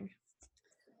morning.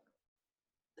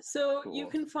 So you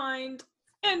Cool. can find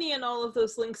any and all of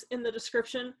those links in the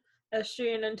description.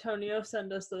 SG and Antonio,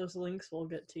 send us those links. We'll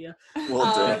get to you.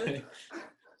 We'll do.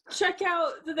 Check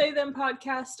out the They Them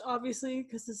podcast, obviously,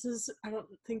 because this is, I don't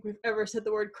think we've ever said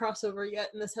the word crossover yet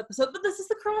in this episode, but this is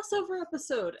the crossover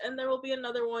episode, and there will be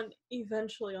another one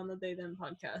eventually on the They Them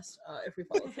podcast if we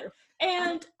follow through.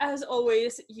 And as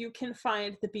always, you can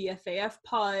find the BFAF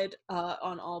pod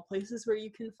on all places where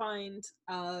you can find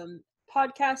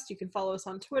podcasts. You can follow us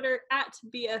on Twitter at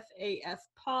BFAF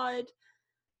pod.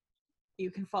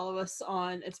 You can follow us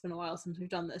on, it's been a while since we've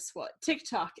done this,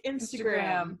 TikTok,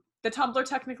 Instagram. The Tumblr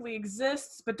technically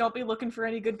exists, but don't be looking for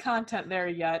any good content there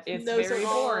yet. It's Those very are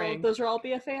all- boring. Those are all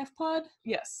BFAF pod?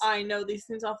 Yes. I know these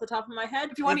things off the top of my head.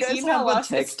 If you want You to guys email have a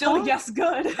us, it's still TikTok? yes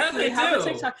good. Yeah, We they have a do.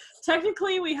 TikTok.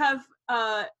 Technically, we have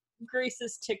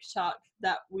Grace's TikTok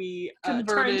that we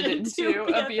Converted turned into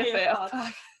a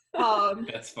BFAF. pod.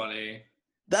 That's funny.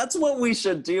 That's what we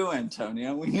should do,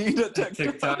 Antonio. We need a TikTok.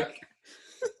 TikTok.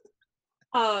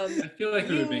 Um, I feel like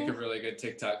we would make You- a really good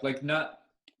TikTok. Like not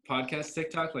podcast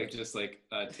TikTok, like just like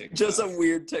TikTok. Just a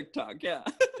weird TikTok, yeah.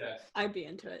 Yeah. I'd be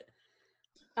into it.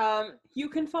 You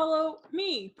can follow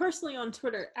me personally on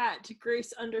Twitter at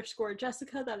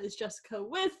Grace_Jessica. That is Jessica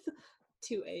with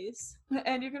 2 A's.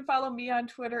 And you can follow me on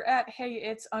Twitter at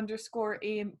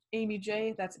 @It's_Amy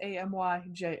J. That's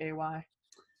AMYJAY.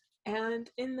 And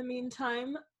in the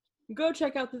meantime, go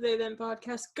check out the They Them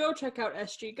podcast. Go check out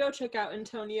SG. Go check out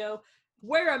Antonio.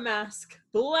 Wear a mask.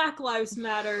 Black Lives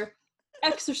Matter.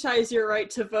 Exercise your right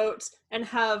to vote and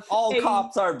have All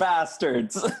cops are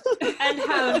bastards. and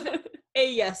have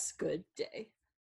a yes good day.